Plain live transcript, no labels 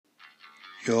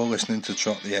You're listening to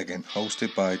Trot the Eggin,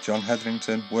 hosted by John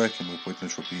Hetherington, working with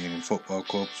Widnes Rugby Union Football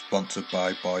Club, sponsored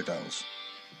by Boydell's.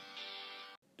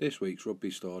 This week's rugby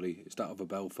story is that of a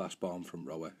Belfast-born front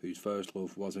rower whose first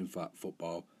love was in fact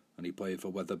football, and he played for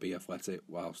Wetherby Athletic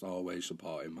whilst always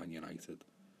supporting Man United.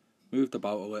 Moved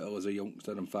about a little as a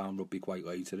youngster and found rugby quite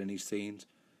later in his teens,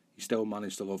 he still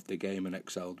managed to love the game and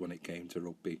excelled when it came to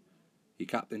rugby. He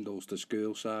captained Ulster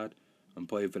school side and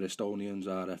played for Estonians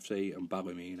RFC and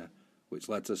Ballymena, which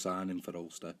led to signing for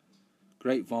Ulster.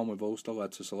 Great form with Ulster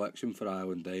led to selection for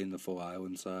Ireland Day in the full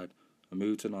Ireland side. A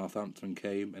move to Northampton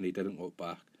came and he didn't look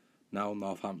back. Now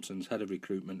Northampton's head of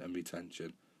recruitment and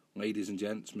retention. Ladies and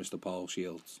gents, Mr. Paul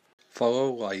Shields.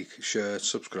 Follow, like, share,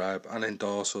 subscribe and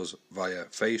endorse us via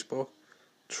Facebook,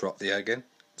 Trot the Eggin,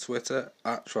 Twitter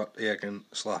 @TrotTheEggin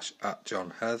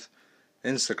 /@JohnHeath,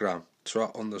 Instagram,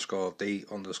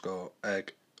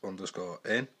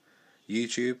 Trot_D_egg_in,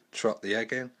 YouTube, Trot the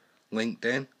Eggin,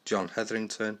 LinkedIn, John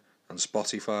Hetherington, and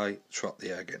Spotify, Trot the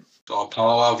Eggin. So,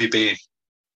 Paul, how have you been?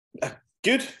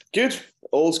 Good.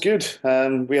 All's good.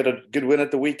 We had a good win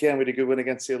at the weekend. We had a good win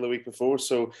against Sale the week before.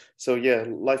 So yeah,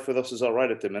 life with us is all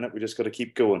right at the minute. We just got to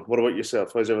keep going. What about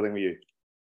yourself? How's everything with you?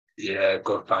 Yeah,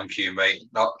 good, thank you, mate.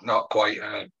 Not quite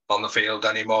on the field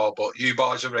anymore, but you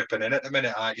boys are ripping in at the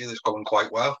minute, aren't you? It's going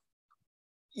quite well.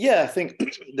 Yeah, I think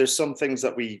there's some things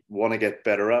that we want to get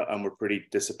better at, and we're pretty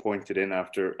disappointed in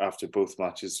after both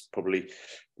matches, probably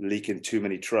leaking too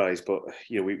many tries. But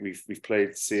you know, we've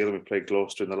played Sale and we've played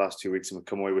Gloucester in the last 2 weeks, and we've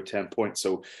come away with 10 points.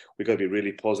 So we've got to be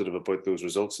really positive about those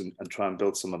results and try and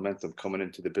build some momentum coming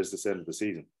into the business end of the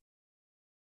season.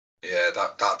 Yeah,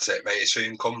 that's it, mate. It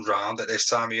soon comes round at this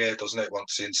time of year, doesn't it?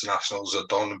 Once the internationals are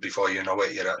done, and before you know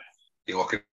it, you're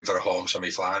looking for a home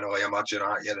semi-final, I imagine,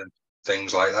 aren't you? And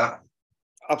things like that.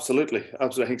 Absolutely. I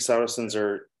think Saracens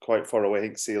are quite far away. I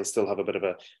think Sale still have a bit of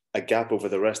a gap over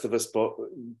the rest of us, but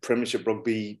Premiership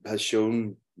Rugby has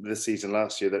shown this season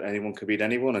last year that anyone can beat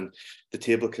anyone, and the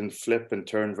table can flip and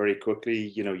turn very quickly.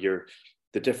 You know,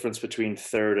 the difference between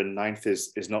third and ninth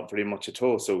is not very much at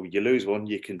all. So you lose one,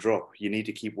 you can drop. You need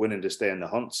to keep winning to stay in the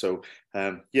hunt. So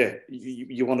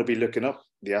you want to be looking up.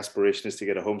 The aspiration is to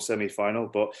get a home semi-final,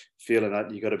 but feeling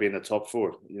that you got to be in the top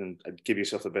four and give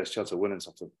yourself the best chance of winning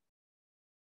something.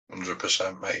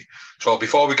 100%, mate. So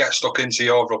before we get stuck into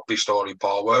your rugby story,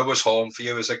 Paul, where was home for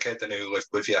you as a kid and who lived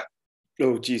with you?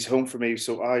 Oh, geez, home for me.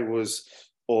 So I was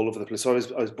all over the place. So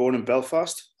I was born in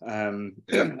Belfast, and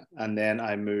then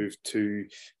I moved to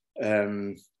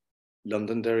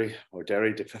Londonderry or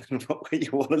Derry, depending on what way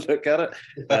you want to look at it.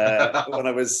 when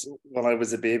I was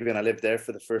a baby, and I lived there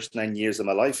for the first 9 years of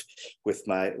my life with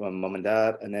my mum and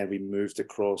dad, and then we moved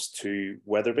across to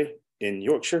Wetherby in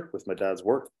Yorkshire with my dad's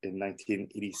work in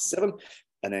 1987,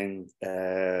 and then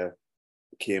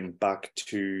came back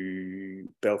to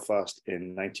Belfast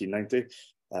in 1990.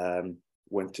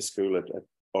 Went to school at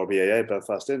RBAA,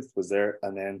 Belfast Inth, was there,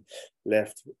 and then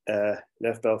left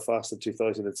Belfast in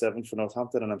 2007 for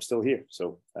Northampton, and I'm still here.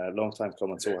 So long time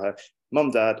coming. So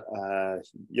mum, dad,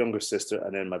 younger sister,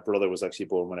 and then my brother was actually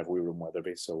born whenever we were in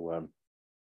Wetherby. So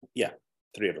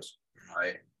three of us.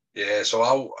 Right. Yeah,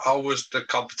 so how was the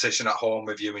competition at home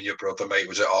with you and your brother, mate?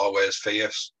 Was it always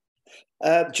fierce?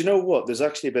 Do you know what? There's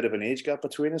actually a bit of an age gap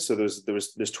between us. So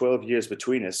there's 12 years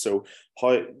between us. So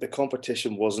how the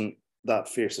competition wasn't that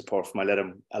fierce apart from I let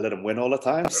him win all the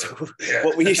time. So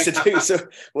what we used to do, so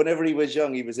whenever he was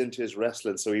young, he was into his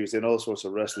wrestling. So he was in all sorts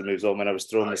of wrestling moves. I was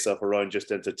throwing myself around just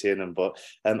to entertain him. But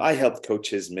I helped coach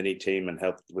his mini team and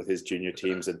helped with his junior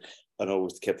teams and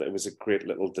always kept it was a great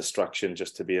little distraction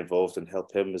just to be involved and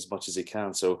help him as much as he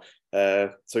can. So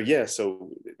the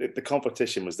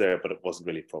competition was there, but it wasn't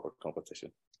really proper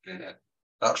competition. Yeah,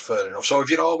 that's fair enough. So have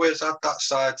you always had that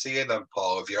side to you then,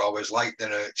 Paul? Have you always liked the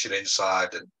nurturing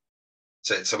side and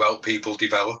to help people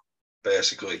develop,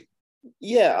 basically?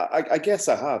 Yeah, I guess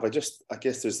I have. I guess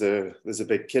there's a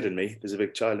big kid in me. There's a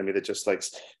big child in me that just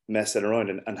likes messing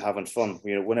around and having fun.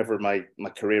 You know, whenever my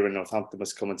career in Northampton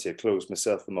was coming to a close,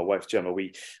 myself and my wife Gemma,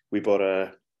 we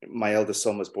bought my eldest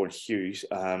son was born Hugh,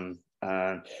 and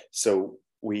so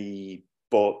we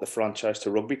bought the franchise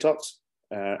to Rugby Tots.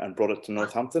 And brought it to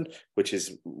Northampton, which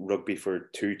is rugby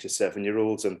for 2 to 7 year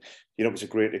olds, and you know it was a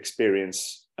great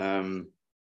experience.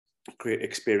 Great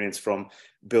experience from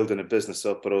building a business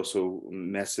up, but also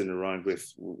messing around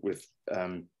with what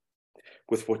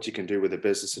you can do with a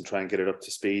business and try and get it up to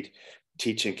speed.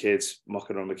 teaching kids,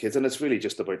 mucking around with kids, and it's really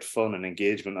just about fun and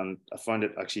engagement. And I find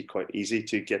it actually quite easy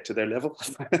to get to their level.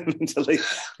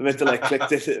 mentally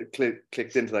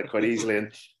clicked into that quite easily,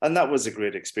 and that was a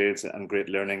great experience and great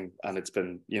learning. And it's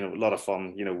been, you know, a lot of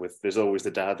fun. You know, with there's always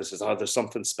the dad that says, "Oh, there's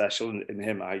something special in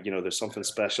him." There's something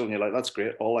special, and you're like, "That's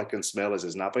great." All I can smell is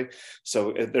his nappy,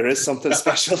 so there is something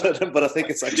special in him, but I think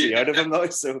it's actually out of him now.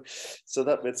 So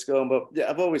that bit's gone. But yeah,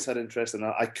 I've always had interest in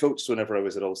that. I coached whenever I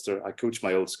was at Ulster. I coached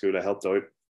my old school. I helped out.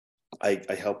 I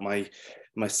helped my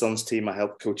son's team. I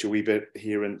helped coach a wee bit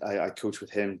here, and I coach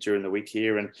with him during the week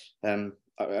here. And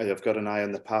I've got an eye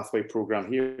on the pathway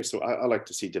program here, so I like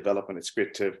to see development. It's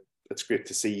great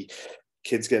to see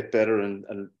kids get better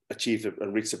and achieve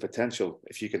and reach the potential.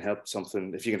 If you can help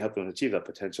them achieve that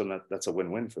potential, that's a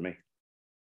win-win for me.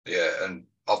 Yeah, and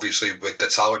obviously with the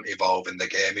talent evolving, the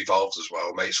game evolves as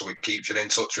well, mate. So it keeps you in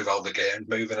touch with how the game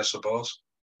moving, I suppose.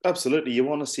 Absolutely, you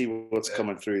want to see what's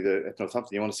coming through at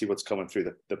Northampton. You want to see what's coming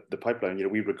through the pipeline. You know,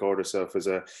 we regard ourselves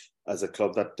as a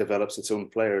club that develops its own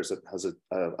players. That has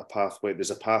a pathway. There's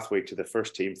a pathway to the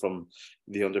first team from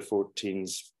the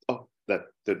under-14s up. That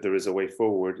there is a way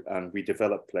forward, and we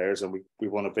develop players, and we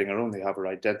want to bring our own. They have our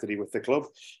identity with the club.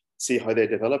 See how they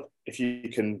develop. If you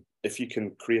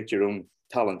can create your own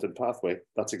talent and pathway,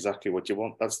 that's exactly what you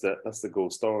want. That's the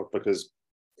gold star,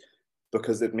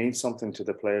 because it means something to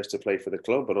the players to play for the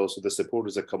club, but also the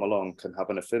supporters that come along can have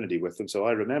an affinity with them. So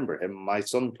I remember him, my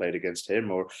son played against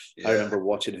him, or I remember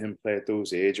watching him play at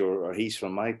those age, or he's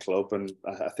from my club. And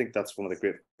I think that's one of the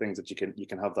great things, that you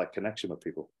can have that connection with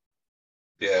people.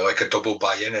 Yeah, like a double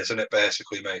buy-in, isn't it,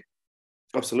 basically, mate?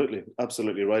 Absolutely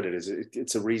right. It is.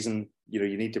 It's a reason, you know,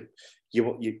 you need to,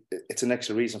 it's an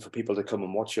extra reason for people to come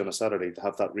and watch you on a Saturday, to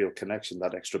have that real connection,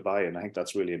 that extra buy-in. I think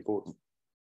that's really important.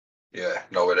 Yeah,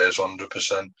 no, it is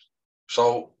 100%.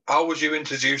 So how was you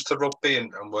introduced to rugby,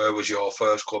 and where was your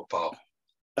first club, pal?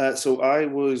 So I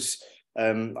was,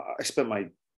 I spent my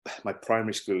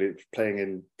primary school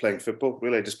playing football.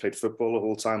 Really, I just played football the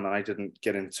whole time, and I didn't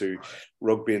get into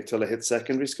rugby until I hit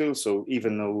secondary school. So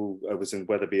even though I was in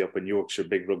Wetherby up in Yorkshire,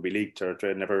 big rugby league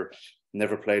territory, I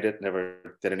never played it,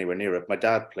 never did anywhere near it. My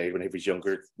dad played when he was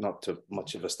younger, not to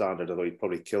much of a standard, although he'd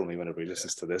probably kill me whenever he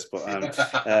listens to this. But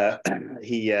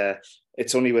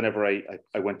it's only whenever I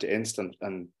went to Inst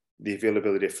and the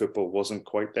availability of football wasn't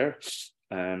quite there.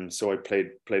 So I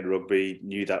played rugby,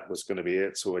 knew that was going to be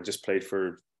it. So I just played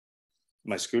for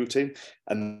my school team,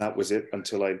 and that was it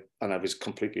until I was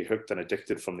completely hooked and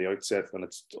addicted from the outset, and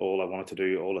it's all I wanted to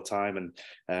do all the time.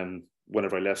 And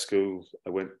whenever I left school,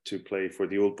 I went to play for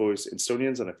the Old Boys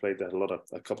Instonians, and I played that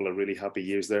a couple of really happy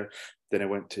years there. Then I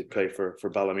went to play for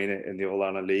Ballymena in the All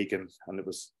Ireland League, and it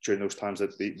was during those times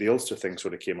that the Ulster thing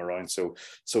sort of came around. So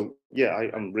yeah,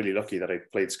 I'm really lucky that I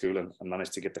played school and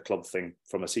managed to get the club thing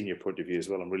from a senior point of view as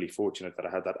well. I'm really fortunate that I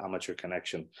had that amateur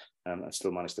connection, and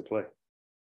still managed to play.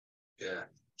 Yeah.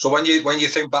 So when you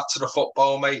think back to the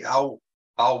football, mate, how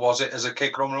was it as a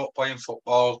kid growing up playing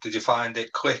football? Did you find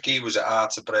it clicky? Was it hard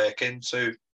to break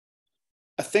into?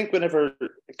 I think whenever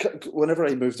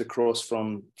I moved across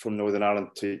from Northern Ireland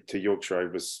to Yorkshire, I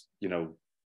was, you know,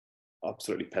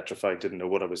 absolutely petrified. Didn't know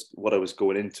what I was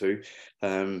going into.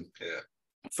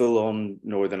 Full on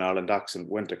Northern Ireland accent,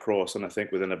 went across, and I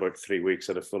think within about 3 weeks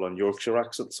I had a full on Yorkshire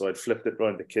accent. So I'd flipped it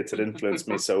around. The kids had influenced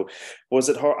me. So was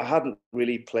it hard? I hadn't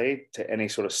really played to any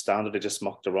sort of standard. I just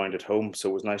mucked around at home.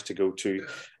 So it was nice to go to,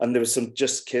 and there was some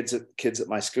just kids at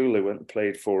my school. They went and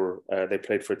played for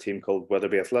a team called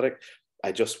Wetherby Athletic.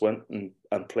 I just went and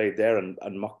played there and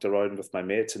mucked around with my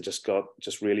mates, and just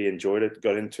really enjoyed it,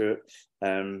 got into it.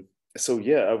 So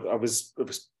yeah, it was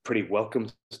pretty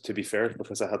welcome, to be fair,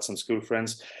 because I had some school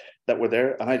friends that were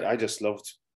there, and I just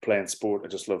loved playing sport. I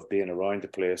just loved being around the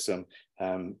place, and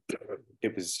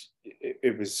it was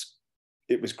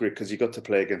great because you got to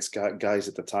play against guys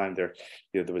at the time. There,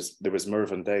 you know, there was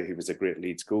Mervyn Day, who was a great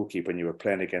Leeds goalkeeper, and you were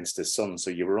playing against his son, so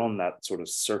you were on that sort of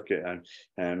circuit.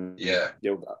 And you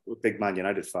know, a big Man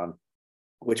United fan,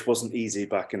 which wasn't easy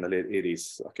back in the late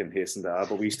 80s. I can hasten to add,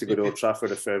 but we used to go to Old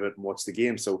Trafford a fair bit and watch the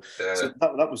game. So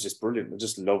that was just brilliant. I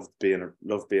just loved being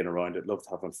around it, loved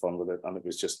having fun with it. And it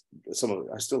was just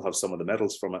I still have some of the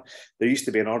medals from it. There used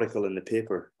to be an article in the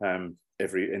paper in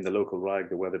the local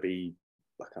rag, the Wetherby,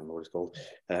 I can't remember what it's called,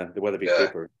 the Wetherby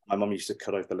paper. My mum used to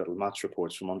cut out the little match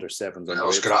reports from under sevens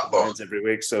every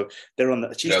week. So they're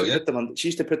on she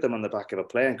used to put them on the back of a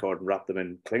playing card and wrap them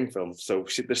in cling film. So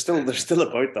they're still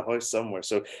about the house somewhere.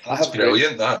 So I have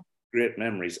great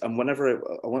memories. And whenever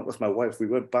I went with my wife, we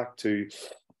went back to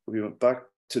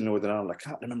to Northern Ireland. I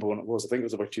can't remember when it was. I think it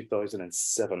was about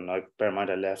 2007. Now, bear in mind,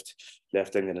 I left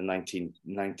England in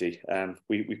 1990.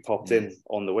 We popped in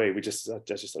on the way. I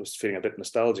was feeling a bit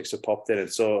nostalgic, so popped in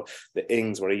and saw the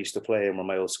Ings where I used to play and where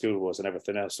my old school was and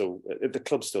everything else. So the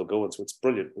club's still going, so it's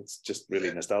brilliant. It's just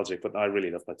really nostalgic. But I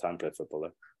really love my time playing football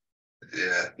there.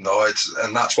 Yeah, no,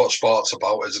 and that's what sport's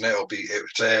about, isn't it?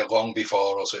 It's there long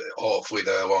before us. Hopefully,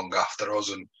 they're long after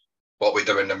us, and what we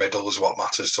do in the middle is what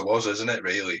matters to us, isn't it?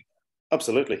 Really.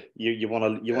 Absolutely. You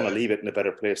want to leave it in a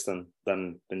better place than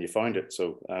you find it.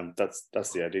 So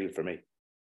that's the ideal for me.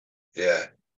 Yeah,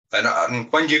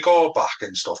 and when you go back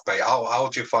and stuff, mate, how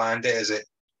do you find it? Is it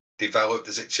developed?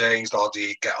 Has it changed, or do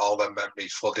you get all the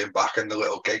memories flooding back and the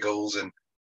little giggles, and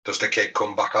does the kid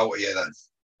come back out of you then?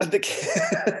 The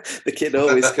kid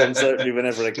always comes out me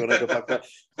whenever I go back.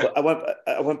 But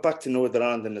I went back to Northern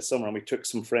Ireland in the summer, and we took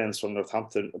some friends from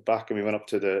Northampton back, and we went up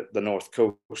to the North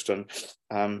Coast. And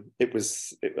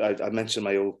I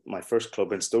mentioned my first club,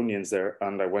 Instonians, there,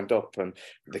 and I went up, and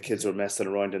the kids were messing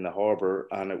around in the harbour,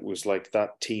 and it was like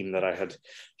that team that I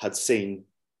had seen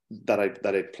that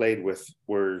I played with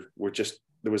were just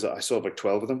I saw about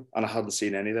 12 of them, and I hadn't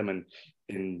seen any of them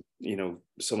in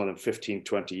some of them 15,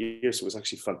 20 years. So it was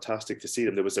actually fantastic to see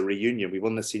them. There was a reunion. We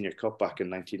won the Senior Cup back in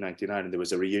 1999, and there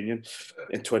was a reunion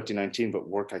in 2019, but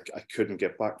work I couldn't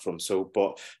get back from. So,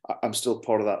 but I'm still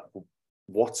part of that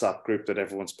WhatsApp group that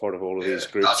everyone's part of, all of these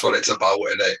groups. That's what it's about,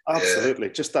 isn't it? Absolutely.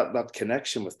 Yeah. Just that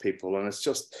connection with people. And it's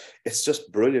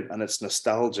just brilliant, and it's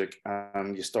nostalgic,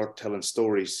 and you start telling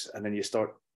stories, and then you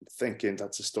start thinking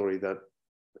that's a story that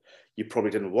you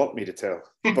probably didn't want me to tell,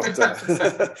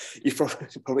 but you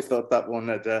probably thought that one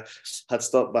had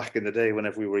stopped back in the day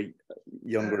whenever we were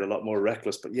younger, a lot more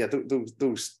reckless. But yeah,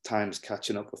 those times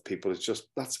catching up with people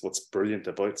that's what's brilliant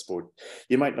about sport.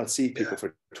 You might not see people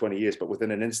for 20 years, but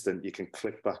within an instant you can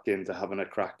click back into having a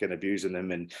crack and abusing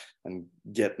them and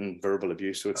getting verbal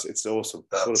abuse. So it's awesome.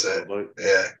 That's it.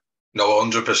 Yeah, no,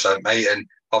 100%, mate. And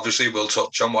obviously we'll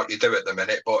touch on what you do at the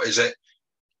minute, but is it,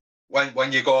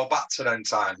 when you go back to them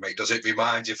times, mate, does it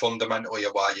remind you fundamentally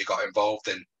of why you got involved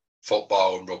in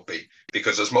football and rugby?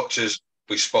 Because as much as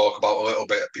we spoke about a little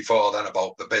bit before then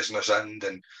about the business end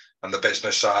and the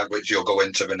business side, which you'll go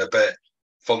into in a bit,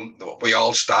 we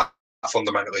all start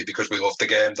fundamentally because we love the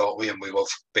game, don't we? And we love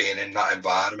being in that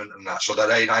environment and that. So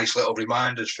they're nice little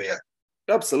reminders for you.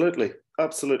 Absolutely. I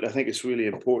think it's really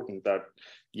important that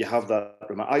you have that.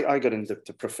 I got into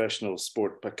professional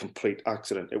sport by complete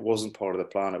accident. It wasn't part of the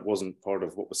plan. It wasn't part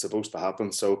of what was supposed to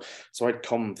happen. So I'd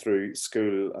come through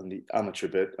school and the amateur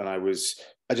bit, and I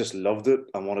just loved it.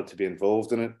 I wanted to be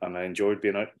involved in it, and I enjoyed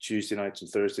being out Tuesday nights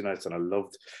and Thursday nights, and I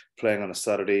loved playing on a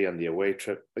Saturday and the away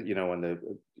trip, and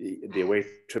the away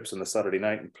trips on the Saturday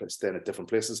night and staying at different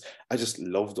places. I just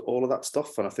loved all of that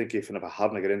stuff, and I think even if I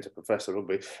hadn't got into professional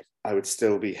rugby, I would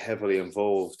still be heavily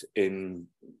involved in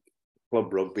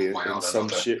club rugby in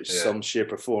some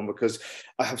shape or form, because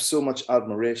I have so much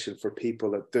admiration for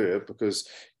people that do it, because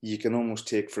you can almost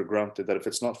take for granted that if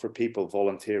it's not for people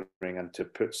volunteering and to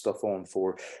put stuff on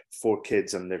for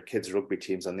kids and their kids' rugby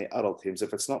teams and the adult teams,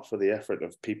 if it's not for the effort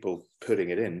of people putting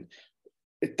it in,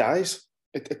 it dies.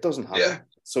 It doesn't happen. Yeah.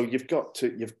 So you've got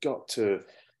to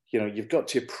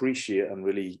appreciate and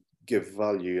really give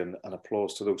value and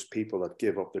applause to those people that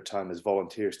give up their time as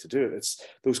volunteers to do it. It's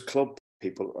those club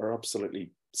people are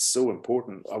absolutely so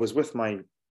important. I live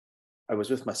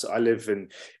in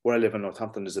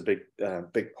Northampton. There's a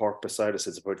big park beside us.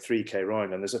 It's about 3k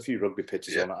round, and there's a few rugby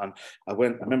pitches on it. And I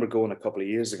remember going a couple of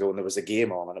years ago, and there was a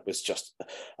game on, and it was just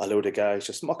a load of guys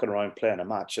just mucking around playing a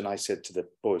match. And I said to the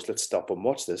boys, "Let's stop and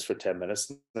watch this for 10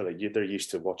 minutes." And they're used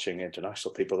to watching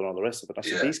international people and all the rest of it. I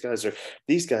said,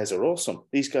 "These guys are awesome.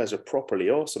 These guys are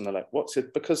properly awesome." They're like, "What's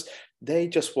it?" Because they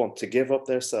just want to give up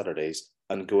their Saturdays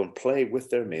and go and play with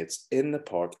their mates in the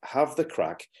park, have the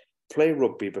crack, play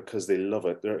rugby because they love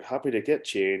it. They're happy to get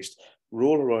changed,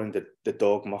 roll around the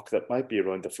dog muck that might be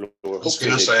around the floor. I was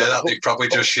going to say that they probably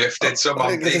just shifted some.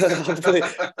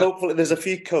 Hopefully there's a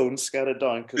few cones scattered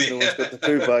down because no one's got the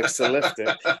poo bags to lift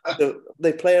it. So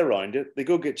they play around it. They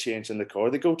go get changed in the car.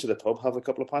 They go to the pub, have a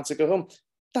couple of pints and go home.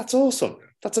 That's awesome.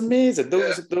 That's amazing.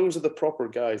 Those are the proper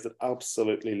guys that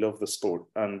absolutely love the sport,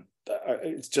 and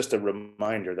it's just a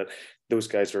reminder that those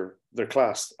guys they're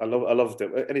class. I love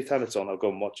it. Anytime it's on, I'll go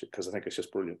and watch it because I think it's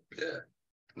just brilliant. Yeah,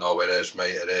 no, it is,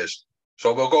 mate. It is.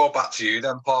 So we'll go back to you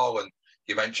then, Paul. And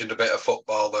you mentioned a bit of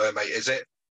football there, mate. Is it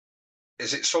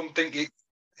something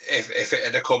if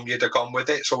it had come, you'd have gone with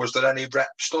it? So was there any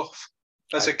rep stuff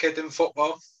as a kid in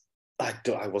football?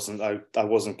 I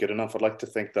wasn't good enough. I'd like to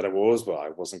think that I was, but I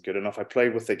wasn't good enough. I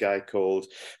played with a guy called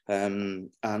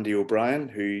Andy O'Brien,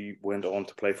 who went on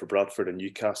to play for Bradford and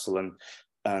Newcastle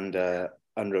and the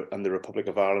Republic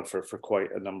of Ireland for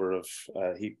quite a number of.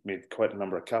 He made quite a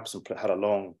number of caps and had a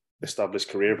long established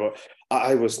career, but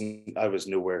I was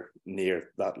nowhere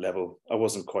near that level. I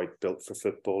wasn't quite built for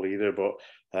football either, but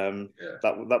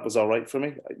that was all right for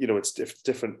me. You know, it's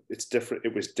different. It's different.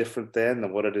 It was different then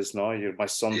than what it is now. My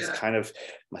son's kind of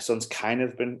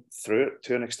been through it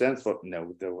to an extent, but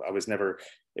no, I was never.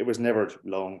 It was never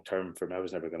long term for me. I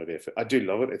was never going to be a fit. I do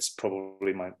love it. It's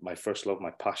probably my first love,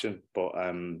 my passion. But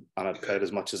and I play it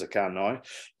as much as I can now.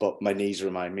 But my knees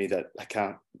remind me that I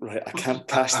can't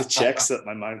cash the checks that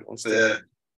my mind wants to.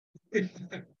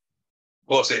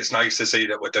 Plus, it's nice to see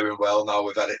that we're doing well now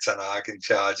with Eric Ten Hag in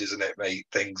charge, isn't it, mate?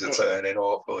 Things are turning,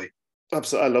 hopefully.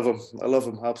 Absolutely, I love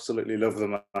him. Absolutely love the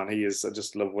man. He is. I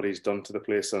just love what he's done to the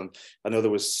place. And I know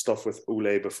there was stuff with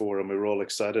Ole before, and we were all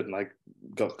excited, and I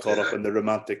got caught up in the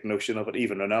romantic notion of it.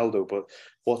 Even Ronaldo, but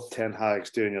what Ten Hag's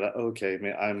doing, you're like, okay,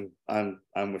 mate, I'm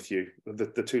with you.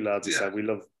 The two lads aside, we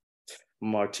love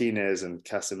Martinez and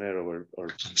Casemiro or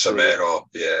Casemiro,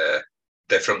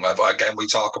 different level. Again, we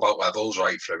talk about levels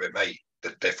right through it, mate.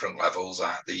 The different levels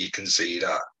that you can see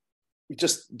that.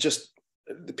 Just.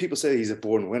 People say he's a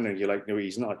born winner. You're like, no,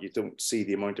 he's not. You don't see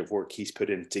the amount of work he's put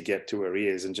in to get to where he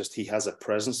is, and just he has a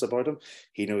presence about him.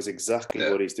 He knows exactly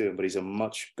what he's doing, but he's a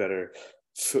much better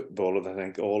footballer than I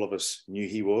think all of us knew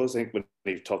he was. I think when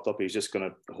he topped up, he's just going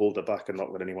to hold it back and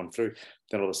not let anyone through.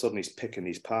 Then all of a sudden, he's picking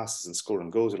these passes and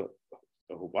scoring goals. You're like,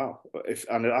 oh wow!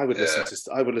 I would listen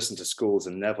to Scholes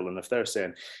and Neville, and if they're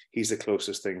saying he's the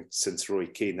closest thing since Roy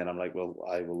Keane, then I'm like, well,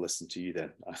 I will listen to you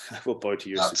then. I will bow to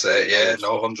your. That's it. Yeah,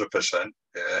 no, 100%.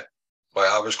 Yeah, but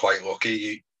I was quite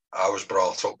lucky. I was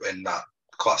brought up in that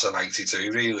class of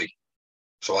 '92, really.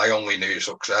 So I only knew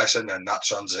success, and then that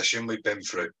transition we've been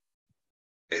through.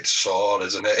 It's sore,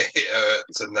 isn't it? It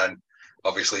hurts, and then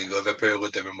obviously Liverpool are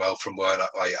doing well from where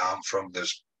I'm from.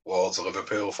 There's loads of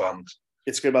Liverpool fans.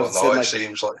 It's good. It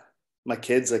seems like my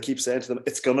kids, I keep saying to them,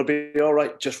 it's going to be all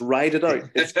right. Just ride it out.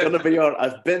 It's going to be all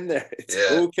right. I've been there. It's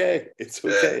okay. It's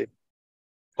okay. Yeah.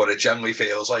 But it generally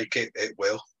feels like it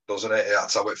will, doesn't it?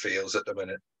 That's how it feels at the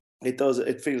minute. It does.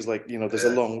 It feels like,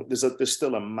 there's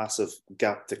still a massive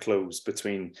gap to close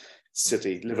between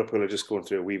City. Liverpool are just going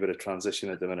through a wee bit of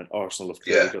transition at the minute. Arsenal have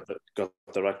clearly got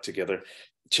their act together.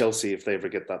 Chelsea, if they ever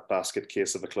get that basket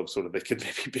case of a club, sort of, they could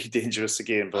maybe be dangerous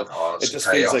again. But it just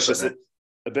feels like there's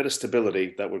a bit of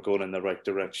stability that we're going in the right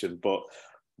direction. But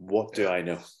what do I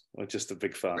know? I'm just a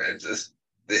big fan. I'm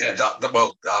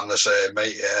the same,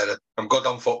 mate. Yeah, I'm good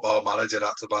on Football Manager.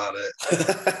 That's about it.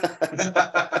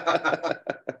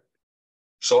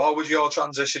 So, how was your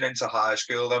transition into high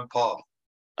school then, Paul?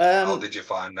 How did you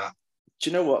find that? Do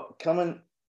you know what? Coming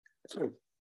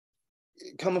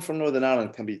from Northern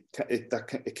Ireland can be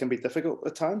difficult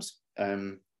at times,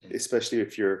 especially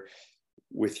if you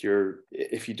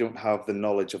don't have the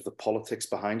knowledge of the politics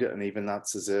behind it, and even that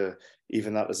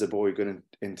as a boy going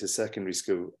into secondary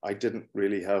school, I didn't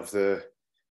really have the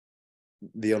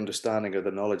understanding or the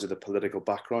knowledge of the political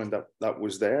background that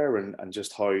was there, and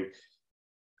just how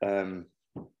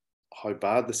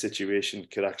bad the situation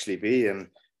could actually be, and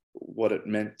what it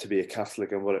meant to be a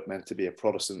Catholic and what it meant to be a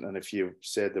Protestant. And if you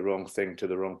said the wrong thing to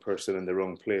the wrong person in the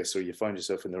wrong place, or you found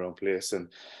yourself in the wrong place,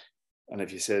 and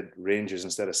if you said Rangers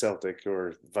instead of Celtic,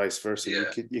 or vice versa,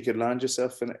 you could land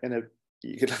yourself in a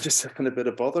bit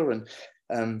of bother.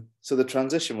 And so the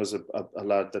transition was a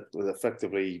lad that was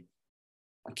effectively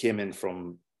came in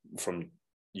from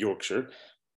Yorkshire,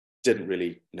 didn't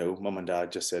really know. Mum and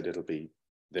Dad just said it'll be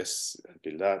this, it'll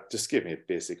be that. Just give me a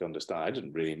basic understanding. I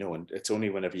didn't really know, and it's only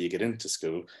whenever you get into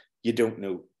school you don't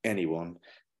know anyone,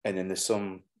 and then there's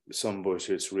some boys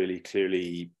who it's really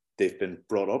clearly they've been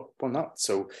brought up on that.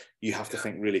 So you have to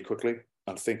think really quickly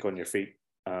and think on your feet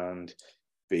and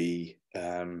be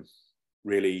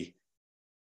really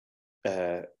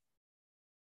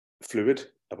fluid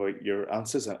about your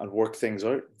answers and work things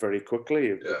out very quickly.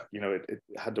 It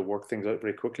had to work things out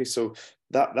very quickly. So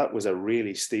that was a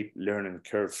really steep learning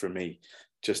curve for me,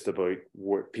 just about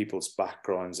people's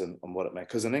backgrounds and what it meant.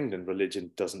 Because in England,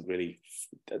 religion doesn't really,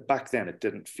 back then it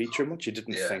didn't feature much. You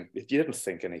didn't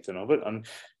think anything of it, and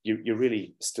you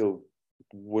really still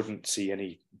wouldn't see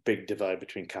any big divide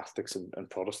between Catholics and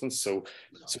Protestants. So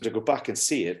to go back and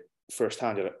see it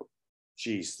firsthand, you're like,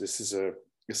 geez, this is a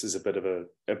bit of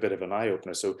an eye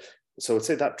opener. So I'd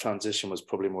say that transition was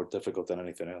probably more difficult than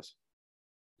anything else.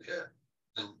 Yeah.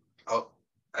 And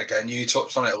again, you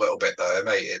touched on it a little bit there,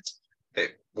 mate.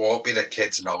 It won't be the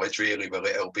kids' knowledge really, will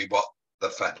it? It'll be what they're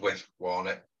fed with, won't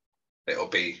it? it'll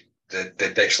be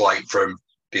the dislike from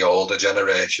the older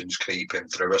generations creeping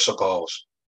through, I suppose.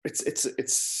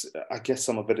 It's I guess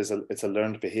some of it is it's a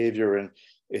learned behavior, and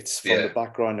it's from the Yeah,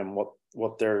 background and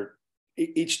what they're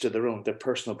each to their own, their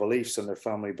personal beliefs and their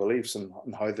family beliefs, and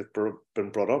how they've been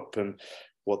brought up, and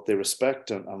what they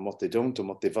respect, and what they don't, and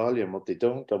what they value and what they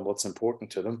don't, and what's important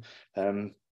to them.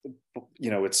 um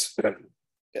it's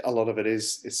a lot of it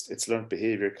is it's learned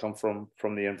behavior come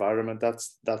from the environment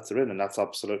that's they're in, and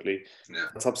yeah,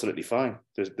 that's absolutely fine.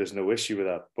 There's no issue with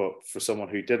that. But for someone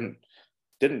who didn't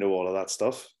know all of that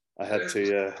stuff, I had yeah.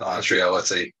 to That's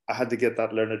reality. I had to get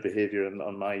that learned behavior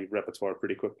on my repertoire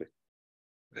pretty quickly.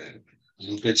 Yeah.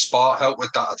 Did sport help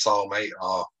with that at all, mate?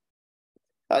 Or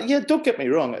Yeah, don't get me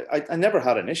wrong. I never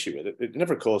had an issue with it. It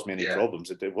never caused me any yeah,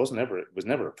 problems. It was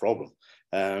never a problem.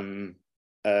 Um,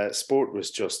 sport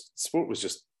was just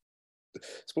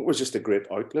a great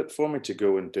outlet for me to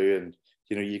go and do. And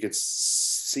you could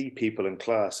see people in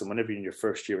class, and whenever you're in your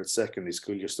first year at secondary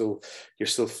school, you're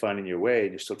still finding your way,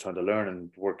 and you're still trying to learn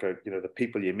and work out. The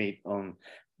people you meet on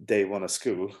day one of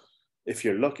school, if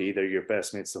you're lucky, they're your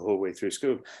best mates the whole way through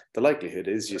school. The likelihood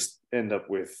is you end up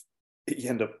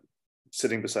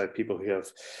sitting beside people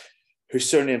whose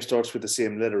surname starts with the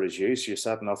same letter as you. So you're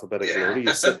sat in alphabetical order,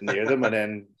 you're sitting near them, and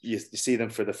then you see them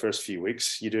for the first few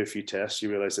weeks. You do a few tests, you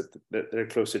realize that they're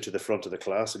closer to the front of the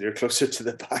class and you're closer to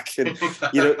the back, and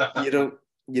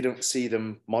you don't see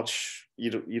them much.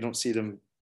 You don't see them,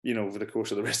 over the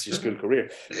course of the rest of your school career.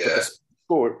 yeah, But the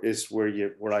sport is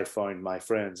where I found my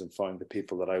friends and found the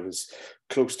people that I was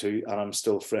close to, and I'm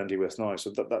still friendly with now.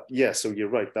 So so you're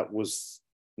right. That was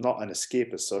not an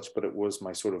escape as such, but it was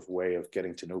my sort of way of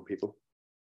getting to know people.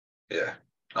 yeah.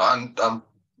 And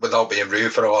without being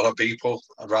rude for a lot of people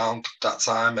around that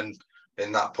time and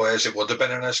in that place, it would have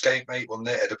been an escape, mate, wouldn't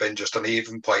it? It'd have been just an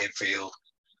even playing field.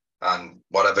 And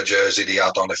whatever jersey they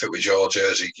had on, if it was your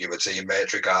jersey, you were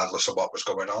teammates regardless of what was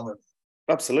going on. And,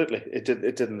 Absolutely, it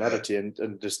didn't matter yeah, to you.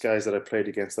 And there's guys that I played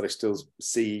against that I still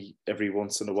see every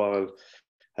once in a while.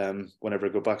 Whenever I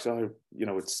go back,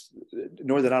 it's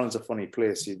Northern Ireland's a funny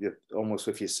place. You almost,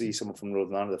 if you see someone from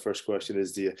Northern Ireland, the first question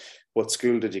is, what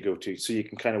school did you go to? So you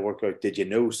can kind of work out, did you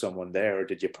know someone there, or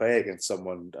did you play against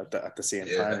someone at the same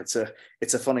time? yeah,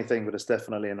 It's a funny thing, but it's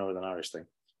definitely a Northern Irish thing.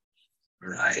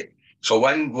 right. So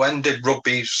when did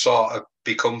rugby sort of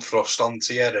become thrust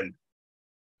onto you,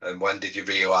 and when did you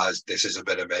realise this is a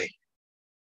bit of me?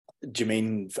 Do you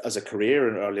mean as a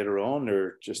career or later on,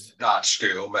 or just At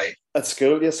school, mate. at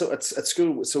school? Yeah, so at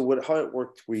school, so how it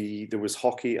worked, there was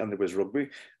hockey and there was rugby,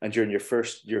 and during your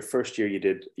first year, you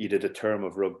did a term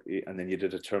of rugby, and then you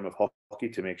did a term of hockey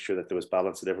to make sure that there was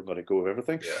balance and everyone got a go of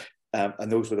everything. Yeah,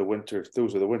 And those were the winter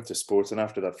sports. And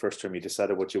after that first term, you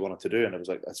decided what you wanted to do, and it was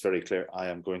like, that's very clear. I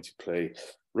am going to play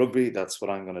rugby. That's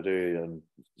what I'm going to do. And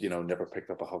never picked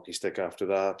up a hockey stick after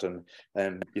that. And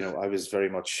I was very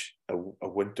much a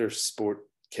winter sport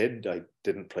kid. I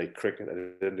didn't play cricket. I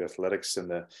didn't do athletics in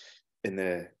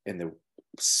the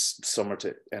summer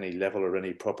to any level or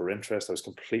any proper interest. I was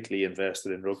completely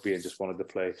invested in rugby and just wanted to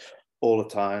play all the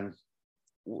time.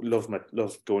 Loved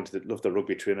the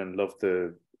rugby training. Loved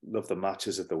the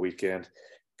matches at the weekend.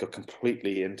 Got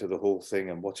completely into the whole thing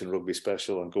and watching Rugby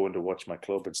Special and going to watch my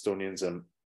club at Stonians and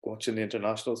watching the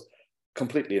internationals.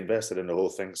 Completely invested in the whole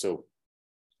thing. So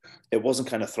it wasn't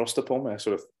kind of thrust upon me. I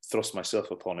sort of thrust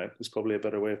myself upon it. Is probably a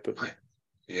better way of putting it.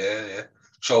 yeah, yeah.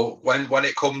 So when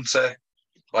it comes to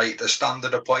like the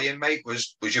standard of playing, mate,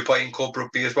 was you playing club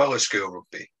rugby as well as school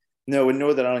rugby? No, in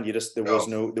Northern Ireland, there was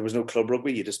no club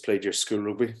rugby. You just played your school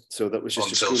rugby. So that was just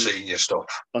until senior stuff.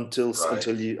 Until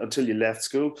you left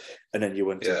school, and then you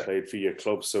went and played for your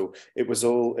club. So it was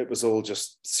all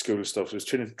just school stuff. It was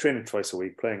training twice a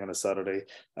week, playing on a Saturday.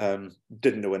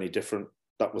 Didn't know any different.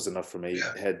 That was enough for me.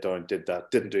 Yeah. Head down, did that.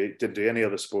 Didn't do any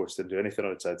other sports. Didn't do anything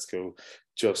outside school.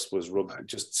 Just was rugby,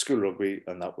 just school rugby,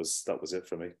 and that was it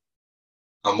for me.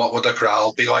 And what would the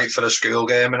crowd be like for a school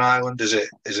game in Ireland? Is it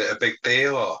a big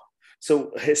deal or?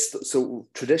 So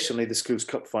traditionally, the Schools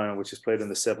Cup final, which is played on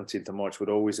the 17th of March, would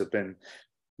always have been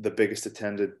the biggest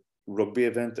attended rugby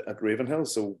event at Ravenhill.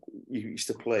 So you used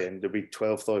to play, and there'd be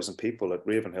 12,000 people at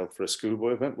Ravenhill for a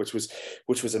schoolboy event, which was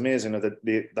amazing.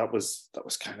 That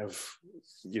was kind of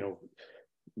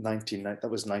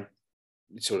 1990.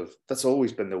 That's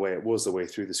always been the way it was. The way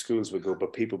through the schools would go,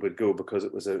 but people would go because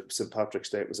it was a St. Patrick's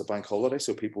Day. It was a bank holiday,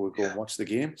 so people would go and watch the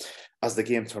game. As the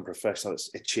game turned professional,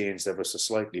 it changed ever so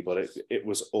slightly, but it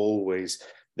was always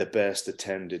the best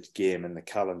attended game in the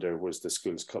calendar was the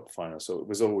Schools Cup final. So it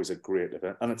was always a great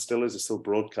event, and it still is. It's still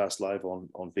broadcast live on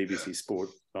BBC Sport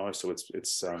now. So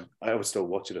it's I would still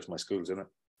watch it if my school's in it.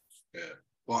 Yeah.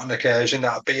 What an occasion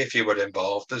that'd be if you were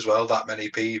involved as well. That many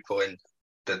people in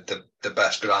the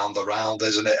best ground around,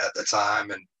 isn't it, at the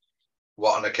time? And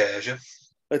what an occasion.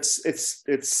 It's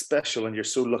special, and you're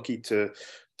so lucky to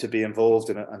be involved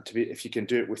in it, and to be, if you can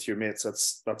do it with your mates,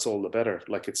 that's all the better.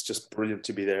 Like, it's just brilliant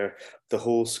to be there. The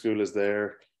whole school is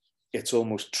there. It's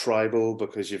almost tribal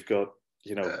because you've got,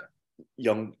 you know,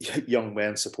 young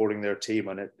men supporting their team,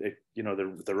 and it you know,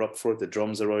 they're up for it. The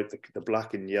drums are out, the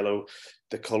black and yellow,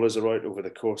 the colours are out over the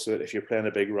course of it. If you're playing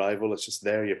a big rival, it's just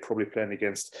there. You're probably playing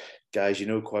against guys you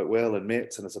know quite well and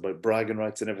mates, and it's about bragging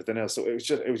rights and everything else. So it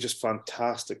was just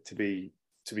fantastic to be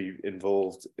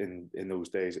involved in those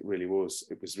days. It really was.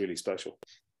 It was really special.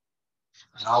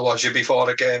 How was you before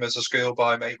the game as a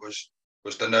schoolboy, mate?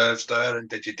 Was the nerves there, and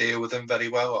did you deal with them very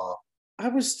well? Or I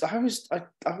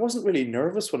wasn't really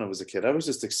nervous when I was a kid. I was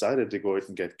just excited to go out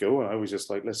and get going. I was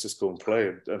just like, let's just go and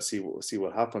play and see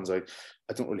what happens. I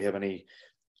don't really have any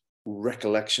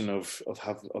recollection of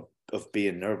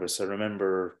being nervous. I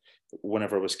remember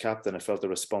whenever I was captain, I felt the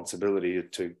responsibility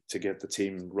to get the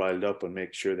team riled up and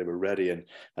make sure they were ready, and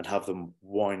have them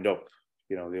wind up.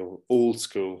 You know, the old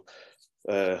school.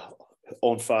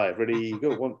 On 5, ready,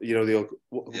 go. One, you know,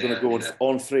 we're going to go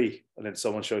on 3, and then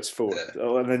someone shouts 4,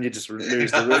 and then you just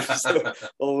lose the roof. So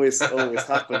always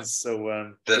happens. So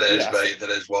mate.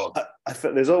 There is one. I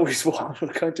felt there's always one. I'll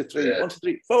count to 3. 1, 2,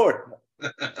 3, 4.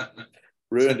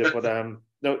 Ruined it, but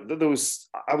no, those,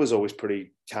 I was always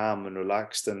pretty calm and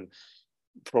relaxed, and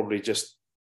probably just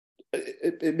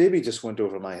it maybe just went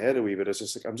over my head a wee bit. It's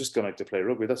just like, I'm just going out to play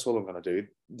rugby. That's all I'm going to do.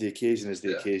 The occasion is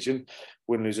the occasion.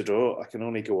 Win, lose, or draw, I can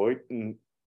only go out and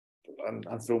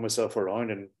throw myself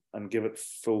around and give it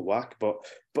full whack. But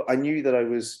I knew that I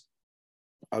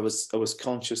was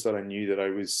conscious that I knew that I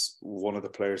was one of the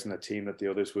players in the team that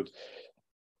the others would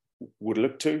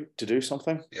look to do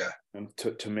something. Yeah. And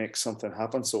to make something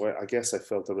happen. So I guess I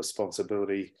felt a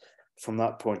responsibility from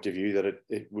that point of view, that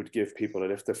it would give people a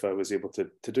lift if I was able to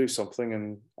do something.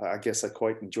 And I guess I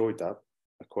quite enjoyed that.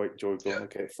 I quite enjoyed going,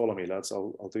 okay, follow me, lads.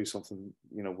 I'll do something,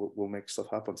 you know, we'll make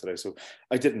stuff happen today. So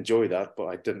I did enjoy that, but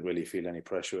I didn't really feel any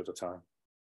pressure at the time.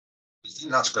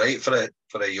 That's great for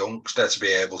a youngster to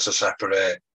be able to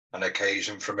separate an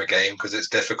occasion from a game, because it's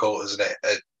difficult, isn't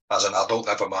it? As an adult,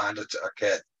 never mind a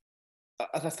kid.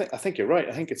 I think you're right.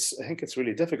 I think it's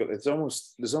really difficult. There's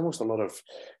almost a lot of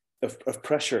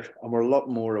pressure, and we're a lot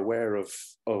more aware of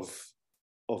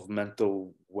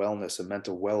mental wellness and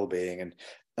mental well-being,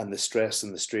 and the stress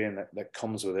and the strain that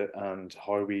comes with it, and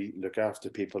how we look after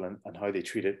people and how they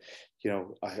treat it. You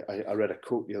know, I read a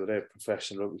quote the other day,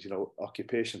 professional, you know,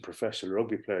 occupation, professional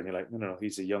rugby player, and you're like, no,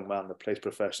 he's a young man that plays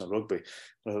professional rugby.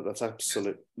 No, that's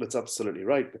absolutely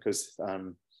right, because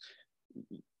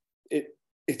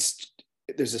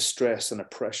there's a stress and a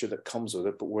pressure that comes with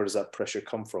it, but where does that pressure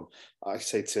come from? I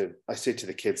say to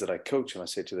the kids that I coach, and I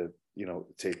say to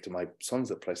to my sons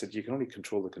that play, I said, you can only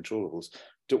control the controllables.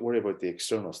 Don't worry about the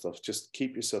external stuff. Just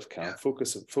keep yourself calm. Yeah.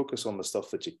 Focus on the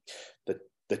stuff that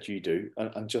you do,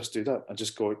 and just do that, and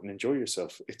just go out and enjoy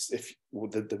yourself. It's if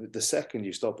the second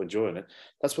you stop enjoying it,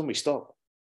 that's when we stop.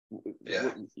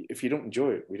 Yeah. If you don't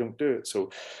enjoy it, we don't do it.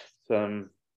 So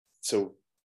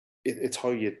it's how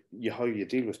you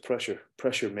deal with pressure.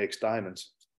 Pressure makes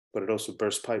diamonds, but it also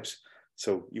bursts pipes.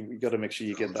 So you got to make sure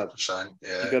you get that.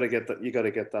 Yeah. You got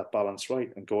to get that balance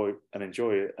right, and go out and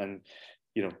enjoy it, and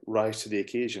rise to the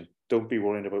occasion. Don't be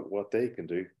worrying about what they can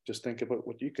do. Just think about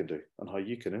what you can do and how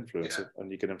you can influence it,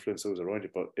 and you can influence those around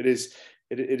it. But it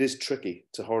is tricky.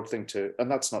 It's a hard thing to,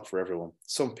 and that's not for everyone.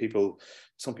 Some people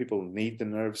need the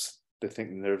nerves. They think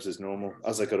the nerves is normal.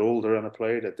 As I got older and I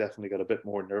played, I definitely got a bit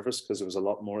more nervous because there was a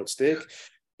lot more at stake.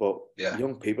 But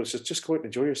young people, it's just go out and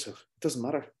enjoy yourself. It doesn't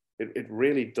matter. It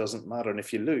really doesn't matter. And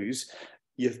if you lose,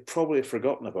 you've probably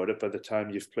forgotten about it by the time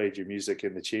you've played your music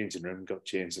in the changing room, got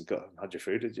changed, and had your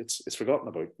food. It's forgotten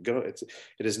about. It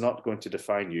is not going to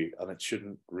define you, and it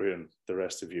shouldn't ruin the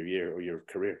rest of your year or your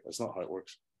career. That's not how it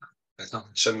works.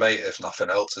 So, mate, if nothing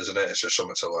else, isn't it? It's just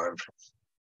something to learn from.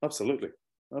 Absolutely.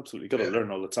 You got to learn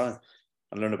all the time,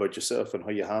 and learn about yourself and how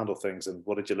you handle things, and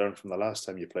what did you learn from the last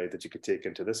time you played that you could take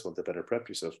into this one to better prep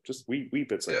yourself. Just wee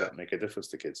bits like that make a difference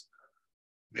to kids.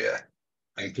 Yeah.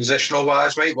 And positional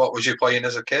wise, mate, what was you playing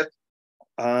as a kid?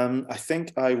 I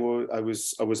think I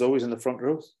was always in the front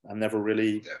row. I never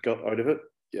really got out of it.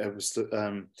 I was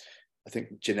I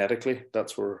think genetically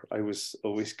that's where I was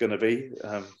always going to be,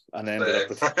 and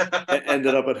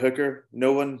ended up at hooker.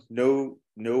 No one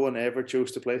ever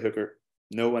chose to play hooker.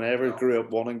 No one ever grew up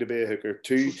wanting to be a hooker.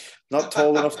 Not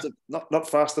tall enough to, not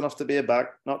fast enough to be a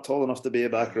back, not tall enough to be a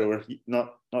back rower,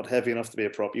 not heavy enough to be a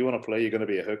prop. You want to play, you're going to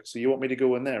be a hook. So you want me to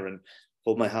go in there and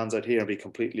hold my hands out here and be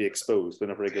completely exposed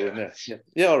whenever I go in there.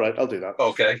 Yeah, all right, I'll do that.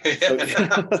 Okay. So,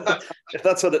 if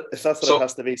that's what it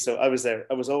has to be. So I was there.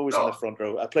 I was always in the front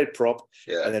row. I played prop,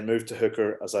 and then moved to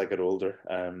hooker as I got older.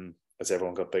 As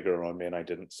everyone got bigger around me, and I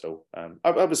didn't. So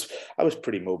I was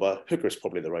pretty mobile. Hooker is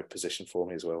probably the right position for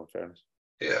me as well, in fairness.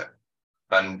 Yeah.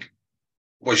 And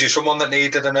was you someone that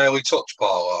needed an early touch,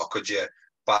 Paul, or could you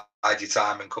bide your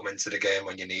time and come into the game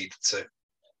when you needed to?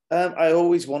 I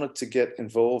always wanted to get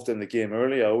involved in the game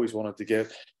early. I always wanted to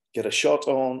get a shot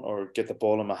on, or get the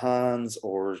ball in my hands,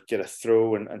 or get a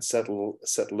throw and settle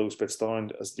those bits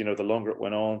down. As you know, the longer it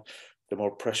went on, the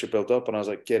more pressure built up, and I was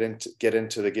like, get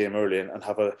into the game early and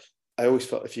have a. I always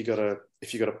felt if you got a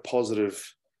positive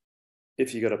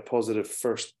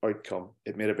first outcome,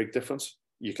 it made a big difference.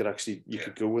 You could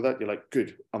go with that. You're like,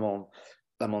 good, I'm on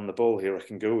the ball here. I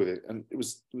can go with it. And it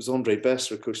was Andre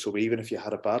Best or Coach told me, even if you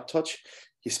had a bad touch,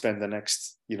 you spend the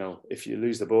next, if you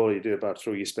lose the ball, you do a bad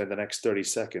throw, you spend the next 30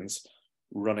 seconds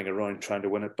running around trying to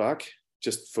win it back.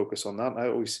 Just focus on that. And I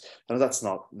know that's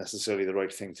not necessarily the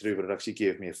right thing to do, but it actually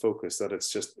gave me a focus that it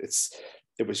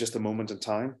was just a moment in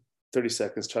time. 30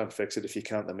 seconds, try and fix it. If you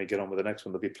can't, then we get on with the next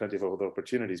one. There'll be plenty of other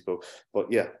opportunities. But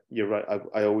yeah, you're right.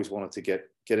 I always wanted to get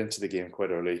into the game quite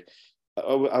early.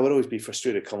 I would always be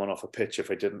frustrated coming off a pitch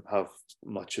if I didn't have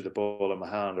much of the ball in my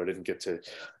hand, or didn't get to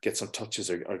get some touches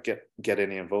or get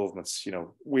any involvements.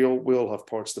 We all have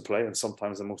parts to play, and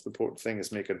sometimes the most important thing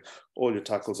is making all your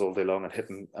tackles all day long and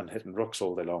hitting rucks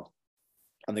all day long.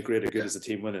 And the greater good is the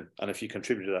team winning. And if you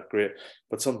contribute to that, great.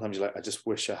 But sometimes you're like, I just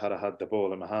wish I had the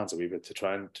ball in my hands a wee bit to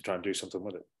try and do something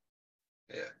with it.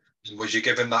 Yeah. Was you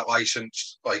given that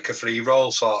license like a free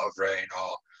roll sort of reign,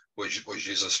 or was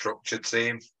you a structured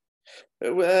team?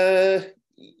 There was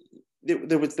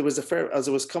a fair, as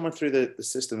I was coming through the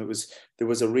system, there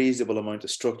was a reasonable amount of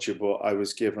structure, but I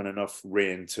was given enough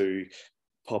rein to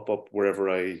pop up wherever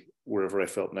I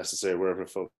felt necessary, wherever I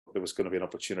felt there was going to be an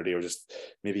opportunity, or just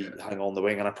maybe hang on the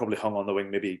wing. And I probably hung on the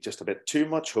wing maybe just a bit too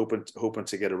much, hoping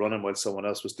to get a run in while someone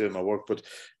else was doing my work. But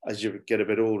as you get a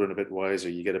bit older and a bit wiser,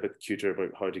 you get a bit cuter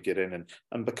about how to get in.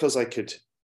 And because I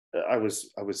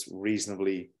was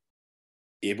reasonably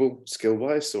able skill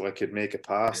wise, so I could make a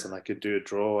pass and I could do a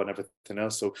draw and everything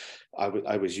else. So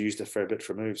I was used a fair bit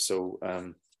for moves. So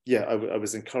I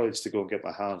was encouraged to go and get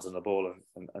my hands on the ball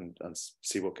and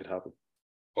see what could happen.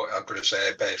 But I'm going to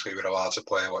say, basically, we're allowed to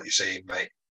play what you see, mate.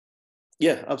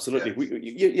 Yeah, absolutely.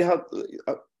 Yeah. You had,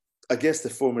 I guess, the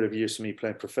formative years for me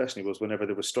playing professionally was whenever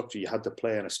there was structure, you had to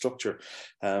play in a structure.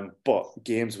 But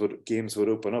games would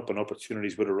open up and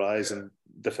opportunities would arise, and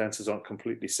defenses aren't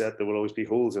completely set. There will always be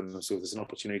holes in them, so there's an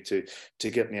opportunity to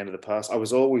get in the end of the pass. I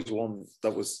was always one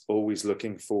that was always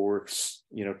looking for,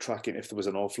 tracking if there was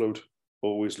an offload.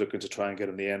 Always looking to try and get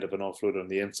in the end of an offload on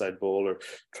the inside ball, or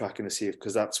tracking to see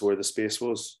because that's where the space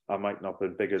was. I might not have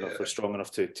been big enough or strong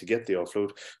enough to get the offload,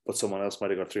 but someone else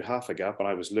might have got through half a gap, and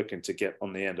I was looking to get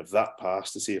on the end of that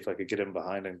pass to see if I could get in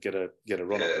behind and get a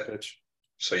run up the pitch.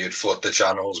 So you'd flood the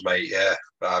channels, mate,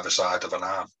 either side of an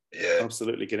arm. Yeah.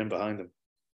 Absolutely, get in behind them.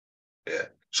 Yeah.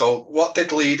 So what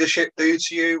did leadership do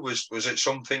to you? Was it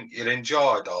something you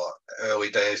enjoyed, or early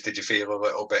days did you feel a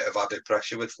little bit of added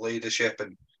pressure with leadership,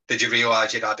 and did you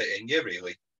realise you'd had it in you,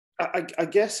 really? I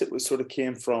guess it was sort of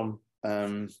came from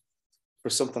for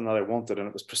something that I wanted, and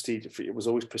it was prestige. It was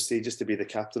always prestigious to be the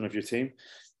captain of your team,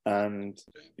 and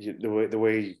the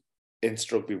way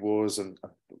Inst rugby was, and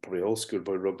probably old school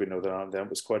boy rugby now that then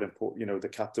was quite important. The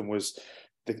captain was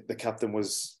the captain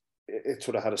was. It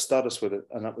sort of had a status with it,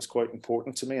 and that was quite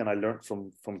important to me. And I learned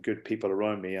from good people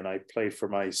around me. And I played for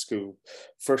my school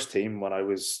first team when I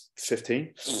was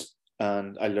 15.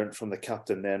 And I learned from the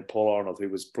captain then, Paul Arnold, who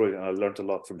was brilliant. I learned a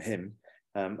lot from him.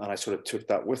 And I sort of took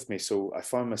that with me. So I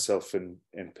found myself in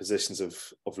positions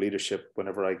of leadership.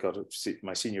 Whenever I got to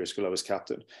my senior school, I was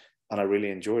captain, and I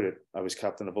really enjoyed it. I was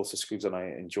captain of Ulster schools, and I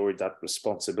enjoyed that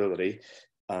responsibility,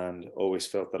 and always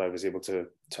felt that I was able to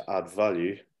add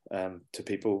value to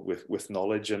people with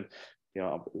knowledge. And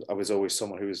I was always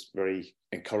someone who was very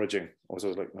encouraging. I was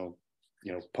always like,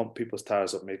 pump people's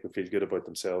tires up, make them feel good about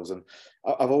themselves. And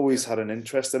I've always had an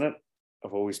interest in it.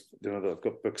 I've always, I've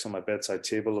got books on my bedside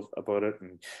table about it,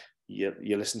 and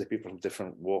you listen to people from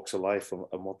different walks of life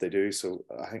and what they do. So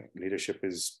I think leadership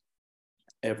is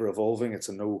ever evolving. It's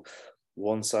a no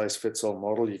one size fits all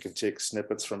model. You can take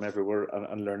snippets from everywhere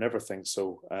and learn everything.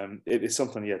 So it's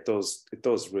something, it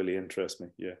does really interest me.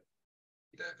 Yeah,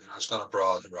 it's got a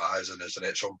broad horizon, isn't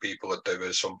it? Some people are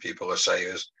doers, some people are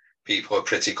sayers. People are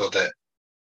pretty good at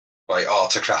like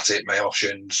autocratic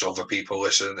motions. Other people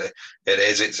listen.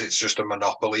 It's just a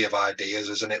monopoly of ideas,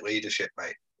 isn't it? Leadership,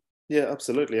 mate. Yeah,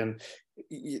 absolutely. And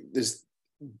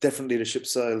different leadership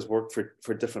styles work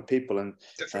for different people, and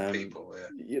different people.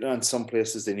 Yeah. You know, in some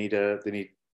places they need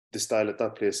the style at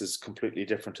that place is completely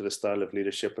different to the style of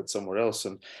leadership at somewhere else,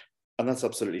 and that's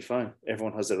absolutely fine.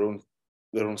 Everyone has their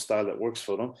own style that works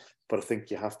for them. But I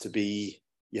think you have to be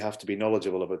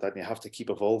knowledgeable about that, and you have to keep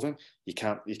evolving. You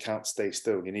can't stay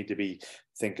still. You need to be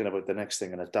thinking about the next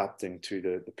thing and adapting to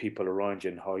the people around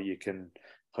you and how you can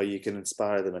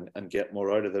inspire them and get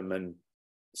more out of them. And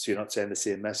so you're not saying the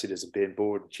same messages and being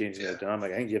bored and changing the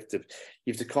dynamic. I think you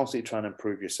have to constantly try and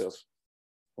improve yourself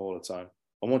all the time.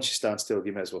 And once you stand still,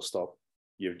 you may as well stop.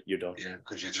 You're done. Yeah,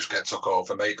 because you just get took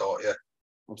over, mate, don't you?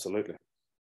 Absolutely.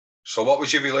 So what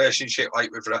was your relationship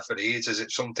like with referees? Is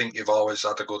it something you've always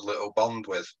had a good little bond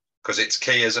with? Because it's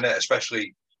key, isn't it?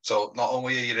 Especially, so not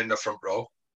only are you in the front row,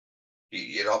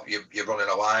 you're running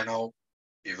a line-out,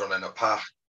 you're running a pack,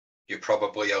 you're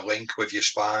probably a link with your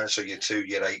spine, so you're 2,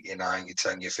 you're 8, you're 9, you're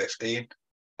 10, you're 15.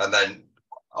 And then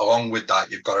along with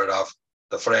that, you've got to have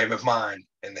the frame of mind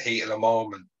in the heat of the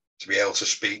moment to be able to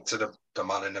speak to the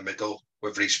man in the middle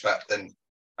with respect and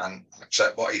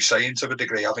accept what he's saying to a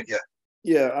degree, haven't you?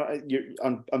 Yeah,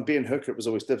 and being hooker, it was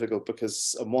always difficult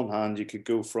because on one hand you could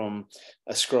go from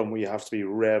a scrum where you have to be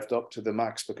revved up to the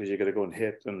max because you're going to go and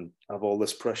hit and have all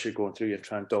this pressure going through you and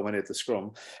try and dominate the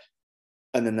scrum,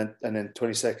 and then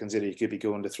 20 seconds later you could be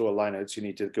going to throw a line out. So you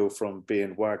need to go from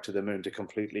being wired to the moon to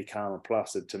completely calm and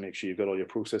placid to make sure you've got all your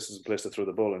processes in place to throw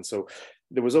the ball in. So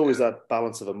there was always that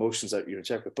balance of emotions that you're in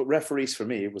check with. But referees, for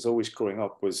me, it was always growing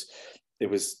up it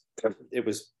was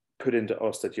put into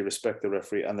us that you respect the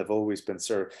referee, and they've always been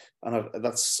served, and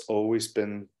that's always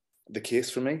been the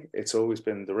case for me. It's always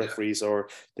been the referees are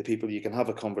the people you can have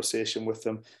a conversation with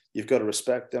them. You've got to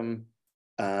respect them.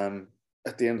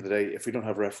 At the end of the day, if we don't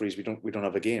have referees, we don't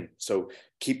have a game. So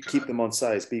keep them on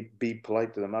sides. Be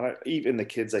polite to them. And even the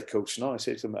kids I coach now, I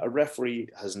say to them, a referee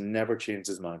has never changed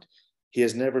his mind. He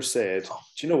has never said,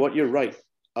 "Do you know what? You're right.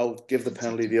 I'll give the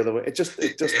penalty the other way." It just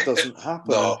doesn't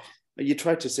happen. No. You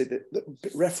try to say that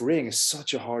refereeing is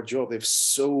such a hard job. They have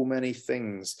so many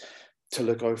things to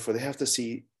look out for. They have to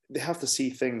see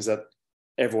things that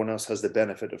everyone else has the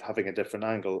benefit of having a different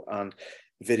angle and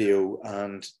video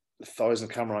and 1,000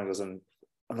 camera angles and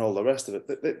all the rest of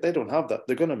it. They don't have that.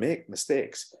 They're going to make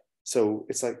mistakes. So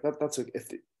it's like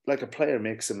if a player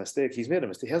makes a mistake, he's made a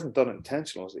mistake. He hasn't done it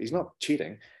intentionally. He's not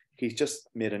cheating. He's just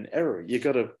made an error. You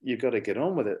gotta get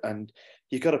on with it, and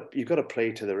you gotta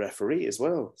play to the referee as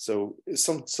well. So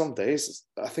some days,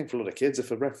 I think for a lot of kids, if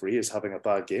a referee is having a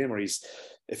bad game or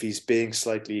if he's being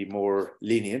slightly more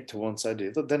lenient to one side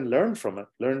or the other, then learn from it.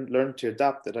 Learn to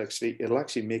adapt. It'll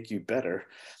actually make you better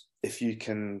if you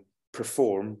can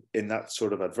perform in that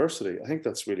sort of adversity. I think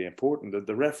that's really important.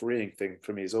 The refereeing thing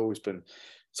for me has always been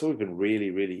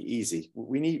really, really easy.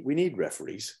 We need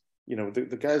referees. You know,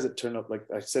 the guys that turn up, like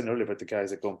I said earlier about the guys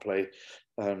that go and play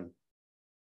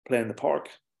in the park.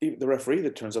 The referee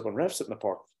that turns up and refs it in the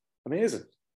park, amazing.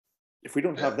 If we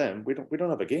don't have them, we don't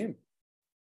have a game.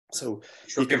 So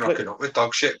you can be rocking up with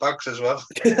dog shit bags as well.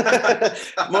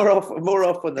 more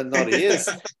often than not, he is.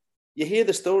 You hear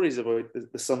the stories about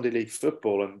the Sunday League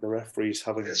football and the referees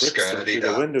having bricks through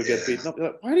the window get beaten up. You're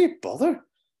like, why do you bother?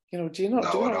 You know, do you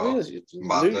not realize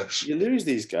you lose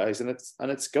these guys and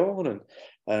it's gone?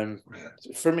 And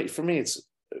for me, it's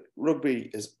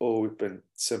rugby has always been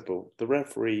simple. The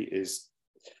referee is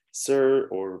sir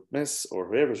or miss or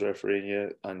whoever's refereeing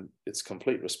you, and it's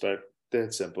complete respect.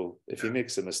 Dead simple. If he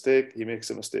makes a mistake, he makes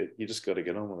a mistake. You just got to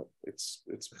get on with it. It's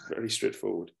very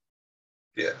straightforward.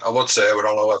 Yeah, I would say we're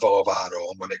on a level of our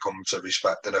own when it comes to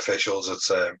respecting officials.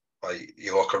 It's like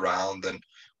you look around and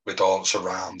we don't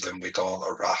surround them, we don't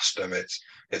harass them.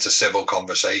 It's a civil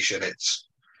conversation. It's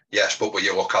yes, but will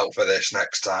you look out for this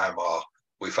next time? Or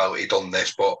we felt he done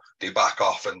this, but they back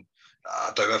off. And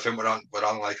I think we're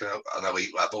on like an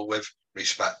elite level with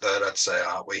respect there. I'd say,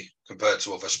 aren't we, compared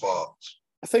to other sports?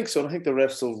 I think so. And I think the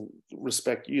refs will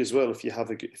respect you as well if you have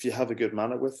a good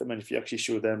manner with them, and if you actually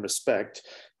show them respect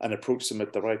and approach them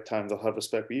at the right time, they'll have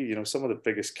respect for you. You know, some of the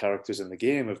biggest characters in the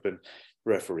game have been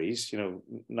referees. You know,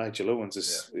 Nigel Owens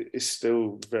is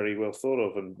still very well thought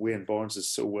of, and Wayne Barnes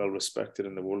is so well respected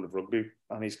in the world of rugby,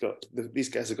 and these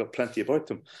guys have got plenty about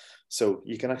them. So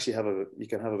you can actually have a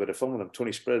bit of fun with them. Tony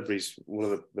Spreadbury's one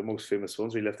of the most famous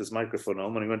ones. He left his microphone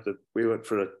on when he went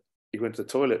to the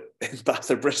toilet in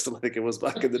Bath or Bristol, I think it was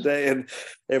back in the day, and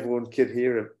everyone could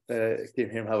hear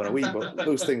him having a wee. But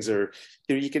those things are,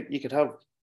 you know,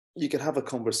 you could have a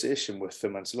conversation with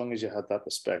them, and so long as you had that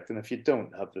respect. And if you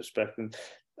don't have the respect, and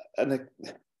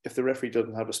if the referee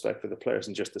doesn't have respect for the players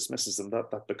and just dismisses them,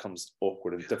 that becomes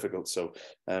awkward and difficult. So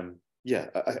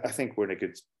I think we're in a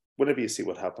whenever you see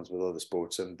what happens with other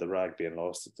sports and the rag being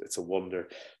lost, it's a wonder.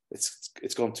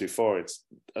 It's gone too far.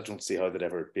 I don't see how they'd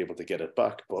ever be able to get it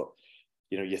back. But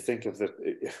you think of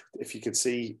if you can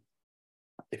see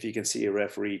a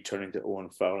referee turning to Owen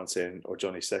Farrell and saying, or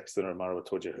Johnny Sexton or Maro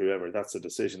Itoje, whoever, that's a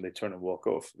decision, they turn and walk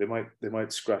off. They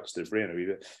might scratch their brain a wee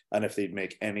bit, and if they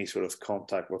make any sort of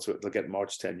contact whatsoever, they'll get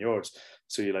marched 10 yards.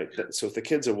 So you're like, so if the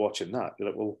kids are watching that, you're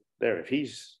like, well, there,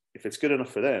 if it's good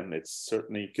enough for them, it's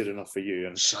certainly good enough for you.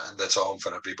 And that's on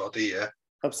for everybody, yeah.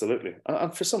 Absolutely.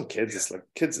 And for some kids, it's like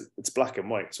it's black and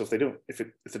white. So if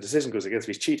the decision goes against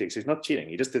him, he's cheating. So he's not cheating.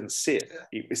 He just didn't see it.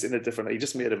 Yeah. He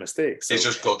just made a mistake. So he's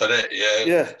just good at it, yeah.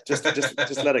 Yeah, just let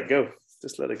it go.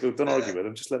 Just let it go. Don't argue with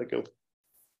him. Just let it go.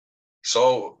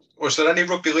 So was there any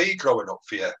rugby league growing up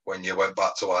for you when you went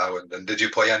back to Ireland? And did you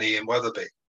play any in Wetherby?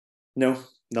 No,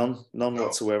 none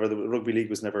whatsoever. The rugby league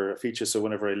was never a feature. So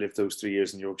whenever I lived those 3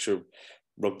 years in Yorkshire,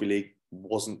 rugby league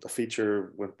wasn't a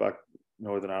feature. Went back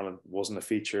Northern Ireland, wasn't a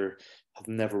feature. I've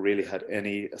never really had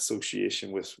any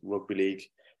association with rugby league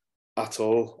at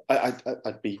all.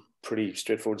 I'd be pretty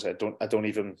straightforward and say I don't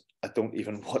even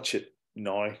watch it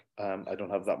now. I don't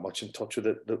have that much in touch with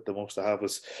it. The most I have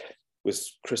was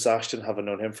Chris Ashton. Having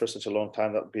known him for such a long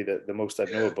time, that would be the most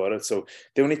I'd know about it. So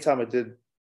the only time I did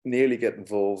nearly get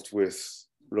involved with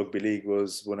rugby league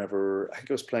was whenever I think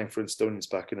I was playing for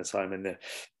Estonians back in the time in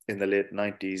the late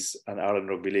 90s, and Ireland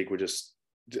Rugby League were just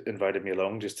invited me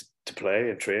along just to play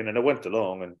and train, and I went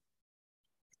along,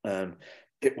 and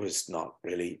it was not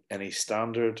really any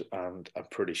standard, and I'm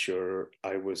pretty sure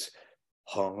I was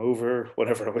hungover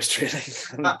whenever I was training.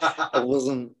 I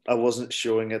wasn't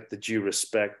showing it the due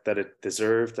respect that it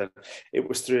deserved, and it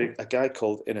was through a guy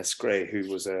called Innes Gray, who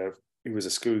was a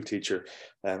school teacher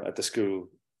at the school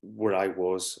where I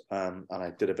was, and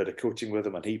I did a bit of coaching with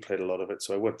him, and he played a lot of it,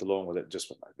 so I went along with it. Just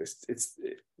went like this.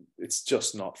 It's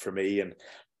just not for me, and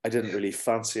I didn't really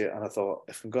fancy it. And I thought,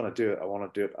 if I'm going to do it, I want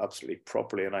to do it absolutely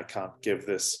properly, and I can't give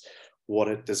this what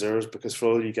it deserves, because for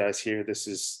all you guys here, this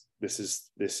is your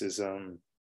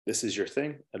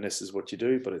thing, and this is what you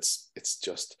do. But it's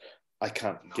just, I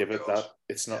can't give it that.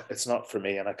 It's not for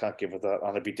me, and I can't give it that,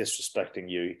 and I'd be disrespecting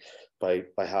you by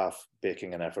half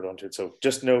baking an effort onto it. So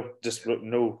just no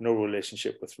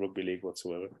relationship with rugby league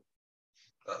whatsoever.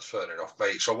 That's fair enough,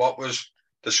 mate. So what was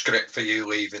the script for you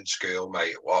leaving school,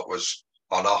 mate? What was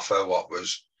on offer? What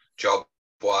was job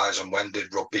wise, and when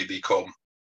did rugby become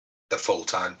the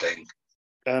full-time thing?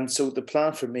 So the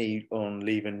plan for me on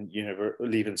leaving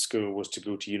school was to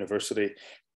go to university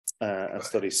and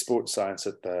study sports science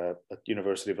at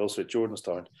University of Ulster at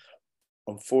Jordanstown.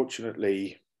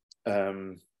 Unfortunately,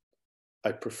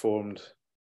 I performed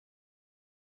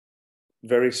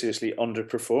very seriously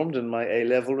underperformed in my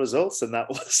A-level results, and that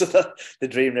was the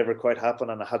dream never quite happened.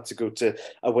 And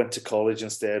I went to college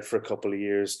instead for a couple of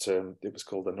years it was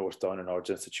called the North Down and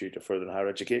Ards Institute of Further and Higher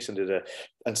Education,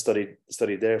 and studied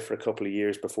there for a couple of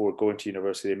years before going to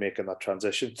university and making that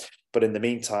transition. But in the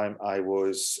meantime, I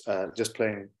was just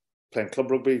playing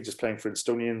club rugby, just playing for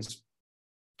Estonians.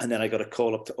 And then I got a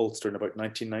call up to Ulster in about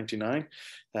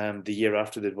 1999, the year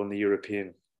after they'd won the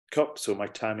European Cup. So my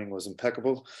timing was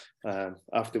impeccable.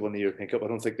 After they won the European Cup, I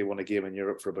don't think they won a game in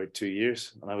Europe for about 2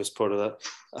 years, and I was part of that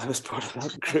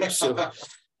group. So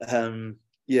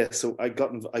so I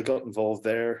got involved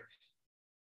there.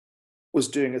 Was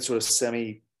doing it sort of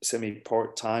semi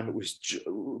part time. It was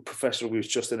professional. We was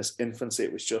just in its infancy.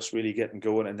 It was just really getting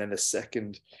going. And then the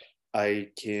second I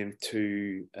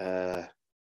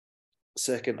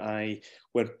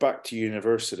went back to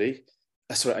university.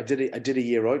 Sorry, I did a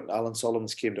year out. Alan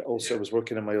Solomons came to Ulster. I was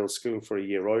working in my old school for a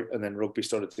year out, and then rugby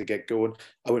started to get going.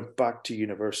 I went back to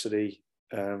university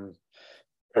and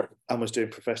was doing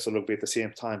professional rugby at the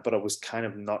same time, but I was kind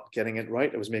of not getting it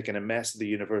right. I was making a mess of the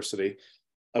university.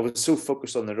 I was so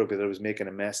focused on the rugby that I was making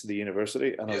a mess of the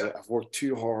university, and I was like, I've worked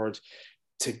too hard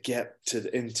to get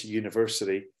into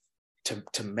university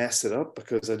to mess it up,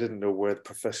 because I didn't know where the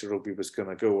professional rugby was going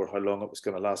to go or how long it was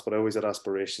going to last. But I always had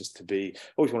aspirations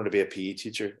always wanted to be a PE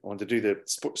teacher. I wanted to do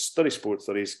study sports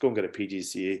studies, go and get a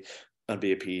PGCE and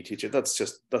be a PE teacher. That's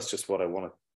just what I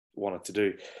wanted to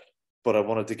do. But I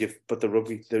wanted to but the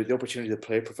rugby, the opportunity to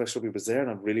play professional rugby was there,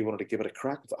 and I really wanted to give it a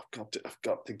crack. I've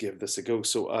got to give this a go.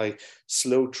 So I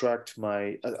slow tracked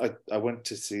I went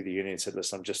to see the union and said,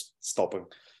 listen, I'm just stopping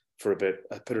for a bit.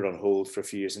 I put it on hold for a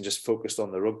few years and just focused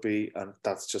on the rugby, and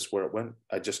that's just where it went.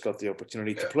 I just got the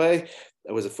opportunity to play.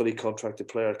 I was a fully contracted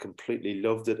player. I completely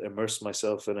loved it, immersed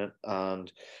myself in it,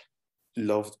 and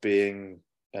loved being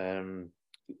in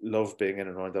and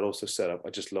around that also set up.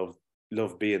 I just loved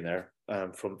being there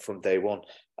from day one,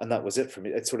 and that was it for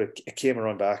me. It came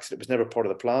around by accident. It was never part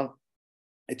of the plan.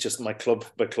 it's just my club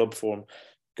form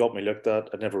got me looked at.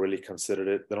 I never really considered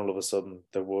it. Then all of a sudden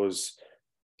there was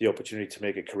the opportunity to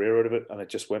make a career out of it, and it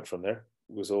just went from there.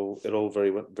 It all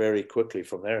went very quickly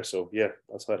from there. So yeah,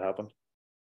 that's how it happened.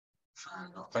 I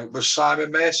think was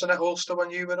Simon Mason at Ulster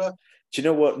when you were there? Do you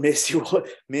know what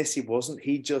Macy wasn't?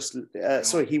 He just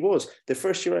sorry, he was. The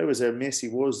first year I was there, Macy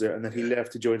was there, and then he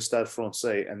left to join Stade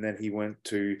Francais, and then he went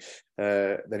to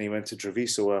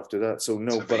Treviso after that. So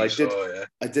no, Treviso,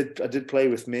 but I did play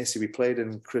with Macy. We played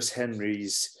in Chris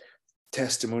Henry's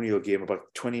testimonial game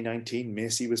about 2019.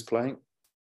 Macy was playing.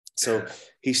 So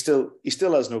he still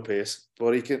has no pace,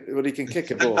 but he can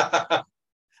kick a ball.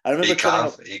 I remember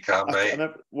he can, mate. I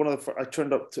remember I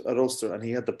turned up at Ulster, and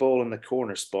he had the ball in the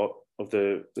corner spot of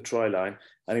the try line,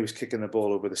 and he was kicking the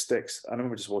ball over the sticks. I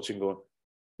remember just watching, going,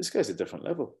 "This guy's a different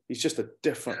level. He's just a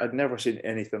different." Yeah. I'd never seen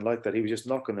anything like that. He was just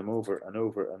knocking them over and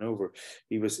over and over.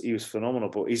 He was phenomenal,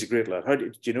 but he's a great lad.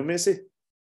 Do you know Macy?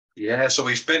 Yeah, so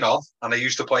he's been on, and I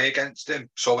used to play against him.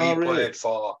 So he played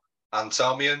for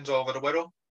Anselmians over the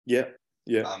Wirral. Yeah.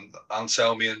 And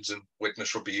Anselmians and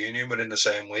Witness Rugby Union were in the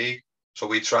same league. So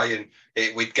we'd try and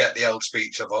we'd get the old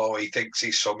speech of, oh, he thinks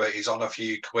he's something, he's on a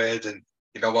few quid, and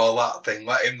all that thing.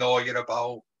 Let him know you're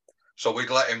about. So we'd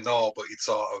let him know, but he'd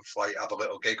sort of like have a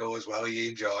little giggle as well. He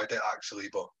enjoyed it actually,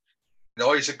 but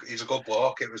he's a good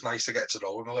bloke. It was nice to get to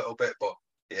know him a little bit, but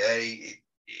yeah,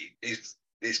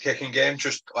 his kicking game,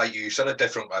 just like you said, a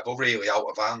different level, really, out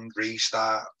of hand,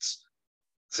 restarts,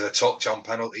 to the touch on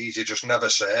penalties. You're just never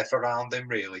safe around him,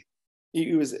 really.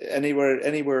 He was anywhere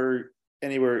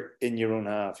in your own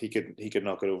half, he could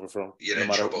knock it over from. No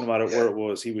matter where it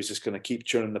was, he was just going to keep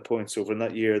churning the points over. And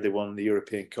that year they won the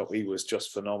European Cup. He was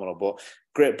just phenomenal, but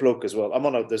great bloke as well.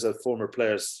 There's a former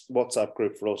players WhatsApp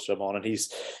group for Ulster I'm on, and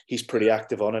he's pretty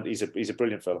active on it. He's a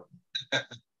brilliant fellow.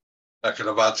 I can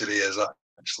imagine he is,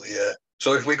 actually. Yeah.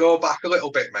 So if we go back a little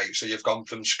bit, mate, so you've gone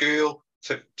from school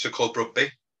to club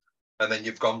rugby, and then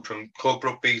you've gone from club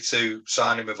rugby to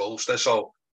signing with Ulster.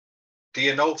 So do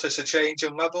you notice a change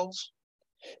in levels?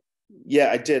 Yeah,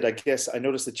 I did. I guess I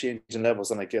noticed the change in levels,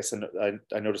 and I guess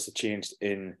I noticed the change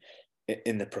in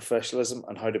the professionalism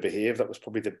and how to behave. That was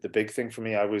probably the big thing for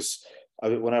me.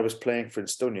 When I was playing for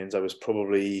Estonians, I was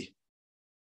probably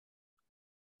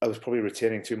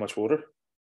retaining too much water.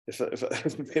 If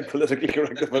I'm being politically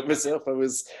correct about myself,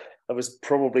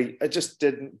 I just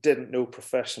didn't know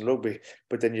professional rugby.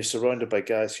 But then you're surrounded by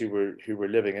guys who were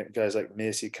living it. Guys like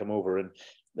Macy come over, and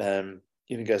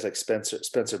even guys like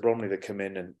Spencer Bromley that come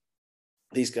in, and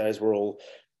these guys were all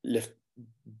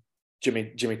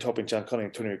Jimmy Topping, John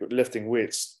Cunningham, Tony, lifting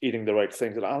weights, eating the right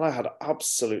things, and I had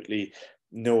absolutely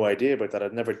no idea about that.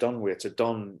 I'd never done weights or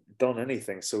done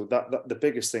anything. So that the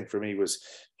biggest thing for me was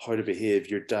how to behave,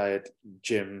 your diet,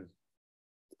 gym,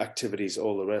 activities,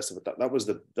 all the rest of it. That was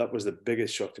the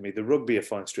biggest shock to me. The rugby I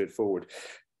found straightforward,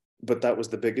 but that was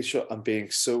the biggest shock. I'm being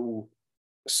so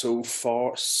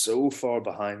far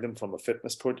behind them from a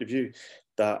fitness point of view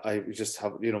that I just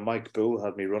have, Mike Bull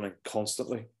had me running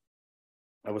constantly.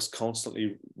 I was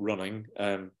constantly running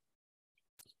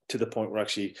to the point where I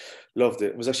actually loved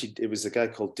it. It was a guy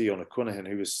called Dion O'Quinahan,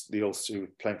 who was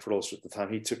playing for Ulster at the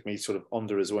time. He took me sort of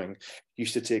under his wing,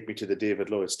 used to take me to the David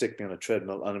Lloyd, stick me on a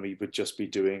treadmill, and we would just be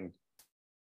doing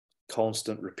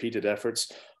constant repeated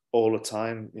efforts all the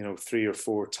time, 3 or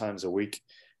 4 times a week,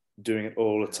 doing it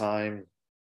all the time,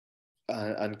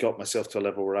 and got myself to a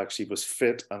level where I actually was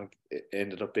fit, and it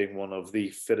ended up being one of the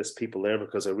fittest people there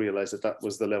because I realized that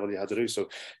was the level you had to do. So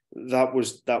that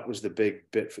was the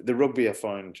big bit. The rugby I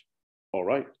found all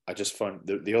right. I just found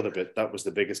the other bit, that was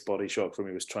the biggest body shock for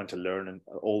me, was trying to learn and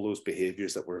all those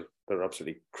behaviors that were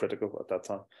absolutely critical at that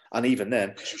time. And even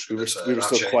then, we were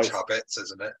still quite habits,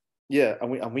 isn't it? Yeah,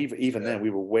 and then we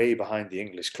were way behind the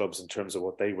English clubs in terms of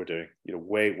what they were doing.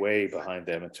 Way behind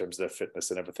them in terms of their fitness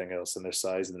and everything else, and their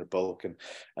size and their bulk and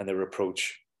their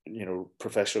approach.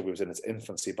 Professional was in its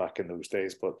infancy back in those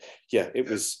days, but yeah, it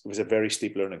was a very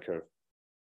steep learning curve.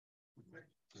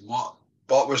 What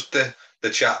was the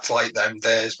chat like them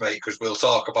days, mate? Because we'll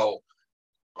talk about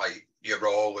like your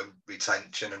role in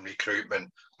retention and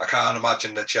recruitment. I can't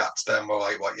imagine the chats then were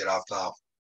like what you have now.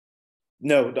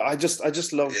 No, I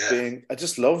just love being. I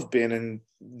just love being in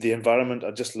the environment. I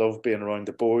just love being around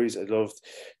the boys. I loved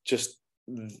just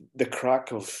the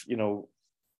crack of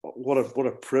what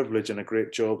a privilege and a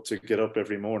great job to get up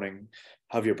every morning,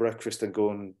 have your breakfast, and go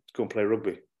and play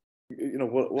rugby.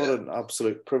 What an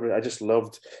absolute privilege. I just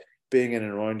loved being in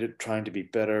and around it, trying to be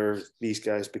better. These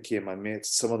guys became my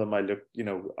mates. Some of them I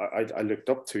looked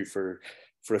up to for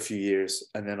a few years,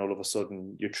 and then all of a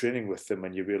sudden you're training with them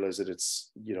and you realize that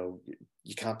it's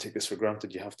you can't take this for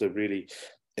granted. You have to really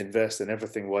invest in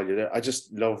everything while you're there. I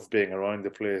just love being around the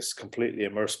place, completely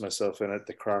immerse myself in it,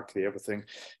 the crack, the everything.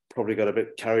 Probably got a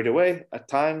bit carried away at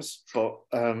times, but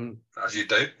as you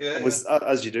do,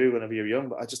 as you do whenever you're young.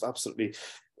 But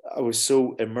I was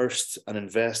so immersed and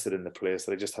invested in the place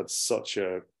that I just had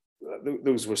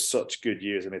those were such good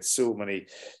years. I made so many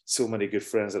good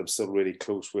friends that I'm still really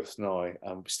close with now,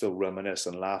 and we still reminisce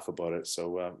and laugh about it.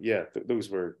 So those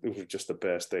were just the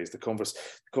best days. The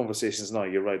conversations now,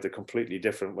 you're right, they're completely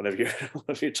different whenever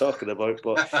you're talking about.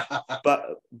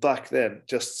 But back then,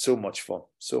 just so much fun.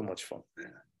 Yeah.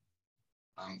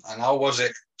 And how was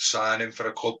it signing for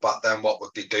a club back then? What would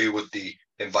they do? Would they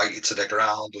invite you to the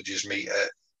ground? Would you just meet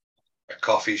at a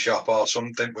coffee shop or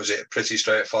something? Was it a pretty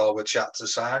straightforward chat to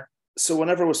sign? So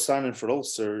whenever I was signing for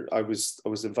Ulster, I was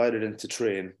invited in to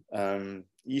train. You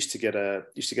used to get a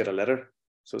letter,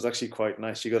 so it was actually quite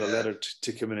nice. You got a letter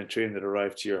to come in and train that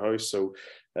arrived to your house. So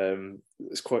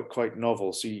it's quite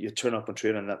novel. So you turn up and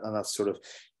train, and that sort of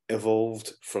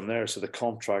evolved from there. So the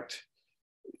contract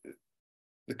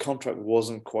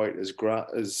wasn't quite as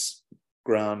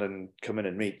grand and come in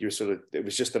and meet. It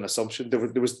was just an assumption. There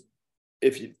was.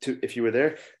 If you were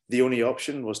there, the only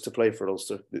option was to play for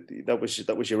Ulster. That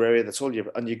was your area. That's all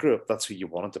and you grew up. That's who you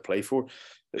wanted to play for.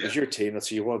 It was your team. That's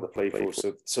who you wanted to play for.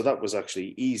 So that was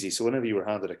actually easy. So whenever you were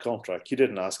handed a contract, you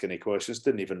didn't ask any questions,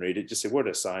 didn't even read it. Just say, where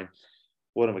to sign?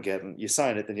 What am I getting? You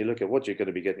sign it, then you look at what you're going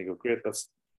to be getting. You go, great, that's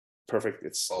perfect.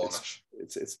 It's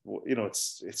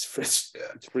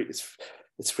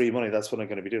free money. That's what I'm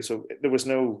going to be doing. So there was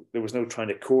no trying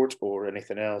to court or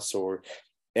anything else or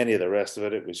any of the rest of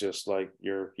it. It was just like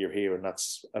you're here and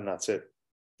that's it.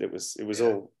 It was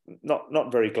all not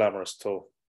very glamorous at all.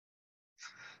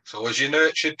 So was you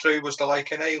nurtured through, was there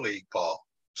like an A-League, Paul?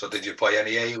 So did you play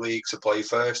any A-League to play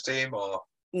first team or?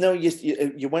 No,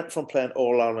 you went from playing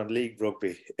All Ireland League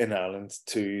rugby in Ireland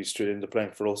to straight into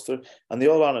playing for Ulster, and the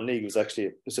All Ireland League was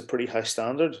a pretty high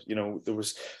standard. You know, there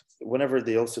was, whenever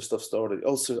the Ulster stuff started,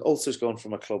 Ulster's gone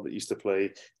from a club that used to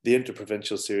play the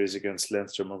interprovincial series against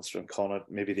Leinster, Munster, and Connacht,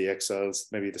 maybe the Exiles,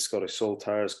 maybe the Scottish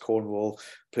Saltires, Cornwall,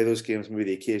 play those games, maybe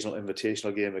the occasional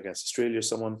invitational game against Australia or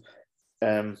someone.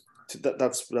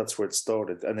 That's where it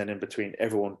started, and then in between,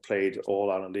 everyone played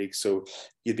All Ireland League, so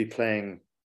you'd be playing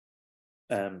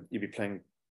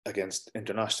against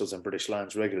internationals and British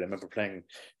Lions regularly. I remember playing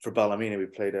for Ballymena. We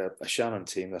played a Shannon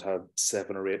team that had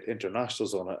 7 or 8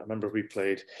 internationals on it. I remember we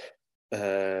played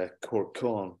Cork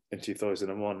Con in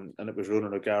 2001, and it was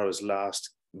Ronan O'Gara's last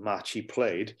match he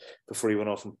played before he went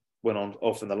off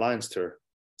in the Lions tour.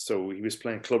 So he was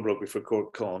playing club rugby for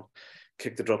Cork Con,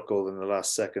 kicked the drop goal in the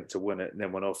last second to win it, and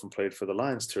then went off and played for the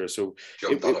Lions tour. So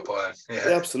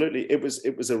absolutely, it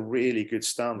was a really good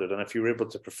standard. And if you were able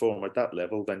to perform at that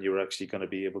level, then you were actually going to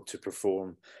be able to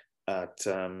perform at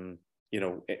in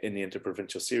the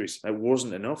interprovincial series. It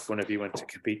wasn't enough whenever you went to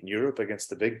compete in Europe against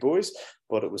the big boys,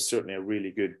 but it was certainly a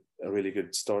really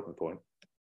good starting point.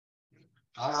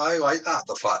 I like that,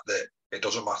 the fact that it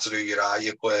doesn't matter who you are,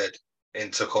 you played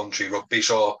inter-country rugby.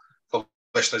 So for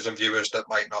listeners and viewers that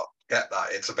might not get that,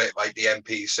 it's a bit like the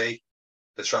NPC,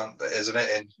 isn't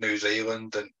it, in New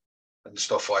Zealand and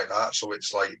stuff like that. So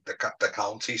it's like the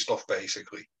county stuff,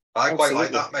 basically. I quite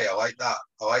like that, mate. I like that.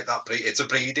 It's a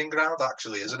breeding ground,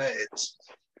 actually, isn't it?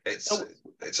 It's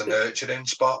a nurturing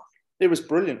spot. It was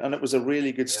brilliant, and it was a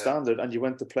really good standard, and you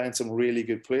went to play in some really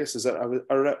good places. I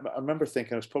remember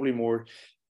thinking it was probably more,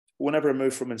 whenever I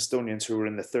moved from Estonians who were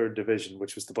in the 3rd division,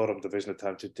 which was the bottom division at the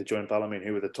time, to join Ballymena,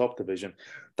 who were the top division,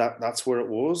 that's where it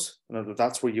was.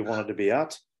 That's where you wanted to be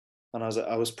at. And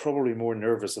I was probably more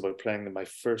nervous about playing my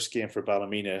first game for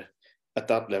Ballymena at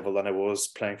that level than I was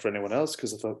playing for anyone else,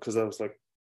 because I was like,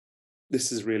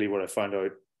 this is really where I found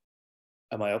out,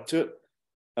 am I up to it?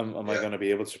 Am I going to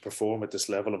be able to perform at this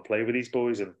level and play with these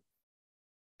boys? And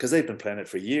because they've been playing it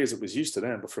for years, it was used to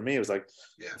them. But for me, it was like,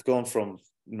 I've gone from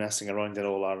messing around in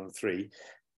All Ireland 3,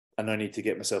 and I need to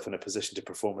get myself in a position to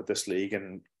perform at this league.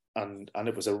 And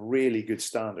it was a really good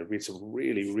standard. We had some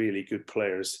really, really good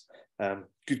players,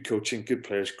 good coaching, good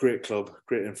players, great club,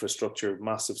 great infrastructure,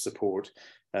 massive support.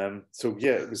 So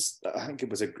yeah, I think it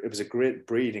was a great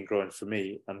breeding ground for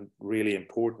me, and really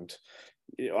important.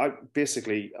 I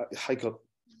got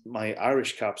my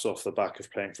Irish caps off the back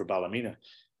of playing for Ballymena.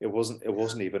 It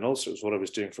wasn't even Ulster. It was what I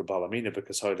was doing for Ballymena,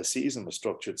 because how the season was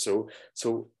structured. So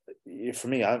for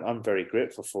me, I'm very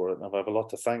grateful for it, and I have a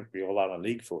lot to thank the All Ireland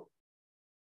League for.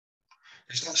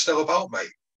 Is that still about,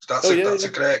 mate? That's a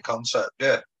great concept.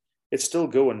 Yeah, it's still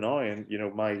going now, and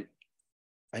I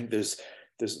think there's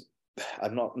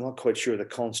I'm not quite sure the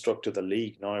construct of the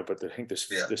league now, but I think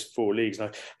there's 4 leagues now.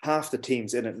 Half the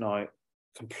teams in it now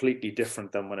completely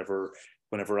different than whenever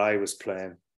whenever I was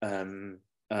playing.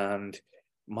 And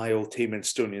my old team in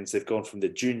Stonians, they've gone from the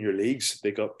junior leagues,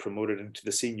 they got promoted into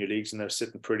the senior leagues, and they're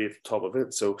sitting pretty at the top of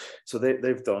it. So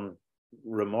they've done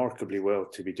remarkably well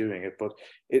to be doing it, but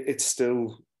it's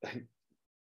still a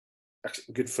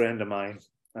good friend of mine.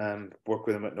 Work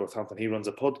with him at Northampton. He runs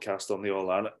a podcast on the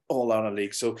All Ireland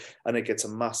League, so and it gets a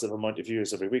massive amount of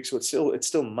viewers every week. So it's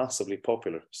still massively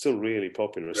popular, still really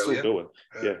popular, it's still going.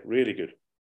 Yeah, really good.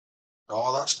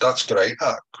 Oh, that's great.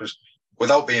 Because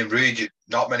without being rude,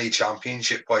 not many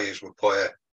Championship players would play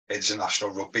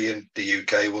international rugby in the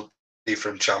UK. Would be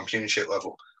from Championship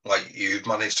level, like you've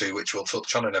managed to, which we'll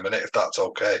touch on in a minute if that's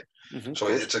okay. Mm-hmm, so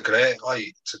it's a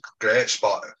great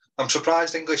spot. I'm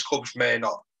surprised English clubs may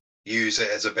not use it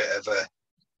as a bit of a,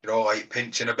 like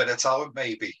pinching a bit of talent,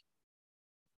 maybe.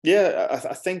 Yeah,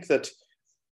 I think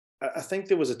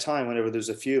there was a time whenever there's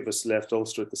a few of us left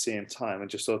Ulster at the same time and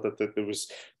just thought that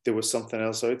there was something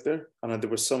else out there, and there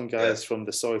were some guys from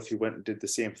the south who went and did the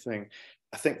same thing.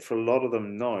 I think for a lot of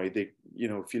them now, they,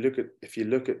 if you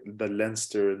look at the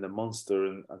Leinster and the Munster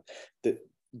and the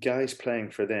guys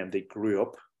playing for them, they grew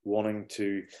up wanting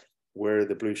to wear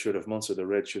the blue shirt of Munster, the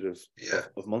red shirt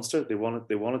of Munster. They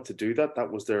wanted to do that.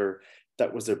 That was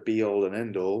their be all and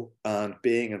end all. And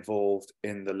being involved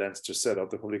in the Leinster setup,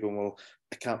 they're probably going, well,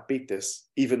 I can't beat this,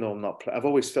 even though I'm not. I've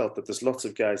always felt that there's lots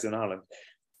of guys in Ireland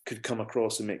could come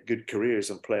across and make good careers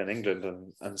and play in England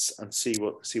and see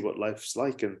what life's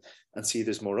like and see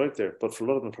there's more out there. But for a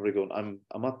lot of them, probably going,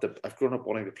 I've grown up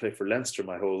wanting to play for Leinster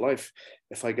my whole life.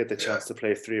 If I get the chance to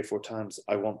play 3 or 4 times,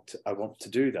 I want to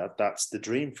do that. That's the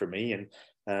dream for me.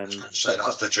 And so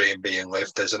that's the dream being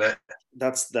lived, isn't it?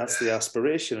 That's the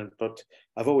aspiration. But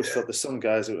I've always felt there's some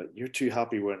guys who are like, you're too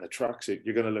happy wearing the tracksuit.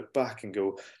 You're going to look back and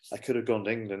go, I could have gone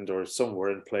to England or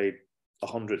somewhere and played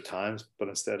 100 times, but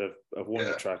instead of worn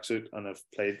the tracksuit, and I've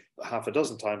played half a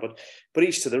dozen times, but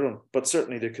each to their own. But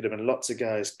certainly there could have been lots of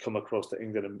guys come across to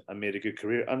England and made a good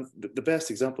career. And the best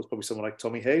example is probably someone like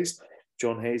Tommy Hayes,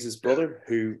 John Hayes' brother,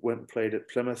 who went and played at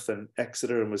Plymouth and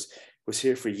Exeter and was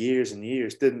here for years and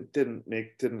years. Didn't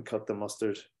cut the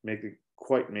mustard,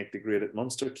 quite make the grade at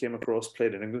Munster. Came across,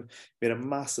 played in England, made a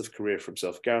massive career for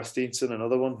himself. Gareth Steenson,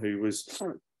 another one who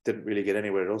didn't really get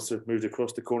anywhere at Ulster, moved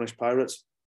across to Cornish Pirates.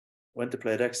 Went to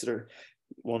play at Exeter,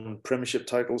 won Premiership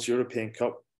titles, European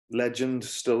Cup, legend,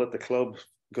 still at the club,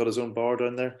 got his own bar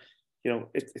down there.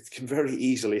 It can very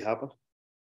easily happen.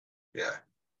 Yeah.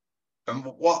 And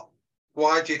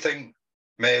why do you think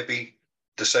maybe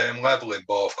the same level in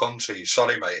both countries?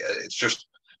 Sorry, mate, it's just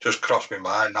crossed my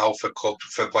mind now for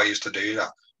players to do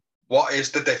that. What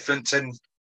is the difference in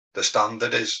the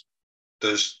standard?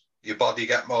 Does your body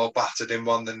get more battered in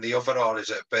one than the other, or is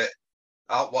it a bit?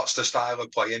 What's the style of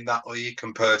play in that league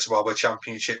compared to our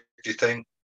Championship, do you think,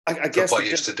 I guess for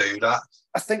players to do that?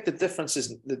 I think the difference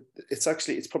is that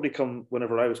it's probably come,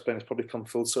 whenever I was playing, it's probably come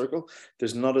full circle.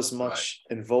 There's not as much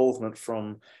involvement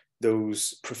from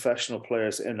those professional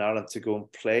players in Ireland to go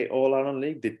and play All Ireland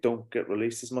League. They don't get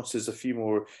released as much. There's a few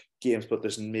more games, but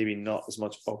there's maybe not as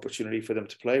much opportunity for them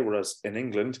to play. Whereas in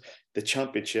England, the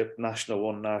Championship, National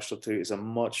 1, National 2 is a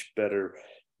much better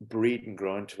breeding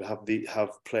ground to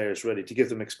have players ready, to give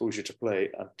them exposure to play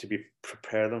and to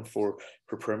prepare them for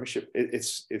Premiership.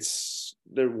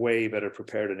 They're way better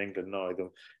prepared in England now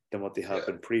than what they have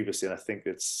been previously. And I think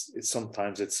it's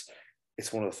sometimes it's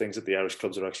one of the things that the Irish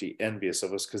clubs are actually envious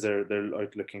of us, because they're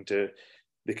out looking to.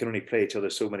 They can only play each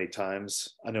other so many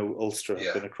times. I know Ulster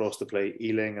have been across to play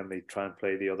Ealing, and they try and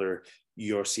play the other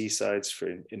URC sides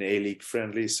in A-League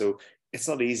friendlies. So it's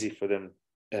not easy for them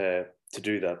to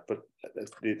do that, but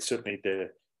certainly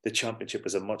the Championship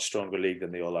is a much stronger league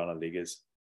than the All Ireland League is.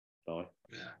 No.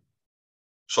 Yeah.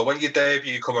 So when your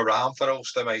debut come around for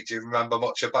Ulster, mate, do you remember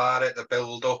much about it, the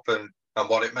build up and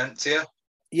what it meant to you?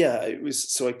 Yeah, it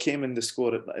was. So I came in the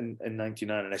squad in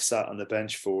 99, and I sat on the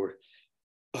bench for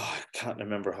I can't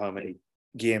remember how many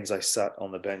games I sat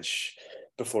on the bench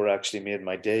before I actually made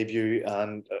my debut,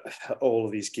 and all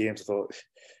of these games I thought,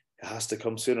 it has to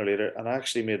come sooner or later. And I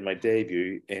actually made my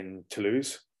debut in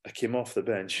Toulouse. I came off the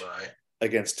bench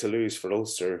against Toulouse for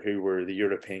Ulster, who were the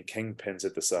European kingpins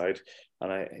at the side.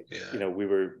 And we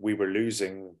were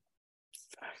losing.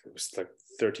 It was like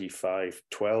 35-12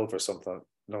 or something.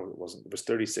 No, it wasn't. It was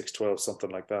 36-12, something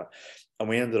like that. And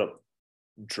we ended up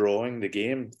drawing the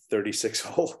game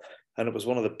 36-all. And it was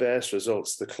one of the best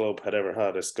results the club had ever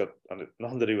had. It's got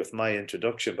nothing to do with my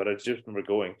introduction, but I just remember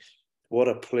going, what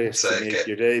a place to make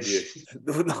your debut.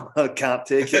 No, I can't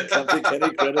take it. Can't take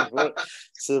any credit for it.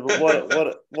 So,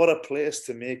 but what a place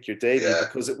to make your debut,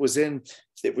 because it was in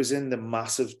the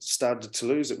massive Stade de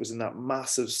Toulouse. It was in that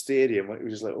massive stadium. It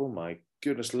was like, oh my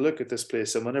goodness, look at this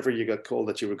place. And whenever you got called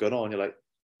that you were going on, you're like,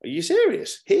 are you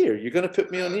serious? Here, you're going to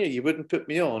put me on here. You wouldn't put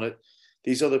me on at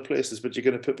these other places, but you're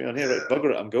going to put me on here. Right,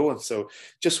 bugger it, I'm going. So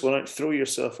just went out, throw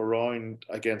yourself around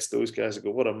against those guys and go,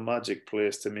 what a magic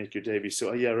place to make your debut.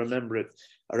 So yeah, I remember it.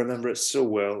 I remember it so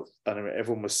well. And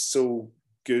everyone was so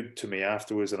good to me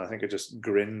afterwards. And I think I just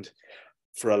grinned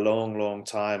for a long, long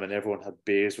time. And everyone had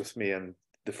beers with me. And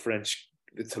the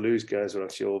Toulouse guys were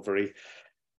actually all very,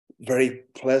 very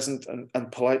pleasant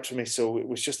and polite to me. So it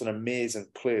was just an amazing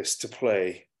place to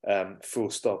play.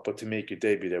 Full stop. But to make your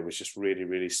debut there was just really,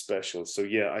 really special. So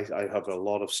yeah, I have a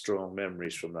lot of strong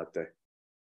memories from that day.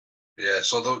 Yeah,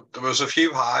 so there was a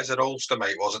few highs at Ulster,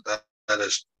 mate, wasn't there?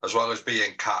 As well as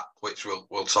being capped, which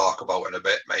we'll talk about in a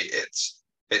bit, mate.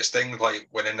 It's things like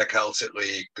winning the Celtic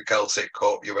League, the Celtic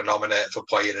Cup. You were nominated for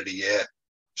Player of the Year.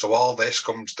 So all this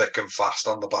comes thick and fast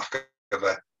on the back of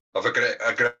a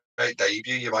great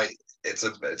debut.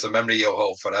 It's a memory you'll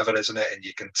hold forever, isn't it? And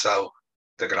you can tell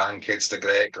the grandkids, the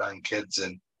great grandkids,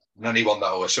 and anyone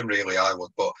that'll listen, really, I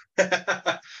would. But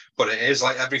but it is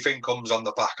like everything comes on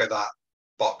the back of that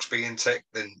box being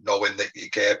ticked and knowing that you're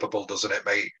capable, doesn't it,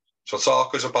 mate? So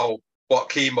talk us about what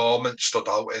key moments stood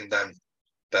out in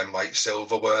them like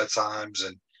silverware times,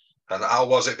 and how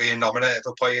was it being nominated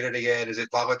for Player of the Year? Is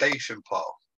it validation,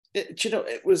 Paul?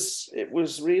 It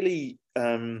was really.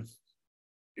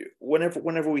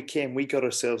 Whenever we came, we got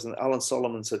ourselves, and Alan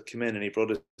Solomons had come in and he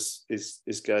brought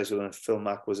his guys with him. Phil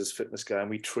Mack was his fitness guy, and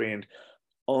we trained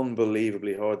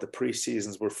unbelievably hard. The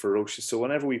pre-seasons were ferocious. So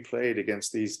whenever we played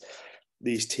against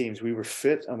these teams, we were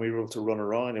fit and we were able to run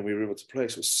around and we were able to play.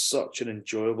 So it was such an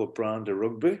enjoyable brand of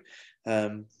rugby.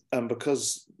 And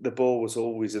because the ball was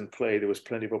always in play, there was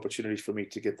plenty of opportunities for me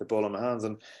to get the ball in my hands.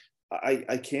 And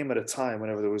I came at a time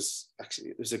whenever there was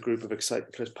a group of exciting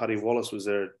players. Paddy Wallace was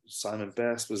there, Simon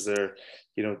Best was there,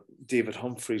 David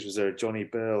Humphreys was there, Johnny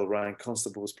Bell, Ryan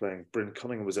Constable was playing, Bryn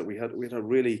Cunningham was there. We had a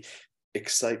really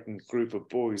exciting group of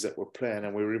boys that were playing,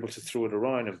 and we were able to throw it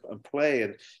around and play,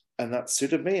 and that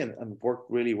suited me and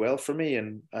worked really well for me.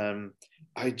 And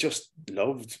I just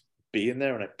loved being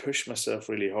there, and I pushed myself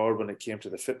really hard when it came to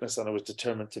the fitness, and I was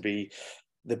determined to be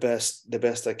the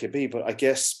best I could be. But I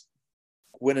guess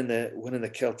winning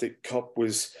the Celtic Cup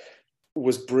was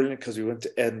brilliant because we went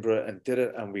to Edinburgh and did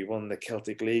it, and we won the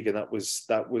Celtic League, and that was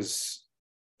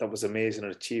amazing,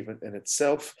 an achievement in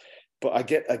itself. But I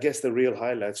guess the real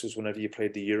highlights was whenever you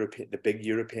played the big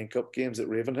European Cup games at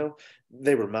Ravenhill.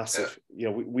 They were massive. Yeah.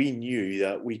 We knew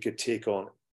that we could take on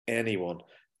anyone,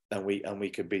 and we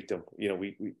could beat them.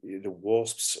 The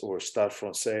Wasps or Stade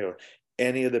Francais or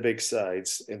any of the big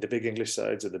sides, and the big English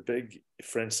sides or the big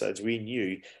French sides, we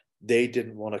knew they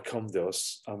didn't want to come to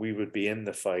us, and we would be in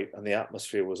the fight, and the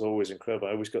atmosphere was always incredible.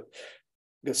 I always got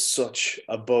such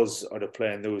a buzz out of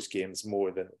playing those games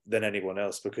more than anyone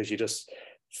else, because you just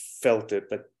felt it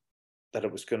that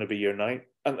it was going to be your night.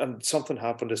 And something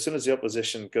happened as soon as the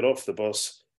opposition got off the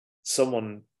bus.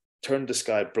 Someone turned the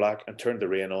sky black and turned the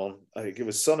rain on. I think it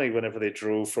was sunny whenever they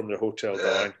drove from their hotel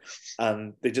down,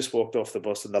 and they just walked off the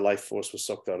bus and the life force was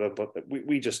sucked out of them. But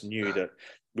we just knew that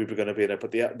we were going to be in it.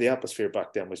 But the atmosphere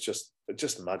back then was just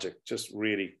magic, just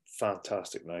really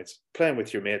fantastic nights. Playing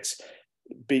with your mates,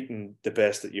 beating the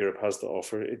best that Europe has to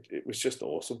offer, it was just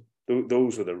awesome.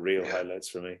 Those were the real highlights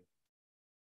for me.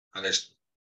 And it's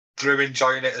through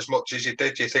enjoying it as much as you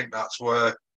did, do you think that's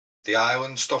where the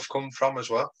island stuff come from as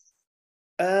well?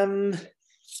 I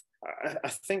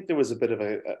think there was a bit of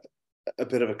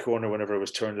a corner whenever I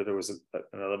was turned that there was an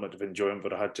element of enjoyment,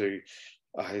 but I had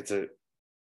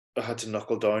to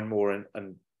knuckle down more,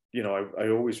 and I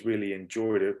always really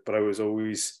enjoyed it, but I was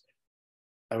always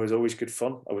good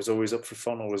fun. I was always up for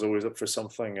fun. I was always up for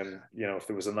something, and if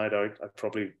there was a night out, I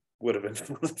probably would have been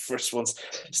one of the first ones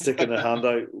sticking a hand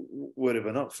out. Would have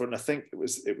been up for it. And I think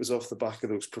it was off the back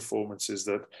of those performances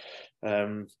that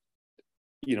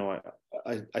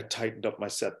I tightened up my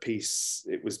set piece.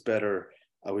 It was better.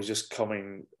 I was just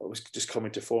coming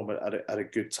to form at a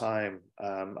good time.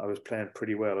 I was playing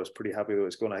pretty well. I was pretty happy that it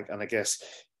was going. And I guess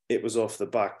it was off the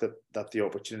back that the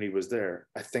opportunity was there.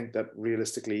 I think that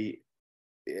realistically,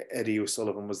 Eddie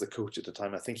O'Sullivan was the coach at the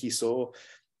time. I think he saw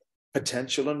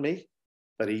potential in me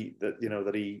that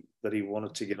he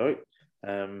wanted to get out,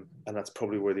 and that's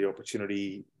probably where the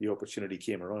opportunity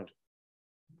came around.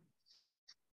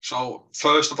 So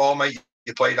first of all, mate,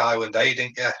 you played Island A,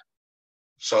 didn't you?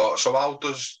 So how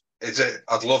is it?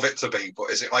 I'd love it to be, but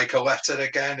is it like a letter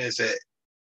again? Is it?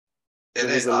 It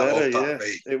was a letter, yeah.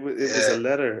 It was a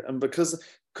letter, and because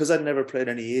I'd never played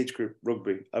any age group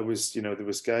rugby, I was, there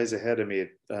was guys ahead of me at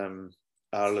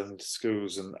Ireland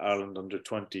schools and Ireland under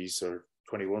 20s or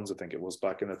 21s, I think it was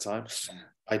back in the time.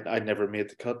 I'd never made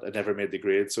the cut. I'd never made the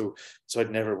grade. So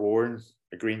I'd never worn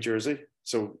a green jersey.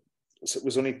 So it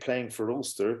was only playing for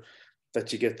Ulster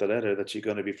that you get the letter that you're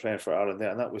going to be playing for Ireland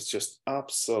there. And that was just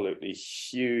absolutely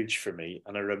huge for me.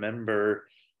 And I remember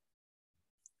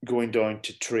going down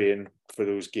to train for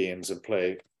those games and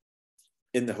play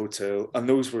in the hotel. And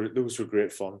those were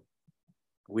great fun.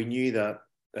 We knew that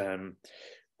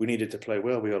we needed to play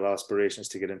well. We had aspirations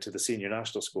to get into the senior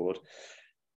national squad,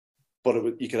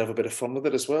 but you could have a bit of fun with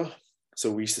it as well.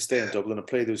 So we used to stay in Dublin and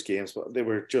play those games, but they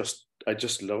were I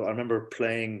remember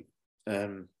playing,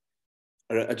 I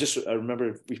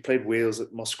remember we played Wales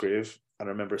at Musgrave, and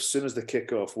I remember as soon as the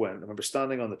kickoff went, I remember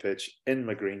standing on the pitch in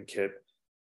my green kit,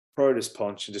 proud as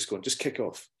punch, and just going, just kick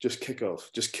off, just kick off,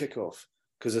 just kick off.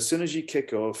 Because as soon as you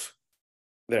kick off,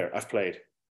 there, I've played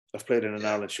in an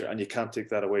Ireland shirt, and you can't take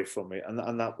that away from me.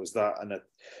 And that was that. And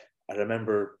I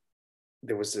remember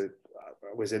I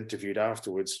was interviewed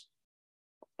afterwards,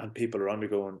 and people around me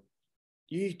going,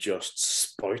 you just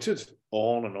spouted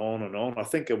on and on and on. I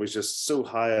think I was just so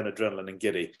high on adrenaline and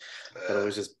giddy that I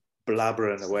was just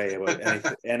blabbering away about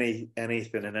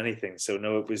anything and anything. So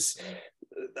no, it was,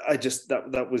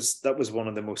 that was one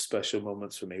of the most special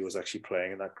moments for me, was actually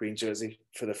playing in that green jersey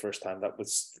for the first time. That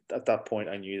was, at that point,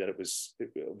 I knew that it was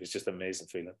just an amazing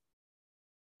feeling.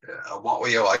 Yeah. And what were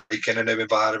you like in a new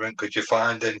environment? Could you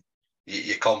find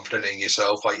you're confident in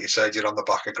yourself? Like you said, you're on the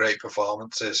back of great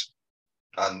performances,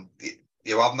 and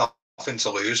you have nothing to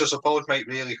lose, I suppose, mate,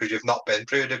 really, because you've not been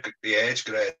through the age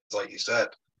grades, like you said.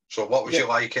 So what was you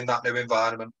like in that new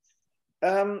environment?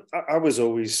 I was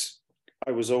always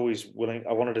willing.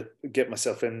 I wanted to get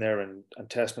myself in there and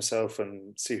test myself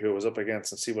and see who I was up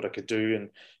against and see what I could do.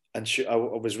 And I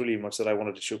was really much that I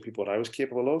wanted to show people what I was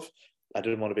capable of. I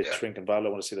didn't want to be Trink and Val. I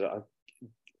want to see that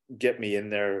get me in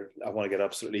there. I want to get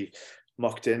absolutely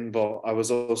mucked in, but I was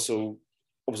also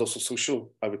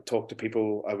social. I would talk to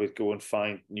people. I would go and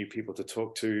find new people to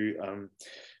talk to.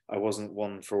 I wasn't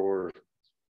one for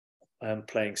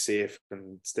playing safe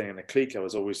and staying in a clique. I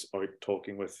was always out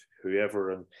talking with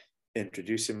whoever and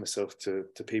introducing myself to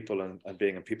people and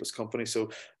being in people's company.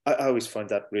 So I always found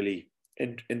that really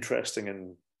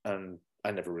interesting, and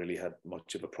I never really had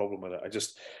much of a problem with it. I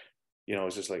just, I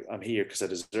was just like, I'm here because I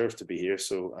deserve to be here,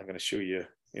 so I'm going to show you,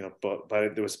 but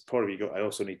there was part of you go,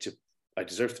 I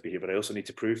deserve to be here, but I also need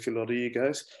to prove to a lot of you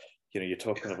guys. You're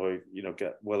talking about,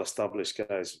 get well-established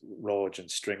guys, Rog and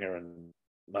Stringer and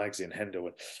Magsy and Hendo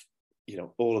and,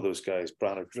 all of those guys,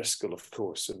 Bran O'Driscoll, of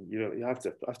course. And, I have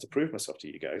to prove myself to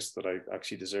you guys that I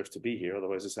actually deserve to be here.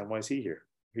 Otherwise, it's, why is he here?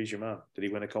 Who's your man? Did he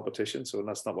win a competition? So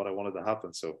that's not what I wanted to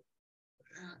happen. So,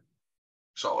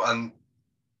 and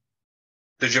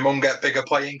did your mum get bigger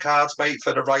playing cards, mate,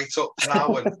 for the write-up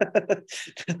now?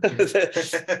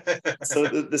 So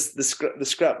the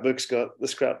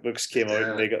scrapbooks came out,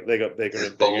 and they got bigger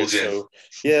and bigger. So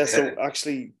so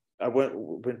actually, I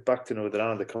went back to Northern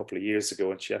Ireland a couple of years ago,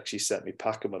 and she actually sent me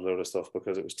packing a load of stuff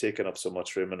because it was taking up so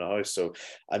much room in the house. So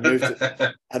I moved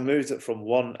it from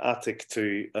one attic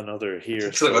to another here.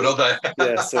 To another.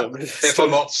 Yeah. So if I'm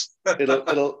not.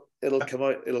 It'll come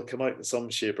out in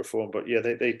some shape or form. But yeah,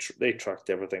 they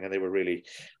tracked everything, and they were really,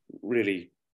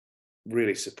 really,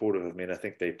 really supportive of me. And I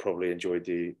think they probably enjoyed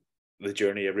the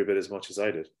journey every bit as much as I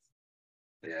did.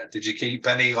 Yeah. Did you keep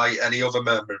any other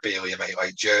memorabilia, mate,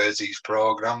 like jerseys,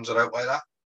 programs, or out like that?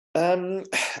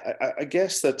 I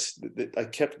guess that I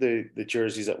kept the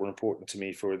jerseys that were important to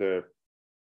me for the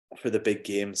big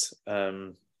games.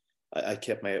 I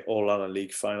kept my All-Ireland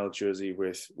League final jersey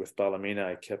with Ballymena.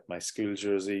 I kept my school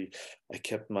jersey. I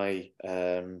kept my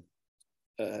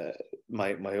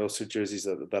my Ulster jerseys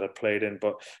that I played in.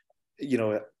 But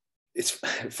it's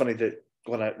funny that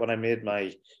when I made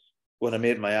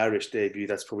my Irish debut,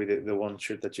 that's probably the one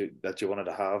shirt that you wanted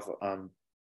to have.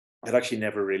 It actually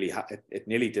never really it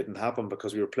nearly didn't happen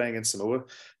because we were playing in Samoa,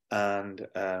 and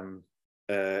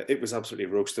it was absolutely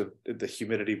roasting. The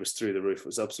humidity was through the roof. It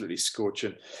was absolutely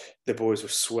scorching. The boys were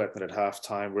sweating at half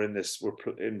time. We're in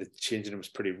the changing room, was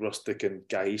pretty rustic, and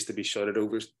Guy used to be shouted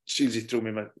over. She usually threw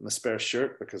me my spare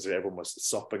shirt because everyone was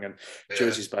sopping, and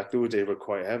jerseys back those days were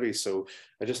quite heavy. So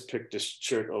I just picked this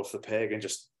shirt off the peg and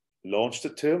just launched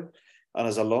it to him. And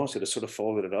as I launched it, I sort of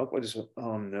folded it up. I just went,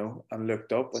 oh no, and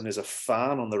looked up, and there's a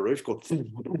fan on the roof going,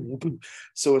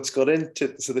 so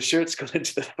the shirt's got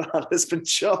into the fan. It's been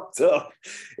chopped up.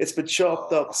 It's been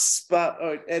chopped up, spat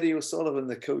out. Eddie O'Sullivan,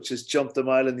 the coach, has jumped a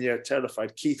mile in the air,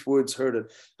 terrified. Keith Woods heard it,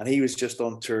 and he was just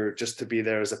on tour just to be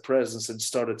there as a presence and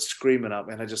started screaming at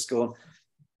me. And I just going,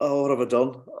 Oh, what have I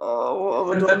done? Oh,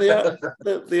 what have I done? Yeah,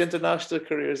 the international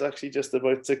career is actually just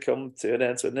about to come to an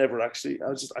end. So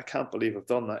I can't believe I've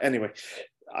done that. Anyway,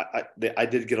 I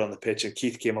did get on the pitch, and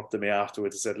Keith came up to me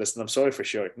afterwards and said, "Listen, I'm sorry for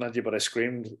shouting at you, but I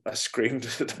screamed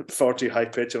far too high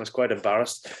pitch, and I was quite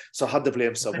embarrassed. So I had to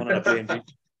blame someone, and I blamed you."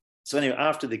 So anyway,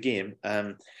 after the game,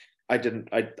 I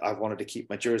wanted to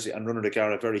keep my jersey, and Runner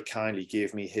O'Gara very kindly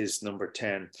gave me his number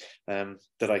 10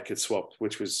 that I could swap,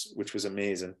 which was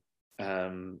amazing.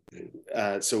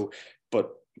 But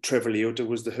Trevor Leota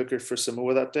was the hooker for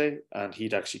Samoa that day, and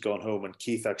he'd actually gone home, and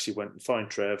Keith actually went and found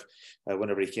Trev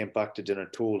whenever he came back to dinner,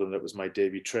 told him that it was my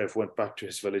debut. Trev went back to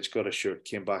his village, got a shirt,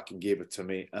 came back and gave it to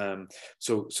me.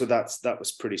 So that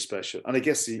was pretty special. And I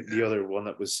guess the other one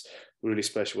that was really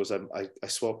special was I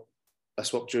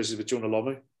swapped jerseys with Jonah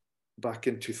Lomu back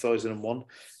in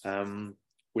 2001,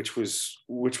 which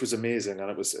was amazing, and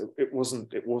it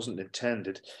wasn't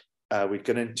intended. We'd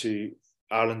gone into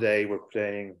Ireland A, we're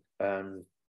playing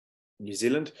New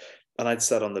Zealand, and I'd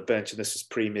sat on the bench, and this is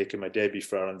pre-making my debut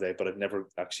for Ireland A, but I'd never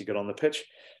actually got on the pitch.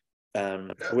 I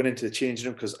went into the changing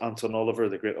room because Anton Oliver,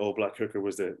 the great All Black hooker,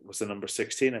 was the number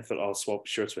 16. I thought I'll swap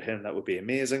shirts with him. That would be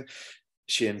amazing.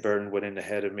 Shane Byrne went in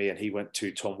ahead of me, and he went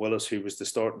to Tom Willis, who was the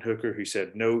starting hooker, who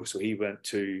said no. So he went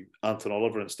to Anton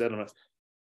Oliver instead. And I went,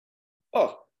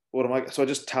 oh, what am I? So I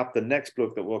just tapped the next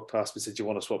bloke that walked past me and said, "Do you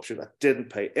want to swap shirt?" I didn't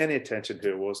pay any attention who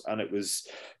it was. And it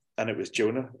was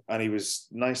Jonah, and he was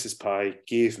nice as pie,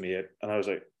 gave me it. And I was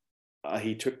like,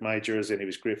 he took my jersey and he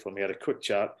was grateful. We had a quick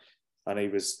chat, and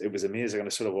it was amazing. And I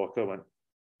sort of walked up and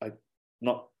I'm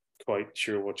not quite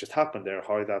sure what just happened there,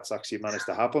 how that's actually managed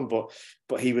to happen. But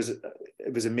he was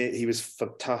amazing. He was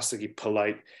fantastically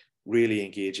polite, really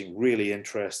engaging, really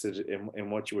interested in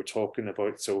what you were talking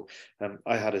about. So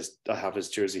I have his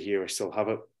jersey here. I still have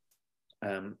it.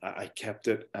 I kept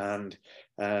it, and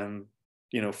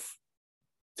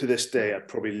to this day, I'd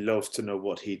probably love to know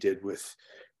what he did with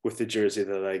the jersey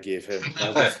that I gave him.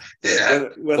 Yeah,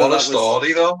 what a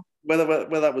story, though. Whether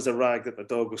that was a rag that the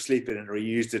dog was sleeping in, or he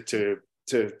used it to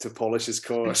polish his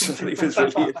car or something. He was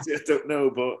really, I don't know,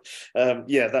 but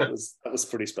yeah, that was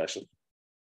pretty special.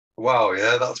 Wow,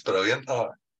 yeah, that's brilliant.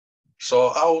 So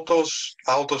how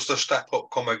does the step up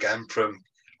come again from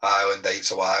Ireland A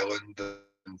to Ireland?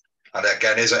 And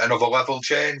again, is it another level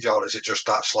change, or is it just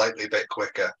that slightly bit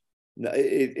quicker? No,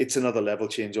 it's another level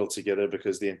change altogether,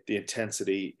 because the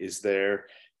intensity is there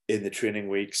in the training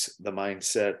weeks, the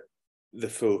mindset, the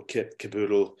full kit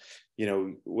caboodle.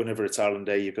 Whenever it's Ireland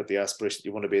Day, you've got the aspiration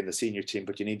you want to be in the senior team,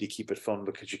 but you need to keep it fun,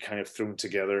 because you're kind of thrown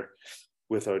together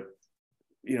without,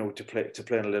 to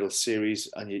play in a little series,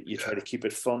 and you try to keep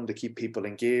it fun, to keep people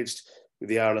engaged. With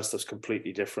the Ireland stuff's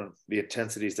completely different. The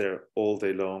intensity is there all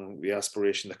day long. The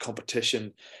aspiration, the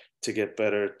competition to get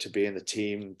better, to be in the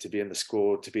team, to be in the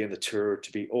squad, to be in the tour,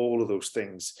 to be all of those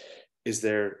things is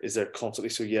there constantly.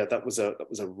 So yeah, that was a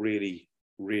really,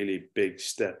 really big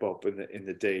step up in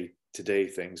the day-to-day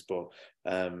things, but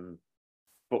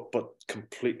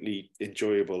completely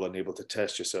enjoyable, and able to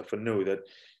test yourself and know that,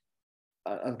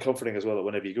 and comforting as well, that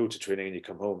whenever you go to training and you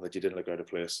come home, that you didn't look out of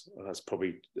place. And that's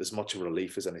probably as much a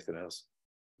relief as anything else.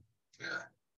 Yeah.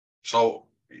 So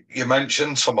you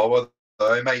mentioned Samoa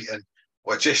there, mate, and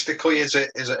logistically, is it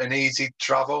an easy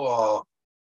travel,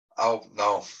 or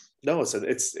no? No, it's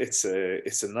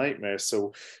a nightmare.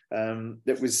 So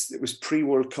it was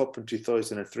pre-World Cup in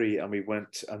 2003, and we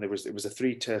went, and it was a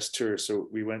 3-test tour. So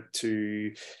we went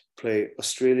to play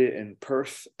Australia in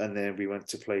Perth, and then we went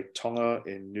to play Tonga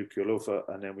in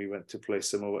Nuku'alofa, and then we went to play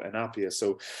Samoa in Apia.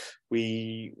 So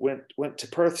we went to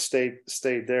Perth, stayed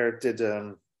there,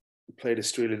 played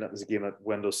Australia. That was a game at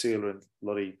Wendell Seal, and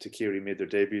Lottie Takiri made their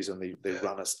debuts, and they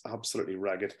ran us absolutely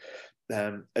ragged.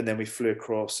 And then we flew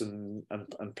across and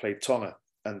played Tonga,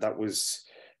 and that was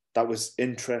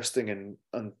interesting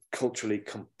and culturally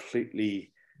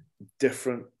completely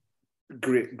different.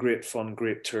 Great fun,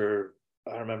 great tour.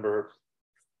 I remember,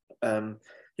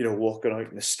 walking out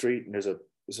in the street, and there's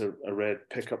a red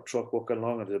pickup truck walking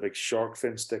along, and there's a big shark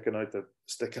fin sticking out the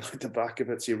back of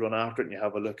it. So you run after it and you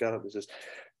have a look at it. There's this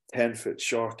 10-foot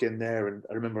shark in there. And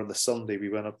I remember on the Sunday we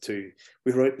were out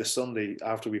the Sunday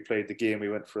after we played the game, we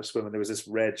went for a swim, and there was this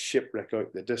red shipwreck out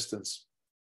in the distance,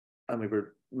 and it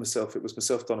was myself,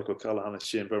 Donnacha O'Callaghan, and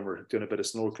Shane Byrne were doing a bit of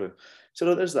snorkeling.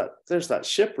 So there's that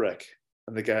shipwreck,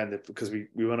 and the guy because we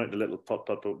went out in a little putt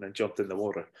boat and then jumped in the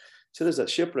water. So there's that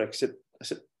shipwreck. I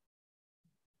said,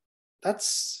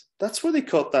 that's where they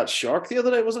caught that shark the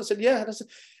other day, wasn't it? I said, yeah. And I said,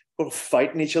 we're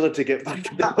fighting each other to get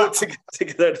back in the boat, to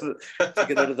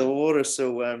get out of the water.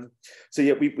 So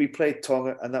yeah, we played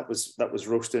Tonga, and that was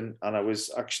roasting, and I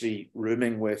was actually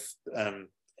rooming with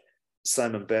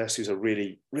Simon Best, who's a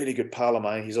really, really good pal of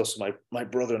mine. He's also my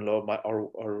brother-in-law.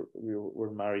 We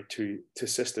were married to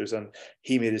sisters, and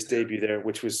he made his debut there,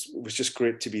 which was just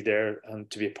great to be there and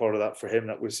to be a part of that for him.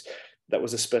 That was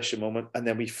a special moment. And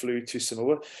then we flew to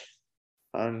Samoa,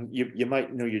 and you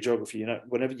might know your geography. You know,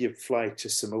 whenever you fly to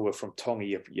Samoa from Tonga,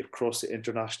 you cross the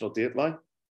international date line.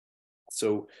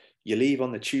 So you leave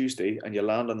on the Tuesday and you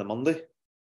land on the Monday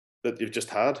that you've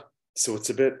just had. So it's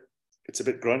a bit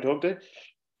Groundhog Day.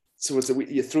 So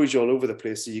it throws you all over the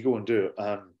place. So you go and do it.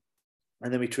 And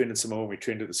then we trained in Samoa. We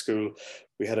trained at the school.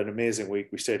 We had an amazing week.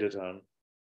 We stayed at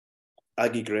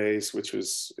Aggie Gray's, which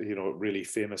was, you know, a really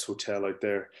famous hotel out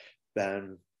there.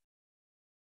 And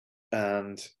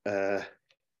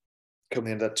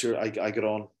coming in that tour, I got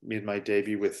on, made my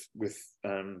debut with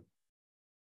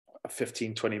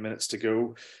 15, 20 minutes to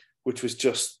go, which was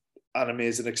just an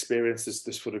amazing experience.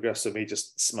 This photographs of me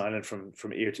just smiling from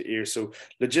ear to ear. So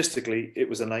logistically, it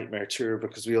was a nightmare tour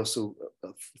because we also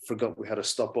forgot we had a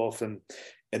stop off in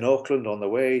Auckland on the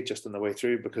way, just on the way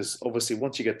through, because obviously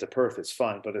once you get to Perth, it's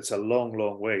fine, but it's a long,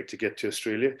 long way to get to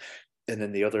Australia, and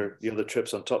then the other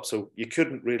trips on top. So you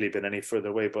couldn't really been any further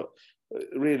away, but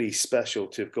really special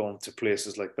to have gone to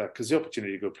places like that, because the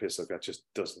opportunity to go to places like that just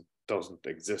doesn't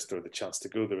exist, or the chance to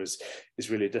go there is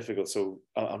really difficult. So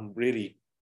I'm really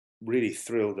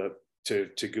thrilled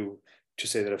to go to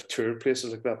say that I've toured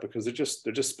places like that, because they're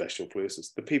just special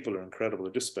places. The people are incredible.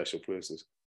 They're just special places.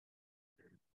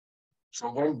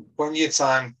 So when your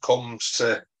time comes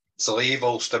to leave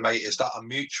Ulster, mate, is that a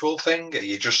mutual thing? Are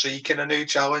you just seeking a new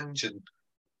challenge? And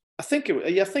I think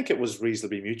it was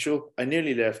reasonably mutual. I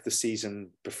nearly left the season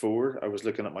before. I was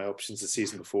looking at my options the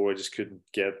season before. I just couldn't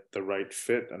get the right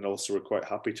fit, and also were quite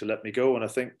happy to let me go. And I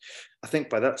think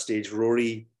by that stage,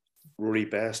 Rory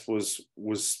Best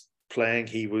was playing.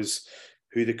 He was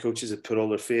who the coaches had put all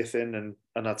their faith in,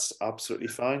 and that's absolutely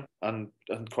fine, and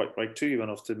quite right too. He went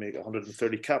off to make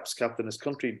 130 caps, captain his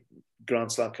country,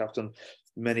 Grand Slam captain,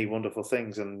 many wonderful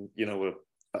things, and you know,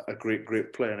 a great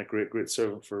player and a great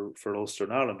servant for Ulster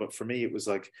and Ireland. But for me, it was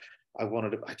like I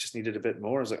just needed a bit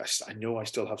more. I was like, I know I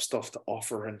still have stuff to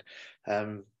offer, and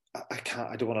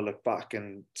I don't want to look back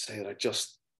and say that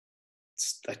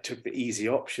I took the easy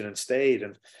option and stayed.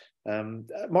 And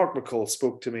Mark McCall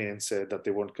spoke to me and said that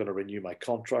they weren't going to renew my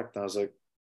contract. And I was like,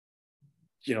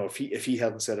 you know, if he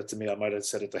hadn't said it to me, I might have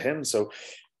said it to him. So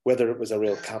whether it was a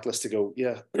real catalyst to go,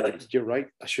 yeah, you're right,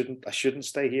 I shouldn't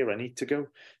stay here. I need to go.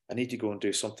 I need to go and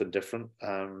do something different.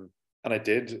 And I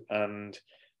did. And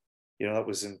you know, that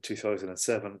was in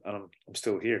 2007, and I'm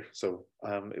still here. So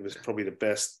it was probably the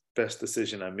best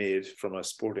decision I made from a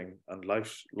sporting and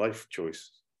life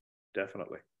choice,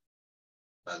 definitely.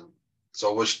 And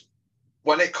so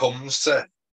when it comes to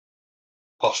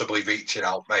possibly reaching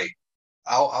out, mate,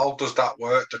 how does that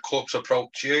work? The clubs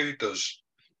approach you?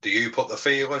 Do you put the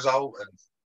feelers out? And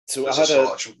so there's a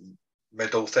sort of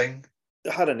middle thing?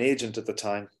 I had an agent at the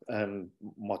time,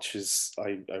 much as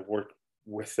I worked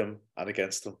with them and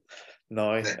against them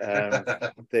now. I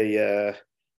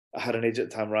had an agent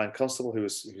at the time, Ryan Constable, who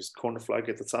was corner flag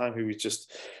at the time, who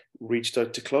just reached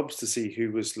out to clubs to see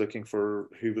who was looking for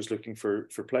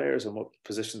players and what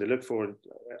position they look for. And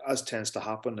as tends to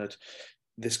happen, that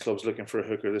this club's looking for a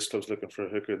hooker, this club's looking for a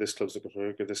hooker, this club's looking for a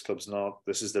hooker, this club's not.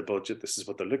 This is their budget. This is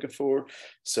what they're looking for.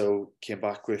 So came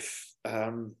back with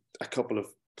a couple of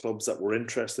clubs that were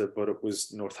interested, but it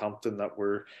was Northampton that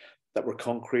were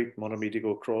concrete, wanted me to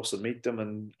go across and meet them,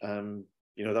 and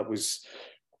you know, that was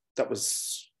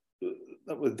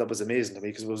amazing to me,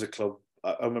 because it was a club.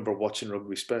 I remember watching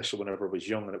Rugby Special whenever I was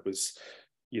young, and it was,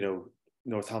 you know,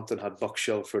 Northampton had Buck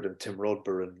Shelford and Tim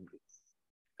Rodber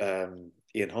and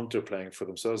Ian Hunter playing for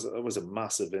them, so it was a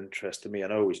massive interest to me,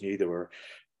 and I always knew they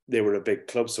were a big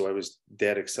club, so I was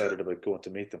dead excited about going to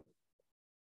meet them.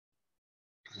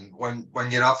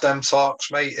 When you have them talks,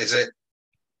 mate, is it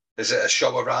a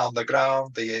show around the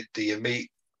ground? Do you meet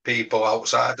people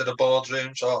outside of the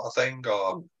boardroom sort of thing,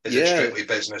 or is it strictly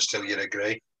business till you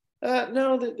agree?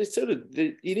 No,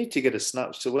 you need to get a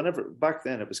snap. So back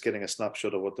then it was getting a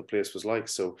snapshot of what the place was like.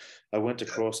 So I went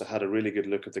across, I had a really good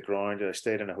look at the ground, and I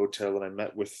stayed in a hotel, and I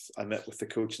met with the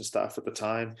coaching staff at the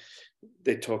time.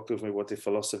 They talked with me what their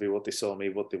philosophy, what they saw me,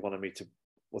 what they wanted me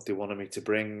to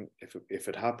bring if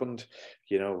it happened.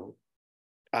 You know,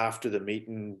 after the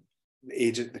meeting,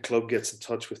 the club gets in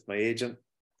touch with my agent.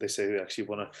 They say they actually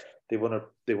want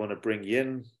to bring you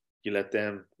in. You let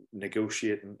them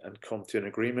negotiate and come to an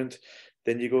agreement.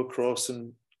 Then you go across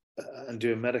and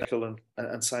do a medical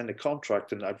and sign the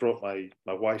contract. And I brought my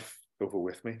wife over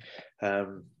with me,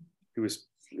 who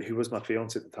was my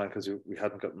fiance at the time, because we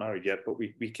hadn't got married yet. But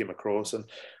we came across, and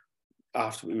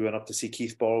after we went up to see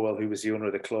Keith Borwell, who was the owner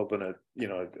of the club and a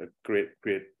great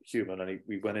human, and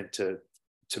we went in to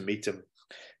meet him,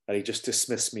 and he just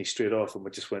dismissed me straight off, and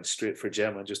we just went straight for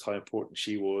Gemma and just how important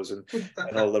she was and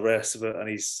all the rest of it. And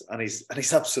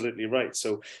he's absolutely right.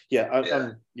 So yeah,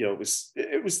 I'm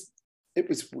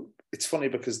it's funny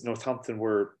because Northampton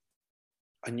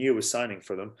I knew I was signing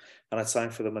for them, and I'd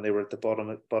signed for them, and they were at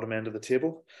the bottom end of the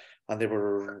table, and they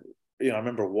were. I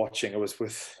remember watching. I was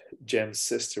with Jem's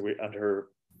sister and her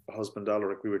husband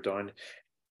Alaric. We were down.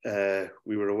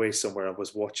 We were away somewhere. I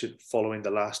was following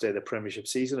the last day of the Premiership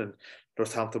season, and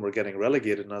Northampton were getting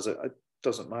relegated. And I was like, it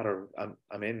doesn't matter.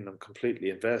 I'm in. I'm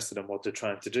completely invested in what they're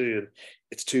trying to do, and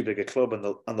it's too big a club, and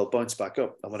they'll bounce back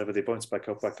up. And whenever they bounce back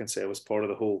up, I can say I was part of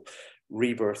the whole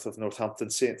rebirth of Northampton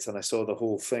Saints, and I saw the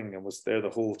whole thing and was there the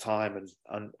whole time,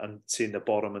 and seeing the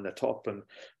bottom and the top, and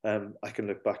I can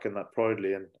look back on that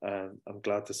proudly, and I'm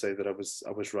glad to say that I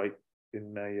was right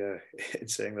in in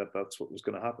saying that that's what was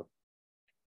going to happen.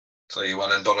 So you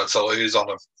went and done a Toulouse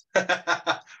on him.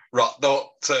 Rocked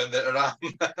up, turned it around.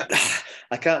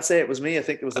 I can't say it was me. I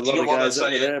think there was a lot of guys that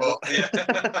were there.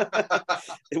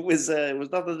 It was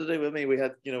nothing to do with me. We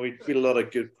had we had a lot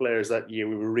of good players that year.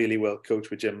 We were really well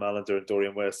coached with Jim Mallender and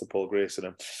Dorian West and Paul Grayson.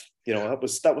 And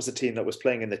that was a team that was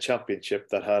playing in the Championship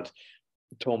that had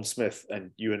Tom Smith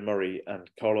and Ewan Murray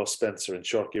and Carlos Spencer and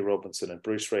Sharkey Robinson and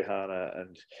Bruce Rehana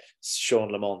and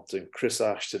Sean Lamont and Chris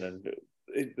Ashton, and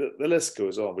the list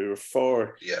goes on. We were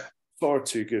far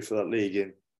too good for that league,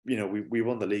 and we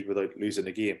won the league without losing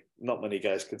a game. Not many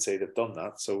guys can say they've done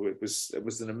that, so it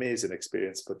was an amazing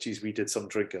experience. But geez, we did some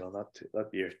drinking on that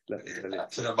year. I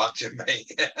can imagine,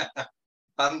 mate.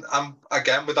 And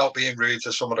again, without being rude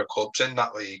to some of the clubs in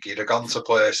that league, you'd have gone to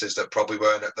places that probably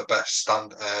weren't at the best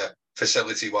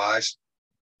facility wise.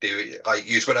 You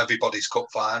were everybody's cup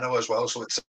final as well, so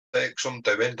it takes some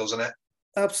doing, doesn't it?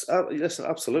 Listen,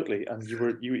 absolutely. And you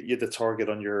had the target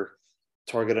on your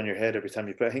head every time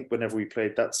you play. I think whenever we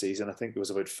played that season, I think there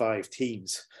was about 5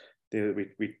 teams.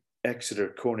 We Exeter,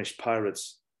 Cornish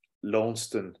Pirates,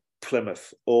 Launceston,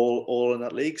 Plymouth, all in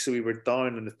that league. So we were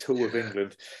down in the toe of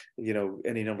England,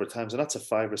 any number of times, and that's a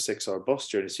 5 or 6 hour bus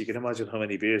journey. So you can imagine how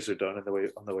many beers are down on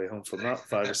the way home from that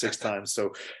 5 or 6 times.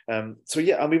 So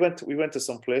yeah, and we went to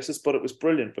some places, but it was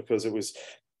brilliant because it was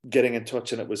getting in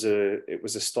touch, and it was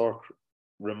a stark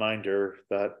reminder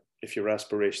that if your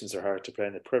aspirations are hard to play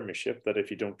in the Premiership, that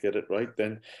if you don't get it right,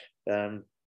 then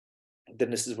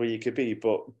this is where you could be.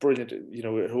 But brilliant,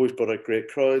 it always brought out great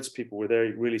crowds. People were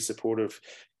there, really supportive.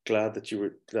 Glad you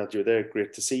were there.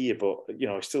 Great to see you. But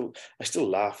I still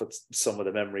laugh at some of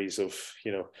the memories of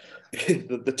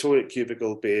the toilet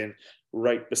cubicle being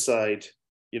right beside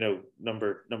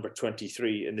number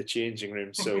 23 in the changing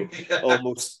room. So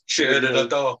almost shared at a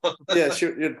door. Yeah,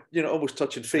 sure. Almost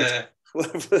touching feet. Yeah.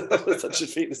 Touching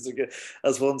feet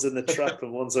as one's in the trap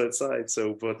and one's outside.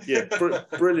 So, but yeah,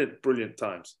 brilliant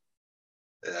times.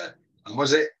 Yeah. And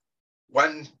was it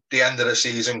when the end of the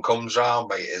season comes round,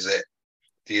 mate?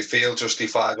 Do you feel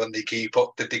justified when they keep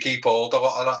up? Did they keep hold of a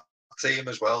lot of that team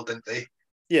as well? Didn't they?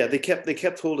 Yeah, they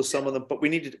kept hold of some of them, but we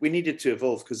needed to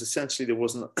evolve because essentially there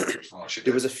wasn't.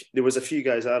 There was a few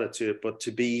guys added to it, but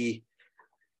to be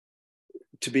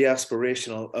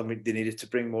aspirational, I mean, they needed to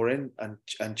bring more in, and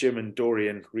Jim and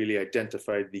Dorian really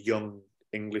identified the young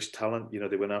English talent.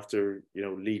 They went after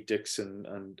Lee Dixon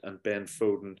and Ben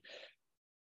Foden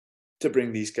to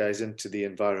bring these guys into the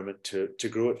environment to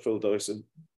grow at Phil Dawson,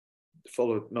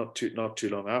 followed not too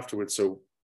long afterwards. So,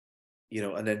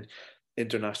 and then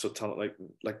international talent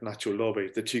like Nacho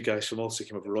Lobby, the 2 guys from Ulster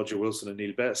came over, Roger Wilson and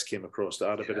Neil Betts came across to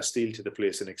add a bit of steel to the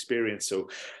place and experience. So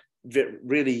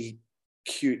really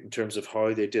cute in terms of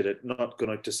how they did it, not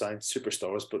going out to sign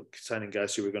superstars, but signing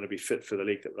guys who were going to be fit for the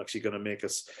league, that were actually going to make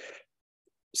us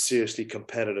seriously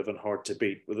competitive and hard to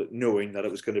beat, with it knowing that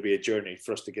it was going to be a journey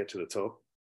for us to get to the top.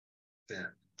 Yeah.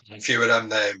 A few of them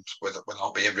names,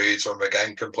 without being rude, some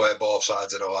again can play both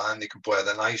sides of the line. They can play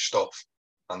the nice stuff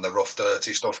and the rough,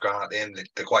 dirty stuff, can't they? And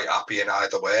they're quite happy in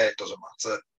either way. It doesn't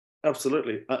matter.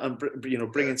 Absolutely, and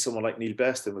bringing someone like Neil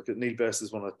Best in, because Neil Best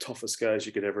is one of the toughest guys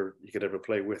you could ever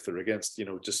play with or against.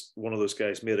 Just one of those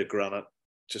guys made of granite,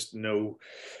 just no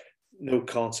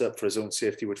concept for his own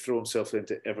safety, would throw himself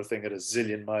into everything at a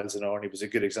zillion miles an hour, and he was a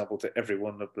good example to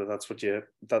everyone that that's what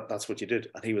you did,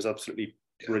 and he was absolutely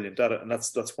brilliant at it. And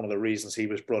that's one of the reasons he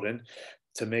was brought in,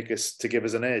 to give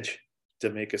us an edge,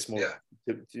 to make us more,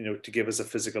 to give us a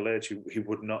physical edge. He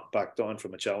would not back down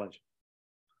from a challenge.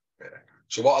 Yeah.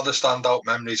 So what are the standout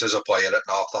memories as a player at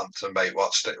Northampton, mate?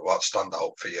 What stand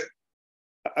out for you?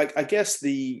 I guess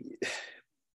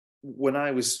when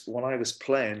I was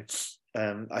playing,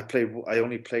 I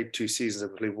only played 2 seasons.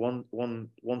 I played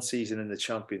one season in the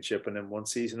Championship and then 1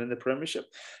 season in the Premiership.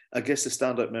 I guess the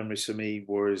standout memories for me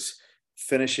was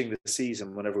finishing the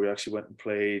season whenever we actually went and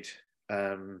played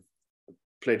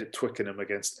at Twickenham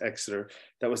against Exeter.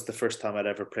 That was the first time I'd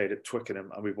ever played at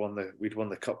Twickenham, and we'd won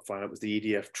the cup final. It was the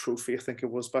EDF Trophy, I think it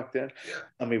was back then. Yeah.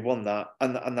 And we won that,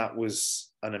 and that was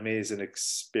an amazing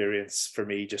experience for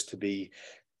me just to be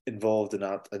involved in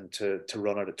that and to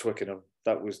run out of Twickenham.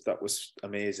 That was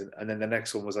amazing. And then the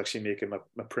next one was actually making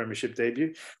my Premiership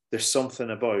debut. There's something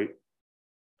about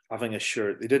having a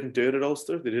shirt. They didn't do it at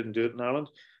Ulster. They didn't do it in Ireland.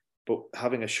 But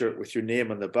having a shirt with your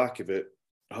name on the back of it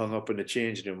hung up in the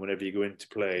changing room whenever you go into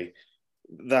play,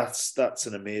 that's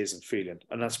an amazing feeling.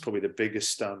 And that's probably the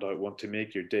biggest standout one, to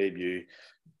make your debut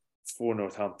for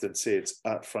Northampton, say it's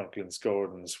at Franklin's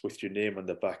Gardens with your name on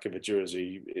the back of a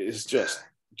jersey, is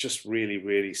just really,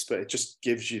 really special. It just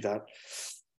gives you that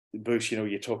boost. You know,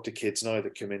 you talk to kids now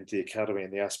that come into the academy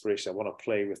and the aspiration, I want to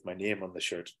play with my name on the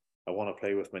shirt. I want to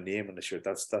play with my name on the shirt.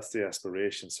 That's the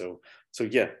aspiration. So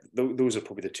yeah, those are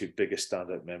probably the 2 biggest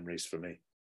standout memories for me.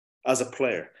 As a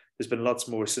player, there's been lots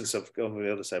more since I've gone to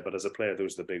the other side, but as a player,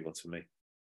 those are the big ones for me.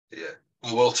 Yeah,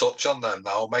 well, we'll touch on them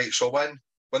now, mate. So when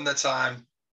the time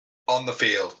on the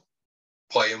field,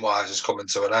 playing wise, is coming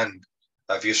to an end,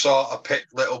 have you sort of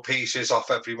picked little pieces off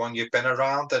everyone you've been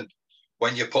around, and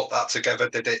when you put that together,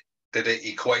 did it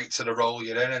equate to the role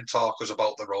you're in? And talk to us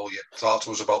about the role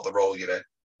you're in.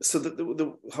 So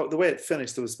the way it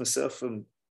finished, there was myself and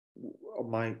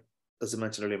as I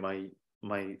mentioned earlier,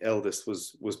 my eldest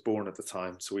was born at the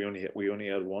time, so we only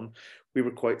had one. We were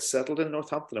quite settled in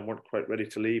Northampton and weren't quite ready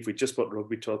to leave. We just bought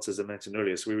rugby tots, as I mentioned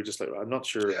earlier, so we were just like, I'm not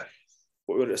sure. Yeah.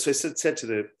 So I said to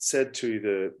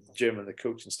the gym and the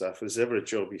coaching staff, if there's ever a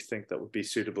job you think that would be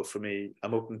suitable for me,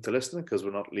 I'm open to listening, because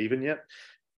we're not leaving yet.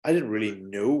 I didn't really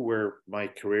know where my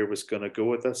career was going to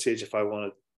go at that stage, if I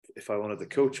wanted to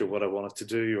coach or what I wanted to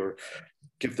do, or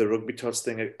give the rugby tots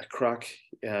thing a crack.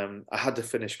 I had to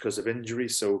finish because of injury,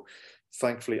 so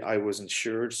thankfully I was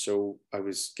insured, so I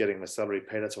was getting my salary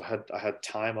paid out, so I had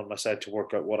time on my side to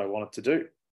work out what I wanted to do.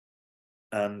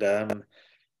 And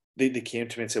they came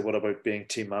to me and said, what about being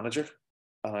team manager?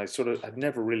 And I'd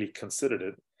never really considered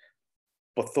it,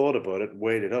 but thought about it,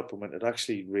 weighed it up, and went, it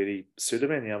actually really suited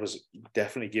me. And I was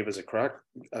definitely give it a crack.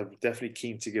 I'm definitely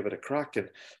keen to give it a crack. And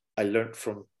I learned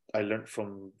from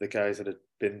the guys that had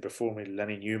been before me,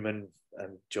 Lenny Newman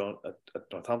and John at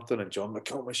Northampton, and John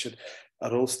McComish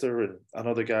at Ulster, and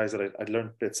other guys that I'd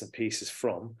learned bits and pieces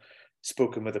from,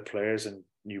 spoken with the players and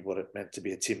knew what it meant to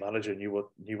be a team manager, knew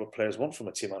what players want from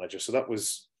a team manager. So that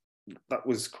was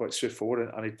quite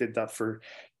straightforward. And I did that for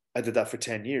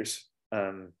 10 years.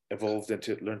 Evolved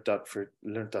into it, learned that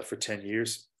for 10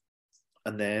 years.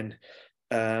 And then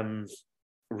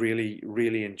really,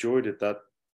 really enjoyed it,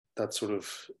 that sort of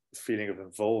feeling of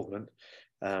involvement,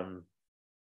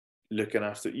 looking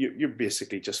after, you're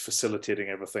basically just facilitating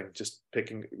everything, just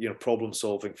picking, problem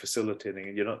solving, facilitating,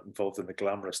 and you're not involved in the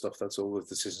glamorous stuff. That's all the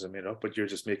decisions are made up, but you're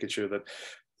just making sure that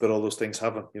all those things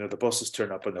happen. The buses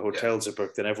turn up and the hotels are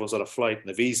booked and everyone's on a flight and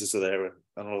the visas are there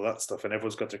and all that stuff, and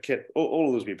everyone's got their kit.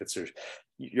 All those wee bits are,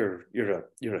 you're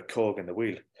a cog in the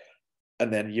wheel.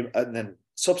 And then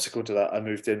subsequent to that, I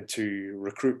moved into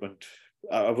recruitment.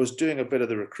 I was doing a bit of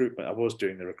the recruitment. I was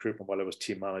doing the recruitment while I was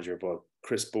team manager, but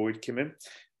Chris Boyd came in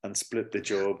and split the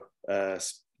job.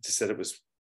 Said it was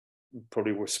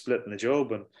probably worth splitting the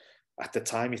job. And at the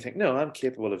time, you think, no, I'm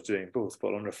capable of doing both.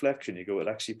 But on reflection, you go, it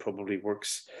actually probably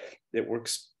works. It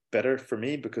works better for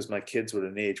me, because my kids were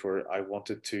at an age where I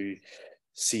wanted to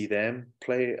see them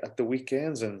play at the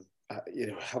weekends. And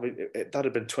that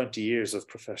had been 20 years of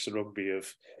professional rugby,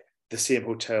 of the same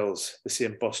hotels, the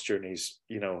same bus journeys.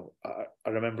 I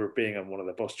remember being on one of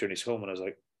the bus journeys home, and I was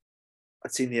like,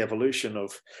 I'd seen the evolution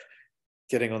of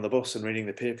getting on the bus and reading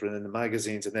the paper and then the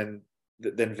magazines, and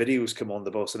then videos come on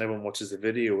the bus and everyone watches the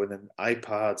video, and then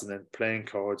iPads, and then playing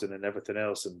cards, and then everything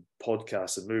else, and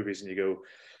podcasts and movies. And you go,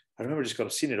 I remember just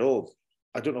I've seen it all.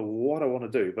 I don't know what I want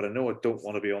to do, but I know I don't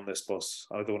want to be on this bus.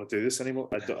 I don't want to do this anymore.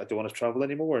 I don't want to travel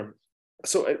anymore.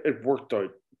 So it worked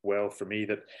out well for me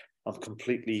that I'm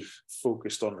completely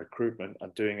focused on recruitment,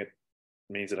 and doing it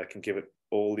means that I can give it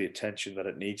all the attention that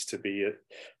it needs to be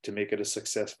to make it as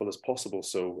successful as possible.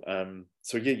 So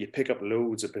yeah, you pick up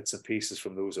loads of bits and pieces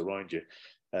from those around you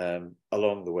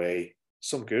along the way.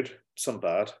 Some good, some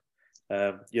bad.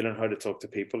 You learn how to talk to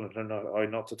people and learn how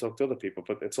not to talk to other people,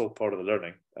 but it's all part of the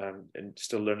learning, and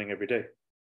still learning every day.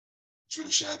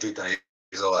 Every day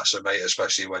is a lesson, mate,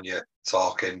 especially when you're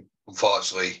talking.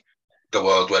 Unfortunately, the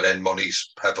world we're in,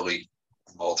 money's heavily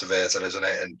motivated, isn't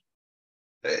it? And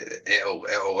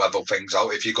it'll level things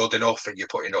out. If you're good enough and you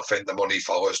put enough in, the money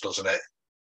follows, doesn't it?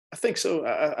 I think so.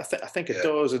 I think it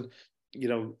does, and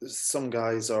some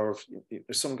guys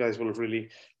will have really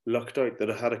lucked out that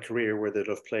have had a career where they'd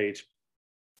have played,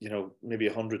 maybe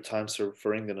 100 times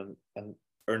for England and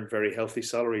earned very healthy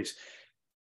salaries.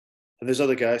 And there's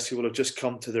other guys who will have just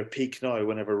come to their peak now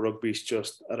whenever rugby's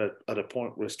just at a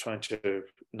point where it's trying to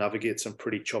navigate some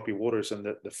pretty choppy waters, and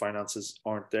the finances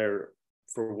aren't there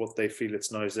for what they feel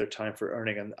it's now is their time for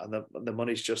earning, and the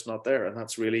money's just not there. And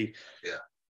that's really,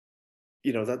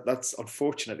 that's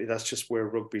unfortunately, that's just where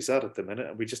rugby's at the minute.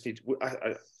 And we just need,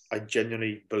 I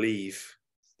genuinely believe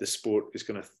the sport is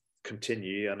going to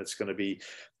continue and it's going to be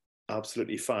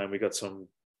absolutely fine.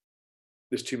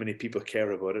 There's too many people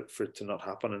care about it for it to not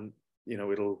happen. And,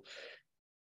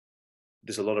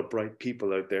 there's a lot of bright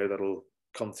people out there that'll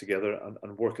come together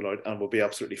and work it out and will be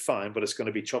absolutely fine. But it's going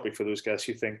to be choppy for those guys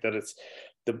who think that it's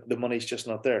the money's just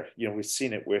not there. We've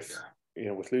seen it with,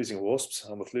 with losing Wasps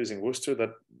and with losing Worcester,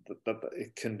 that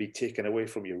it can be taken away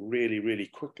from you really, really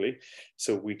quickly.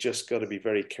 So we just got to be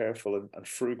very careful and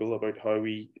frugal about how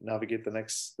we navigate the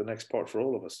next part for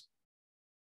all of us.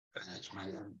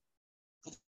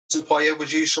 As a player,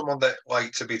 was you someone that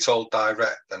liked to be told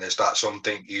direct, and is that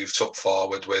something you've took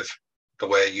forward with the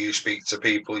way you speak to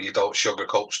people? You don't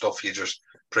sugarcoat stuff, you're just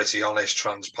pretty honest,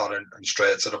 transparent, and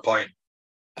straight to the point.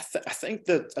 I think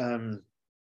the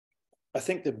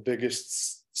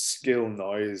biggest skill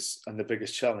now and the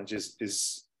biggest challenge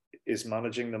is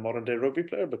managing the modern day rugby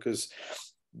player, because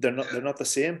they're not the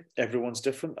same. Everyone's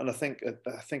different, and I think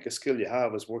a skill you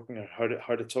have is working out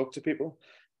how to talk to people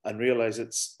and realize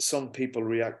that some people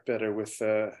react better with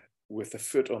a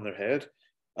foot on their head,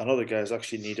 and other guys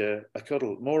actually need a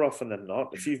cuddle. More often than not,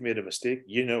 if you've made a mistake,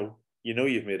 you've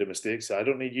made a mistake. So I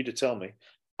don't need you to tell me.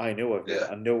 I know I've made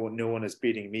it, and no one is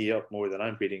beating me up more than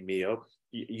I'm beating me up.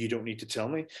 You don't need to tell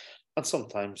me. And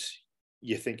sometimes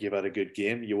you think you've had a good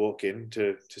game. You walk in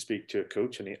to speak to a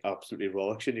coach and he absolutely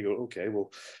rollicks you. And you go, okay,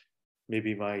 well,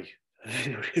 maybe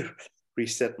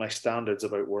reset my standards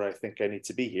about where I think I need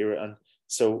to be here. And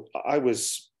so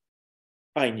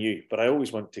I knew, but I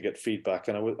always went to get feedback.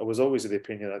 And I was always of the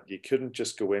opinion that you couldn't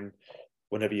just go in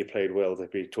whenever you played well.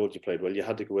 If you told you played well, you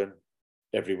had to go in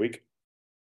every week.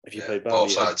 If you played badly,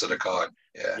 both sides of the coin.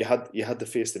 Yeah, you had to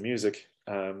face the music.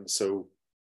 So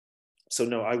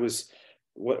no, I was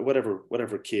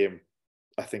whatever came.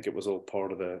 I think it was all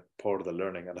part of the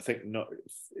learning. And I think, not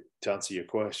to answer your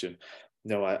question,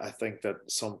 no, I think that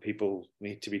some people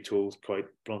need to be told quite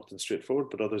blunt and straightforward,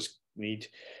 but others need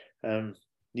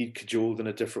cajoled in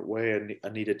a different way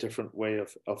and need a different way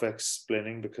of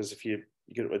explaining, because if you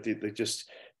get they just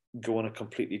go in a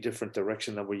completely different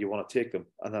direction than where you want to take them,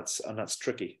 and that's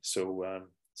tricky. So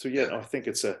no, I think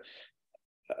it's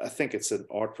an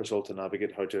art for us all to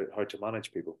navigate how to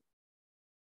manage people.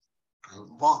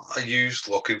 What are you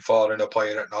looking for in a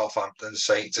player at Northampton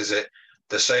Saints? Is it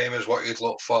the same as what you'd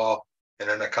look for in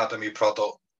an academy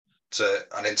product to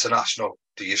an international?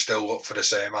 Do you still look for the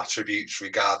same attributes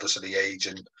regardless of the age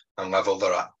and level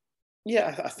they're at?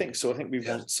 Yeah, I think so. I think we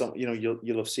want some,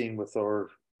 you'll have seen with our,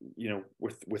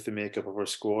 with the makeup of our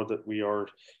squad that we are,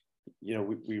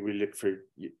 we really look for,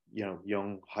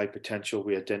 young, high potential.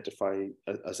 We identify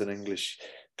as an English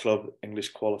club. English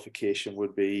qualification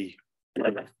would be,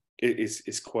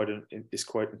 is quite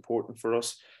important for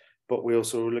us. But we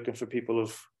also are looking for people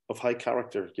of high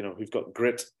character, who've got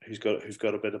grit, who's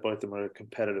got a bit about them, are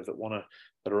competitive,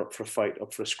 that are up for a fight,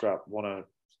 up for a scrap, want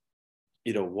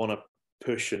to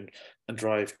push and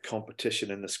drive competition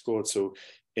in the squad. So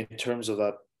in terms of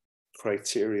that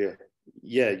criteria,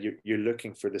 you're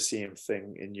looking for the same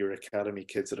thing in your academy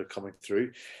kids that are coming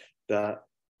through that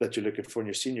you're looking for in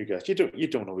your senior guys. You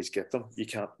don't always get them. You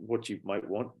can't. What you might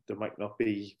want, there might not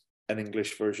be an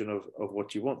English version of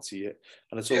what you want. And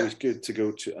it's always good to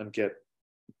go to and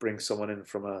bring someone in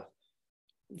from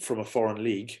a foreign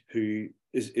league who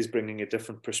is bringing a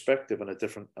different perspective and a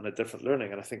different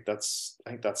learning. And I think that's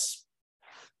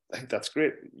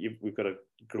great. We've got to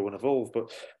grow and evolve,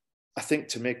 but I think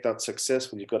to make that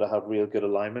successful, you've got to have real good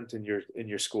alignment in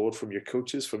your squad, from your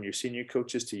coaches, from your senior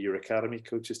coaches to your academy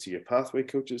coaches to your pathway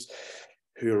coaches,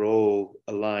 who are all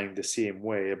aligned the same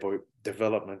way about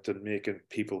development and making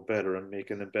people better and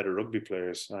making them better rugby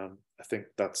players. I think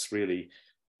that's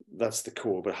the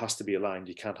core, but it has to be aligned.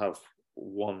 You can't have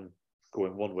one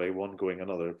going one way, one going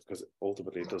another, because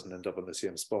ultimately it doesn't end up in the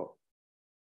same spot.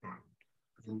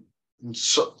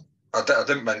 So I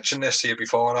didn't mention this to you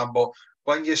beforehand, but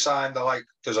when you signed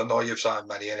because I know you've signed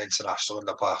many an international in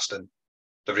the past, and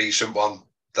the recent one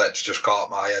that's just caught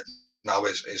my head now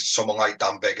is someone like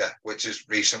Dan Biggar, which has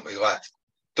recently left.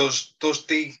 does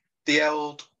the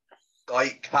old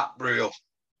like cap rule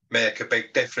make a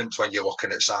big difference when you're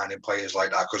looking at signing players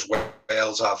like that? Because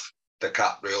Wales have the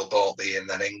cap rule, don't they? And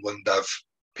then England have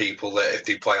people that if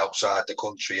they play outside the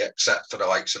country, except for the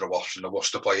likes of the Wasps and the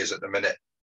Worcester players at the minute,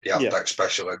 they have that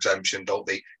special exemption, don't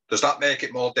they? Does that make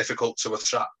it more difficult to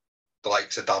attract the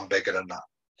likes of Dan Biggar and that?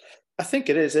 I think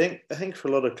it is. I think for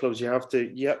a lot of clubs, you have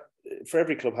to, for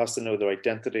every club has to know their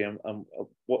identity and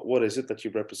what is it that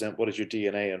you represent, what is your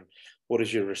DNA, and what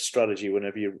is your strategy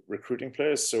whenever you're recruiting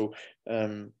players. So,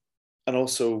 and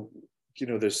also,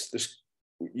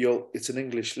 it's an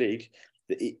English league.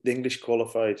 The English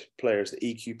qualified players, the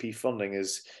EQP funding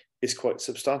is quite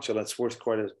substantial. It's worth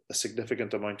quite a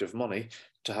significant amount of money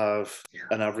to have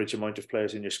an average amount of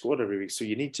players in your squad every week. So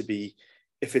you need to be,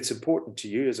 if it's important to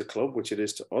you as a club, which it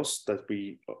is to us, that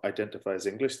we identify as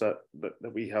English, that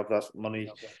we have that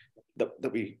money,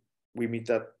 that we meet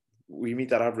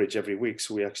that average every week,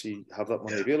 so we actually have that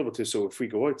money available to. So if we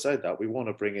go outside that, we want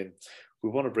to bring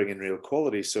in real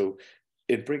quality. So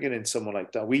in bringing in someone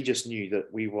like that, we just knew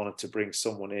that we wanted to bring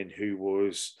someone in who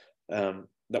was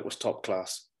that was top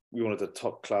class. We wanted a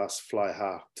top class fly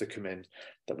half to come in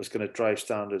that was going to drive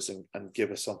standards and give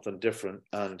us something different.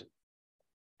 And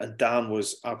Dan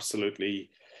was absolutely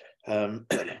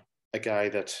a guy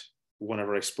that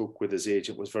whenever I spoke with his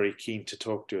agent was very keen to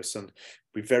talk to us, and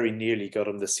we very nearly got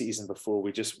him the season before.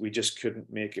 We just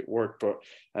couldn't make it work. But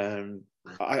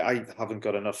I haven't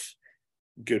got enough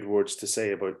good words to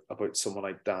say about someone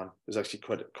like Dan. It was actually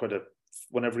quite a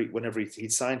whenever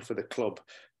he'd signed for the club,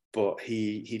 but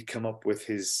he'd come up with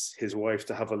his wife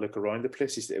to have a look around the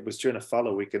place. He said, it was during a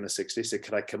fallow week in the 60s. He said,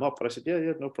 could I come up? And I said, yeah,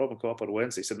 no problem. Come up on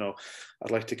Wednesday. He said, no,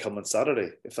 I'd like to come on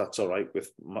Saturday, if that's all right, with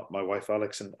my wife,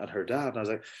 Alex, and her dad. And I was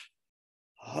like,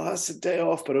 oh, that's a day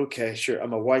off, but okay, sure.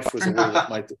 And my wife was away with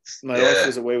my wife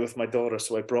was away with my daughter.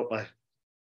 So I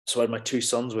had my two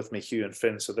sons with me, Hugh and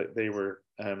Finn, so that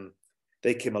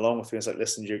they came along with me. I was like,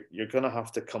 listen, you're going to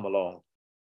have to come along.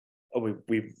 Oh,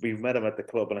 we met him at the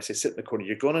club, and I said, sit in the corner.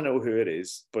 You're going to know who it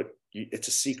is, but it's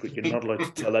a secret. You're not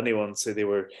allowed to tell anyone. So they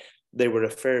were a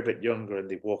fair bit younger, and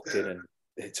they walked in, and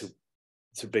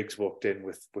so Biggs walked in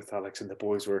with Alex, and the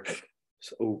boys were,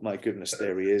 oh my goodness,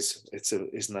 there he is.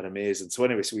 Isn't that amazing? So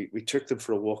anyway, so we took them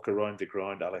for a walk around the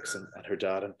ground, Alex and her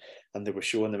dad, and they were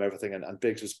showing them everything, and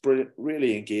Biggs was brilliant,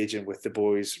 really engaging with the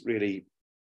boys, really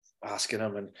asking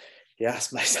them, and he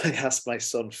asked my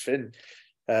son Finn.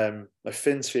 My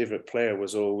Finn's favourite player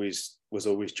was always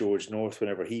George North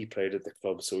whenever he played at the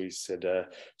club. So he said,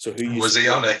 "So who was he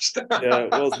honest?" Yeah,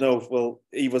 well,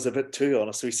 he was a bit too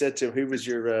honest. So he said to him, "Who was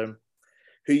your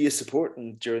who you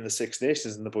supporting during the Six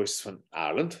Nations?" And the boys went,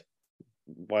 "Ireland.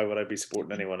 Why would I be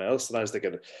supporting anyone else?" And I was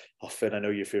thinking, "Oh, Finn, I know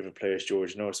your favourite player is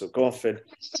George North. So go on, Finn.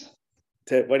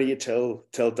 Why don't you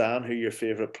tell Dan who your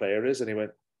favourite player is?" And he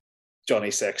went,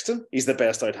 "Johnny Sexton. He's the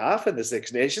best out half in the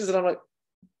Six Nations." And I'm like,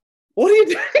 what are you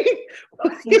doing?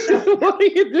 What are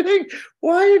you doing?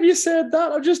 Why have you said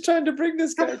that? I'm just trying to bring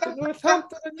this guy to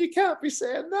Northampton, and you can't be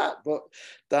saying that. But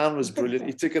Dan was brilliant.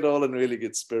 He took it all in really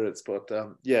good spirits. But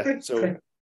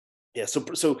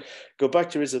so go back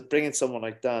to bringing someone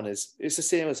like Dan is the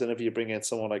same as whenever you bring in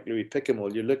someone like Louis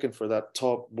Picamole. You're looking for that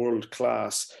top world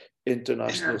class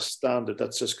international standard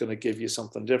that's just going to give you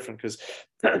something different, because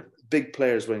big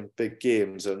players win big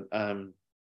games, and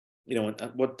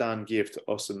and what Dan gave to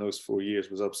us in those 4 years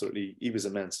was absolutely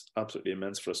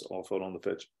immense for us all on the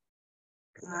pitch.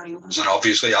 And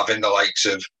obviously having the likes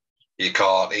of your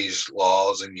Cartneys,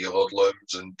 Laws and your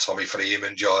Ludlams and Tommy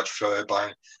Freeman, George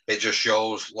Furbank, it just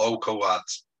shows local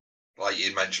lads, like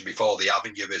you mentioned before, the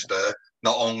avenue is there,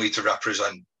 not only to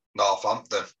represent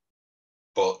Northampton,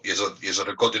 but you're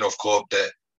a good enough club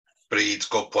that breeds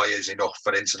good players enough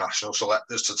for international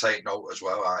selectors to take note as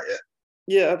well, aren't you?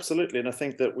 Yeah, absolutely. And I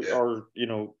think that we are,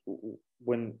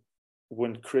 when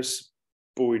Chris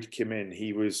Boyd came in,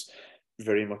 he was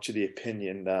very much of the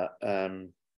opinion that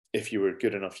if you were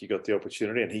good enough, you got the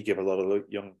opportunity, and he gave a lot of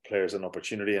young players an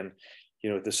opportunity. And,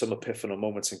 there's some epiphanal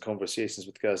moments in conversations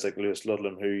with guys like Lewis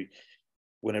Ludlam, who,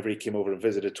 whenever he came over and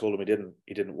visited, told him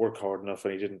he didn't work hard enough,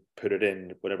 and he didn't put it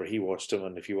in whenever he watched him.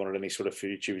 And if he wanted any sort of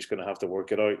future, he was going to have to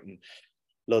work it out. And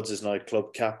Luds is now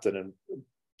club captain and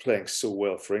playing so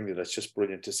well for England. It's just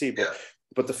brilliant to see.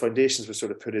 But the foundations were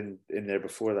sort of put in there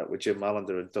before that with Jim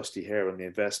Mallender and Dusty Hare, and the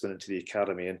investment into the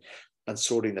academy and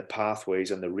sorting the pathways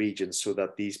and the regions so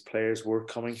that these players were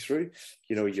coming through.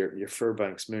 Your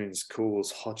Furbanks, Moons,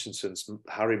 Coles, Hutchinsons,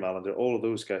 Harry Mallender, all of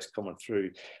those guys coming through,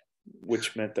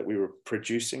 which meant that we were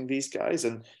producing these guys.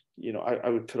 And I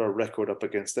would put our record up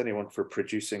against anyone for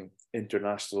producing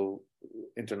international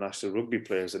rugby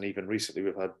players. And even recently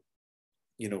we've had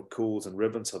Coles and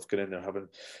Ribbons have gone in there, having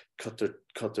cut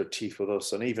their teeth with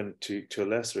us, and even to a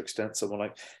lesser extent, someone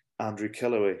like Andrew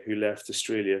Kellaway, who left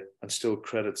Australia and still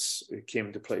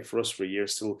came to play for us for a year.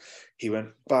 Still, he went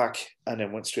back and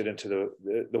then went straight into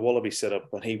the Wallaby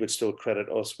setup, and he would still credit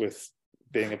us with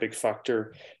being a big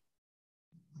factor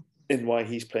in why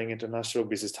he's playing international,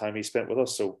 because his time he spent with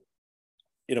us. So,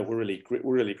 we're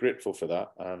really grateful for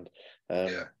that. And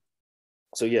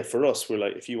so for us, we're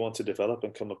like, if you want to develop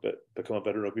and become a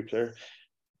better rugby player,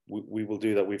 we will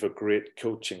do that. We have a great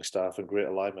coaching staff and great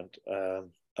alignment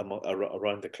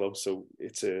around the club. So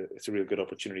it's a real good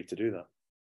opportunity to do that.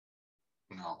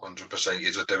 No, 100%.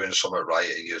 You're doing something right,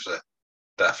 and you're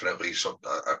definitely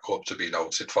a club to be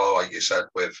noted for, like you said,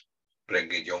 with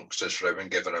bringing youngsters through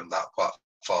and giving them that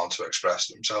platform to express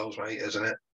themselves, right? Isn't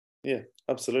it? Yeah,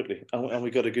 absolutely. And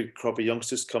we got a good crop of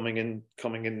youngsters coming in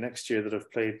next year that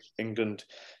have played England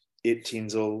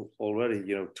 18s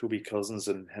already. Toby Cousins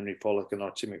and Henry Pollock and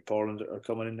Archie McParland are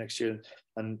coming in next year,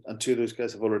 and two of those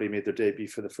guys have already made their debut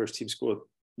for the first team squad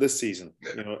this season.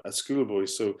 As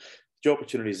schoolboys. So the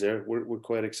opportunities there. We're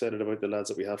quite excited about the lads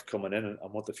that we have coming in and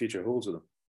what the future holds with them.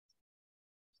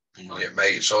 Brilliant,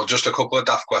 mate. So just a couple of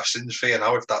daft questions for you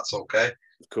now, if that's okay.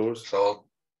 Of course. So,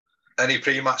 any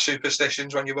pre-match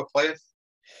superstitions when you were playing?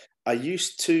 I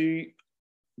used to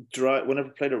drive, whenever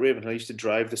I played at Raven, I used to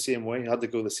drive the same way. I had to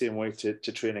go the same way to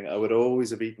training. I would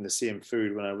always have eaten the same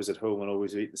food when I was at home, and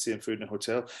always eat the same food in a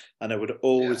hotel. And I would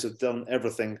always have done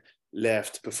everything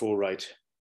left before right.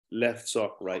 Left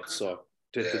sock, right sock.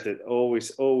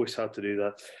 Always had to do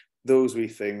that. Those wee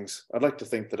things. I'd like to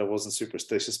think that I wasn't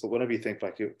superstitious, but whenever you think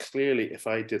back, clearly if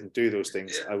I didn't do those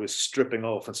things, I was stripping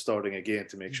off and starting again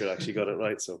to make sure I actually got it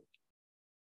right. So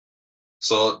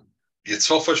your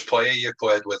toughest player you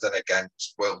played with and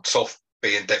against, well, tough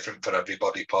being different for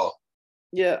everybody, Paul.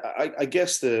 Yeah, I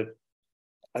guess the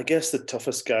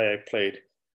toughest guy I played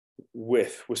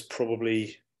with was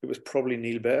probably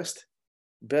Neil Best.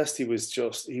 Best, he was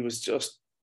just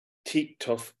teak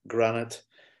tough granite,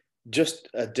 just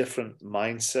a different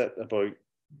mindset about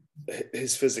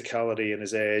his physicality and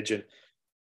his edge and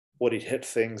what he'd hit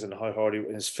things and how hard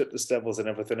his fitness levels and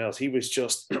everything else. He was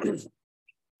just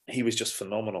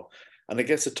phenomenal. And I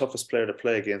guess the toughest player to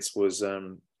play against was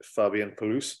Fabien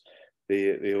Pelouse,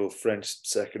 the old French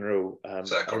second row. I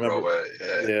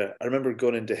remember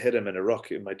going in to hit him in a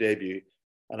ruck in my debut,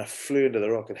 and I flew into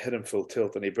the ruck and hit him full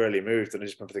tilt, and he barely moved. And I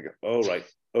just remember thinking, "Oh right,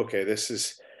 okay, this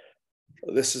is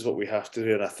what we have to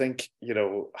do." And I think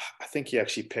he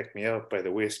actually picked me up by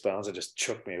the waistbands and just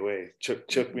chucked me away,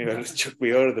 chucked me out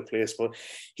of the place. But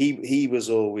he was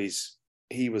always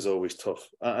tough,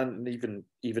 and even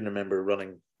remember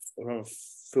running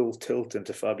full tilt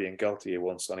into Fabien Galtier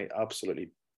once, and he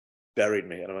absolutely buried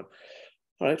me. And I went,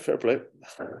 "All right, fair play,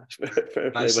 fair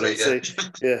play." Nice, but I'd say,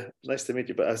 yeah, nice to meet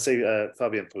you. But I'd say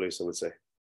Fabien Pelouse, I would say.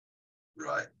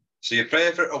 Right. So your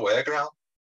favourite away ground?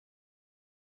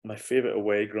 My favourite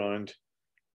away ground,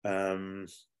 I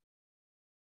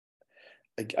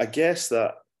guess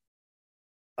that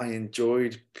I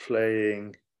enjoyed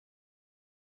playing.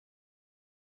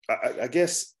 I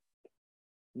guess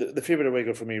the favourite away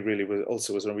ground for me really was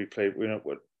when we played.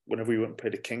 Whenever we went and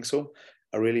played at Kingsholm,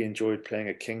 I really enjoyed playing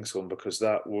at Kingsholm because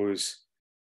that was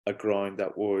a ground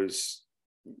that was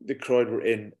the crowd were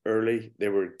in early. They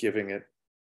were giving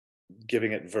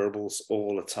it verbals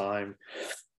all the time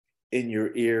in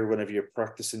your ear whenever you're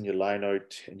practicing your line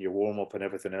out and your warm up and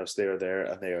everything else. They are there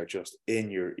and they are just in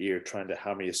your ear trying to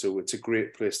hammer you. So it's a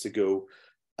great place to go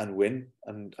and win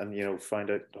and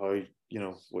find out how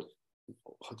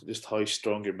how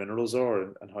strong your minerals are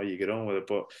and how you get on with it.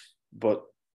 But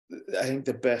I think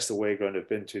the best away ground I've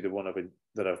been to, the one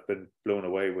that I've been blown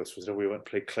away with, was when we went and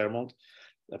played Clermont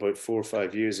about 4 or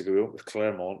 5 years ago. We went with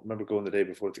Clermont. I remember going the day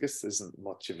before. I guess this isn't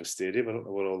much of a stadium. I don't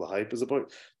know what all the hype is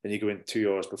about. Then you go in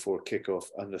 2 hours before kickoff,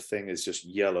 and the thing is just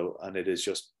yellow, and it is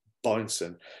just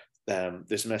bouncing.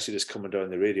 This message is coming down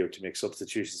the radio to make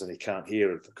substitutions, and he can't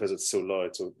hear it because it's so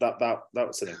loud. So that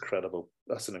was an incredible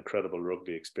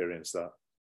rugby experience. That.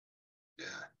 Yeah.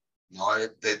 No,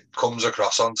 it comes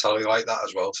across on telly like that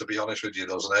as well, to be honest with you,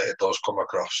 doesn't it? It does come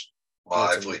across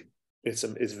lively. It's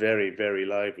very, very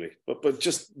lively. But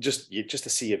just a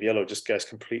sea of yellow, just guys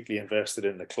completely invested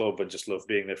in the club and just love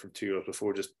being there from 2 hours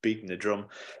before, just beating the drum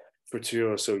for 2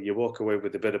 hours. So you walk away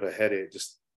with a bit of a headache,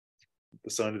 just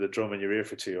the sound of the drum in your ear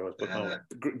for 2 hours. But no,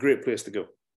 great place to go.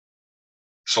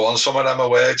 So on some of them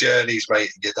away journeys,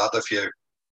 mate, you'd had a few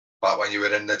back when you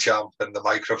were in the champ and the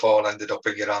microphone ended up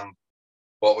in your hand.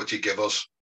 What would you give us?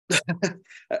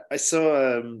 I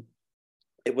saw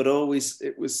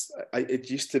it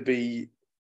used to be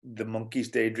the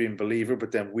Monkees' Daydream Believer,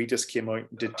 but then we just came out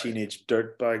and did Teenage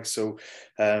Dirtbag. So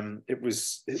it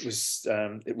was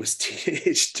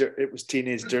Teenage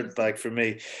Dirtbag for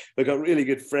me. We got really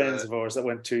good friends of ours that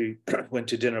went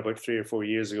to dinner about 3 or 4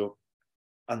 years ago,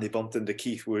 and they bumped into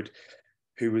Keith Wood,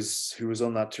 who was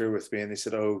on that tour with me, and they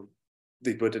said, "Oh."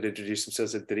 They wanted to introduce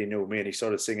themselves, and did he know me? And he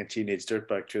started singing Teenage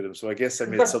Dirtbag to them. So I guess I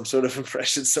made some sort of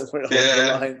impression somewhere along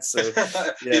the line. So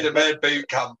yeah, you'd have made boot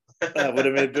camp. I would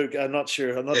have made boot. I'm not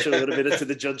sure. I would have made it to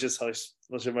the judge's house.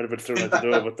 I'm not sure I might have been thrown out the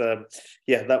door, but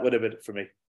yeah, that would have been it for me.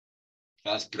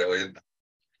 That's brilliant.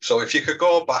 So if you could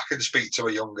go back and speak to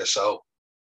a younger self,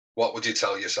 what would you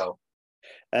tell yourself?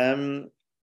 Train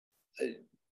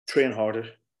harder.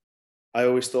 I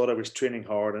always thought I was training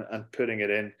hard and putting it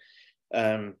in.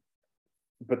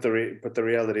 But the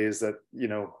reality is that, you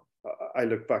know, I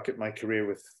look back at my career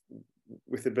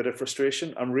with a bit of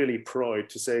frustration. I'm really proud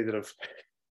to say that I've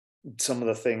some of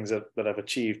the things that I've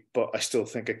achieved, but I still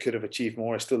think I could have achieved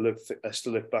more. I still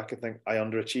look back and think I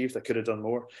underachieved. I could have done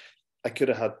more. I could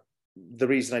have had. The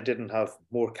reason I didn't have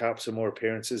more caps or more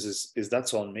appearances is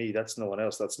that's on me. That's no one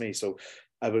else. That's me. So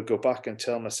I would go back and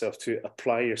tell myself to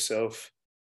apply yourself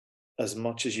as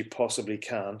much as you possibly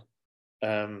can.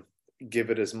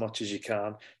 Give it as much as you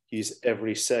can. Use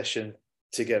every session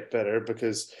to get better,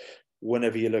 because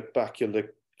whenever you look back, you'll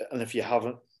look, and if you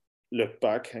haven't looked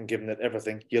back and given it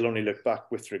everything, you'll only look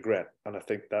back with regret. And I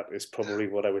think that is probably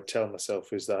what I would tell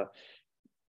myself, is that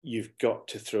you've got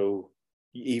to throw,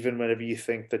 even whenever you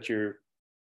think that you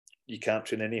can't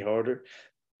train any harder,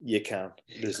 you can.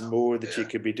 There's more that you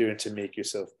could be doing to make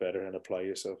yourself better and apply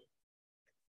yourself.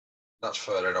 That's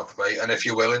fair enough, mate. And if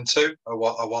you're willing to, a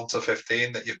 1 to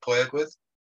 15 that you've played with?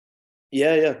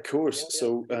 Yeah, of course.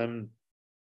 So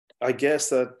I guess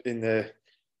that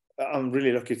I'm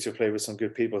really lucky to play with some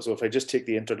good people. So if I just take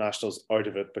the internationals out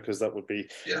of it, because that would be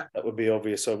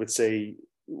obvious. So I'll say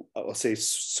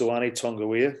Soani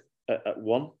Tongawiya at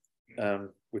 1,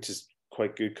 which is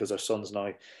quite good because our sons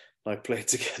now play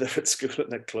together at school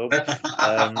and at club.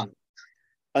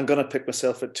 I'm going to pick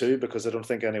myself at 2 because I don't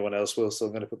think anyone else will. So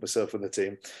I'm going to put myself in the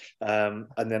team.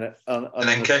 And then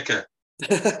kicker.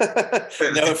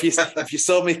 No, if you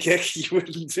saw me kick, you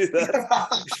wouldn't do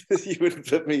that. You wouldn't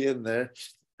put me in there.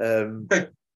 And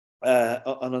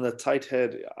on the tight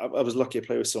head, I was lucky to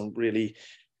play with some really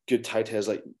good tight heads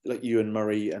like Ewan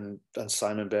Murray and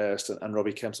Simon Best and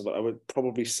Robbie Kempson. But I would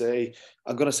probably say,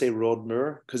 I'm going to say Rod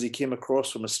Moore, because he came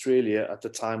across from Australia at the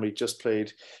time. He just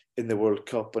played in the World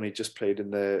Cup and he just played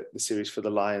in the series for the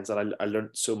Lions. And I learned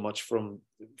so much from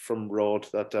Rod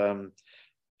that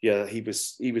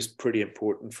he was pretty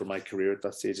important for my career at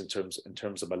that stage in terms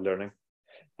of my learning.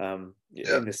 In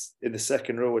the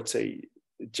second row, I'd say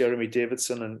Jeremy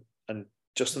Davidson and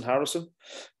Justin Harrison.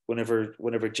 Whenever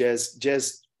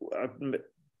Jez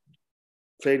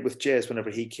played with Jez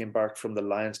whenever he came back from the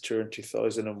Lions tour in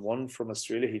 2001 from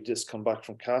Australia. He'd just come back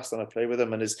from cast, and I played with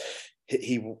him, and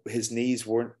his knees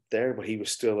weren't there, but he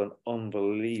was still an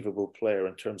unbelievable player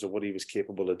in terms of what he was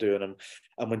capable of doing.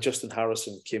 And when Justin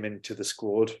Harrison came into the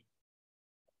squad,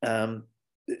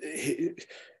 it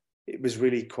was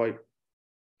really quite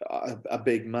a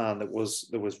big man that was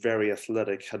very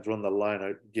athletic, had run the line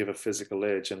out, gave a physical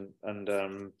edge, and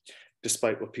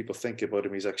despite what people think about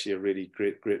him, he's actually a really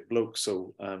great bloke.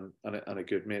 So and a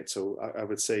good mate. So I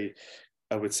would say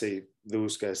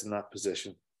those guys in that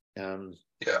position.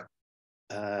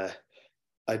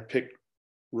 I'd pick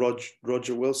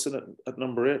Roger Wilson at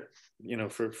number 8. You know,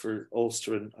 for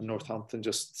Ulster and Northampton,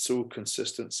 just so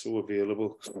consistent, so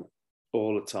available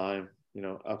all the time. You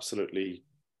know, absolutely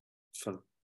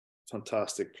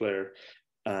fantastic player.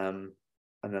 And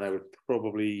then I would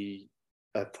probably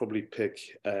pick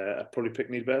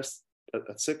Neil Best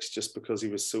at 6, just because he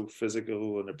was so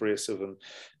physical and abrasive, and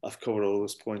I've covered all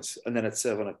those points. And then at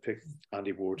 7, I picked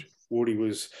Andy Ward. Wardy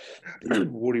was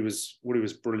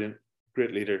brilliant,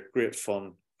 great leader, great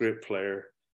fun, great player.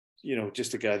 You know,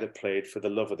 just a guy that played for the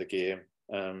love of the game.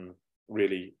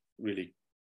 Really, really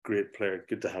great player.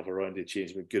 Good to have around the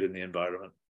change, good in the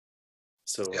environment.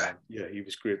 So he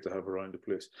was great to have around the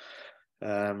place.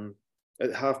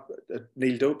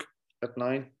 Neil Doak at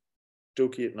 9.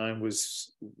 Dokie at 9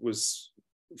 was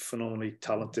phenomenally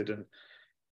talented, and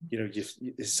you know,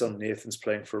 his son Nathan's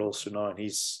playing for Ulster now, and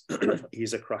he's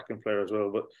a cracking player as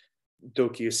well. But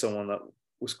Dokie is someone that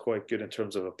was quite good in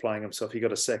terms of applying himself. He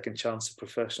got a second chance at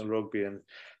professional rugby and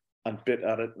bit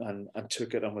at it and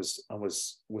took it and was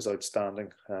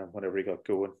outstanding whenever he got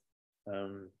going.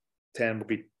 10 would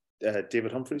be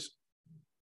David Humphreys.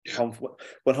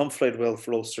 When Humph played well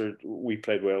for Ulster, we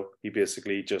played well. He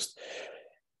basically just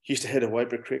used to hit a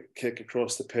wiper kick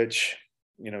across the pitch,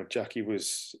 Jackie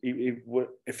was,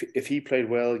 if he played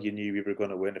well, you knew we were going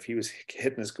to win. If he was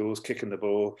hitting his goals, kicking the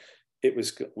ball, it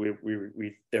was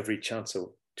we every chance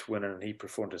to win. And he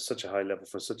performed at such a high level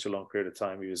for such a long period of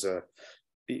time. He was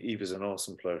an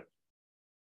awesome player.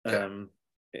 Yeah.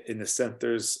 In the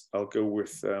centres, I'll go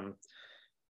with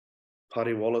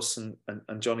Paddy Wallace and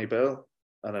Johnny Bell,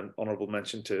 and an honourable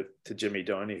mention to Jimmy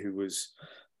Downey, who was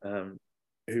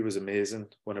amazing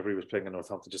whenever he was playing in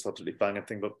Northampton, just absolutely banging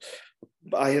thing. But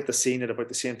I had the scene at about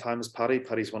the same time as Paddy.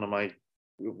 Paddy's one of my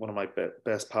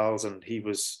best pals, and he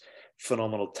was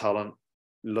phenomenal talent,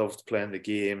 loved playing the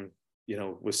game,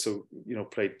 was so,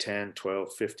 played 10,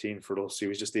 12, 15 for us. He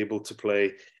was just able to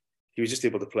play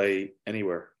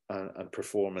anywhere and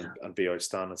perform and be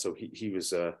outstanding. So he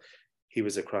was a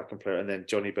cracking player. And then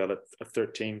Johnny Bell at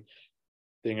 13,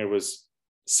 Dinger was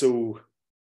so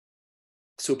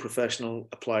professional,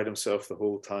 applied himself the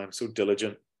whole time, so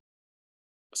diligent,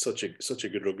 such a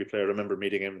good rugby player. I remember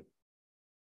meeting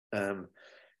him.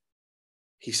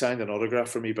 He signed an autograph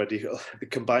for me, but the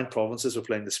combined provinces were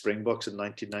playing the Springboks in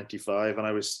 1995, and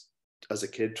I was, as a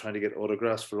kid, trying to get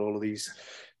autographs for all of these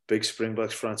big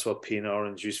Springboks, Francois Pienaar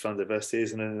and Jules van der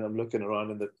Vestes, and then I'm looking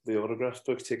around and the autograph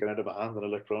book's taken out of my hand, and I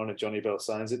look around and Johnny Bell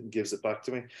signs it and gives it back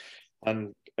to me.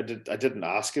 And I didn't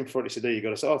ask him for it. He said, "There you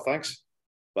go." I said, "Oh, thanks."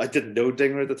 But I didn't know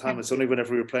Dinger at the time. It's only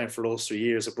whenever we were playing for Ulster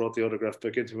years, I brought the autograph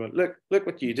book into him. Look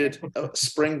what you did.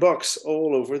 Springboks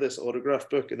all over this autograph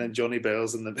book, and then Johnny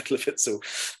Bell's in the middle of it. So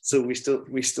we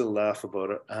still laugh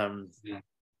about it. And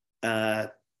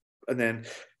then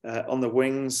on the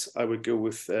wings, I would go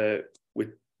with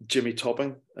Jimmy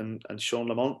Topping and Sean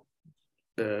Lamont.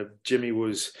 Jimmy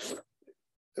was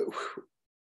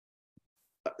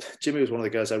one of the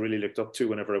guys I really looked up to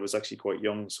whenever I was actually quite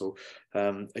young. So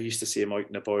I used to see him out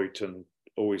and about, and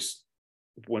always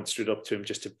went straight up to him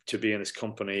just to be in his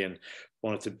company, and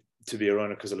wanted to be around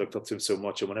him because I looked up to him so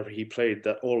much. And whenever he played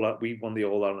we won the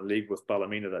All-Ireland League with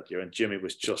Ballymena that year, and Jimmy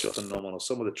was just phenomenal.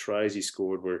 Some of the tries he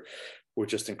scored were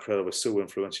just incredible, so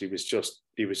influential. He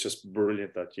was just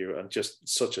brilliant that year, and just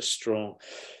such a strong,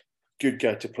 good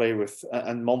guy to play with.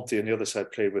 And Monty on the other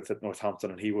side played with at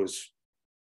Northampton, and he was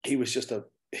just a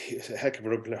heck of a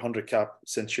rugby player, 100 cap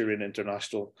Centurion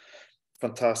International,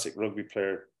 fantastic rugby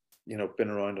player. Been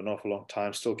around an awful long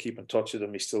time. Still keep in touch with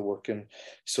him. He's still working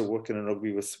in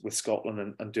rugby with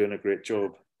Scotland and doing a great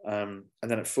job. And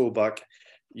then at fullback,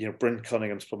 Bryn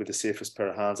Cunningham's probably the safest pair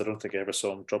of hands. I don't think I ever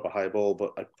saw him drop a high ball,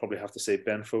 but I'd probably have to say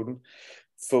Ben Foden.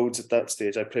 Fodes at that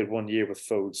stage, I played 1 year with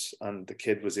Fodes, and the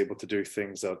kid was able to do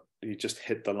things that he just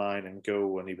hit the line and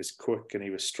go, and he was quick and he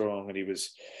was strong, and he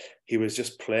was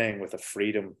just playing with a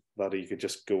freedom that he could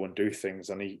just go and do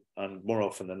things, and more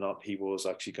often than not, he was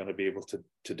actually going to be able to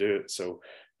do it. So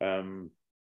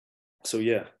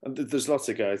yeah, and there's lots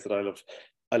of guys that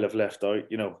I love left out.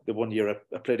 The 1 year I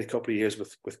played a couple of years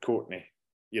with Courtney.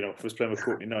 If I was playing with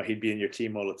Courtney now, he'd be in your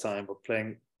team all the time. But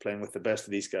playing with the best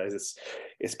of these guys,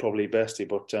 it's probably bestie.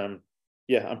 But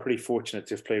yeah, I'm pretty fortunate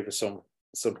to have played with some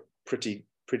pretty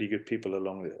good people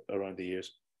around the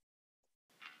years.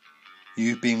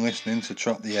 You've been listening to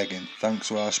Trot the Eggin. Thanks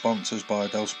to our sponsors,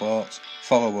 Bydel Sports.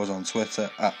 Follow us on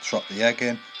Twitter at Trot the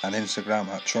Eggin and Instagram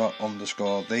at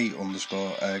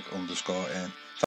Trot_the_egg_in.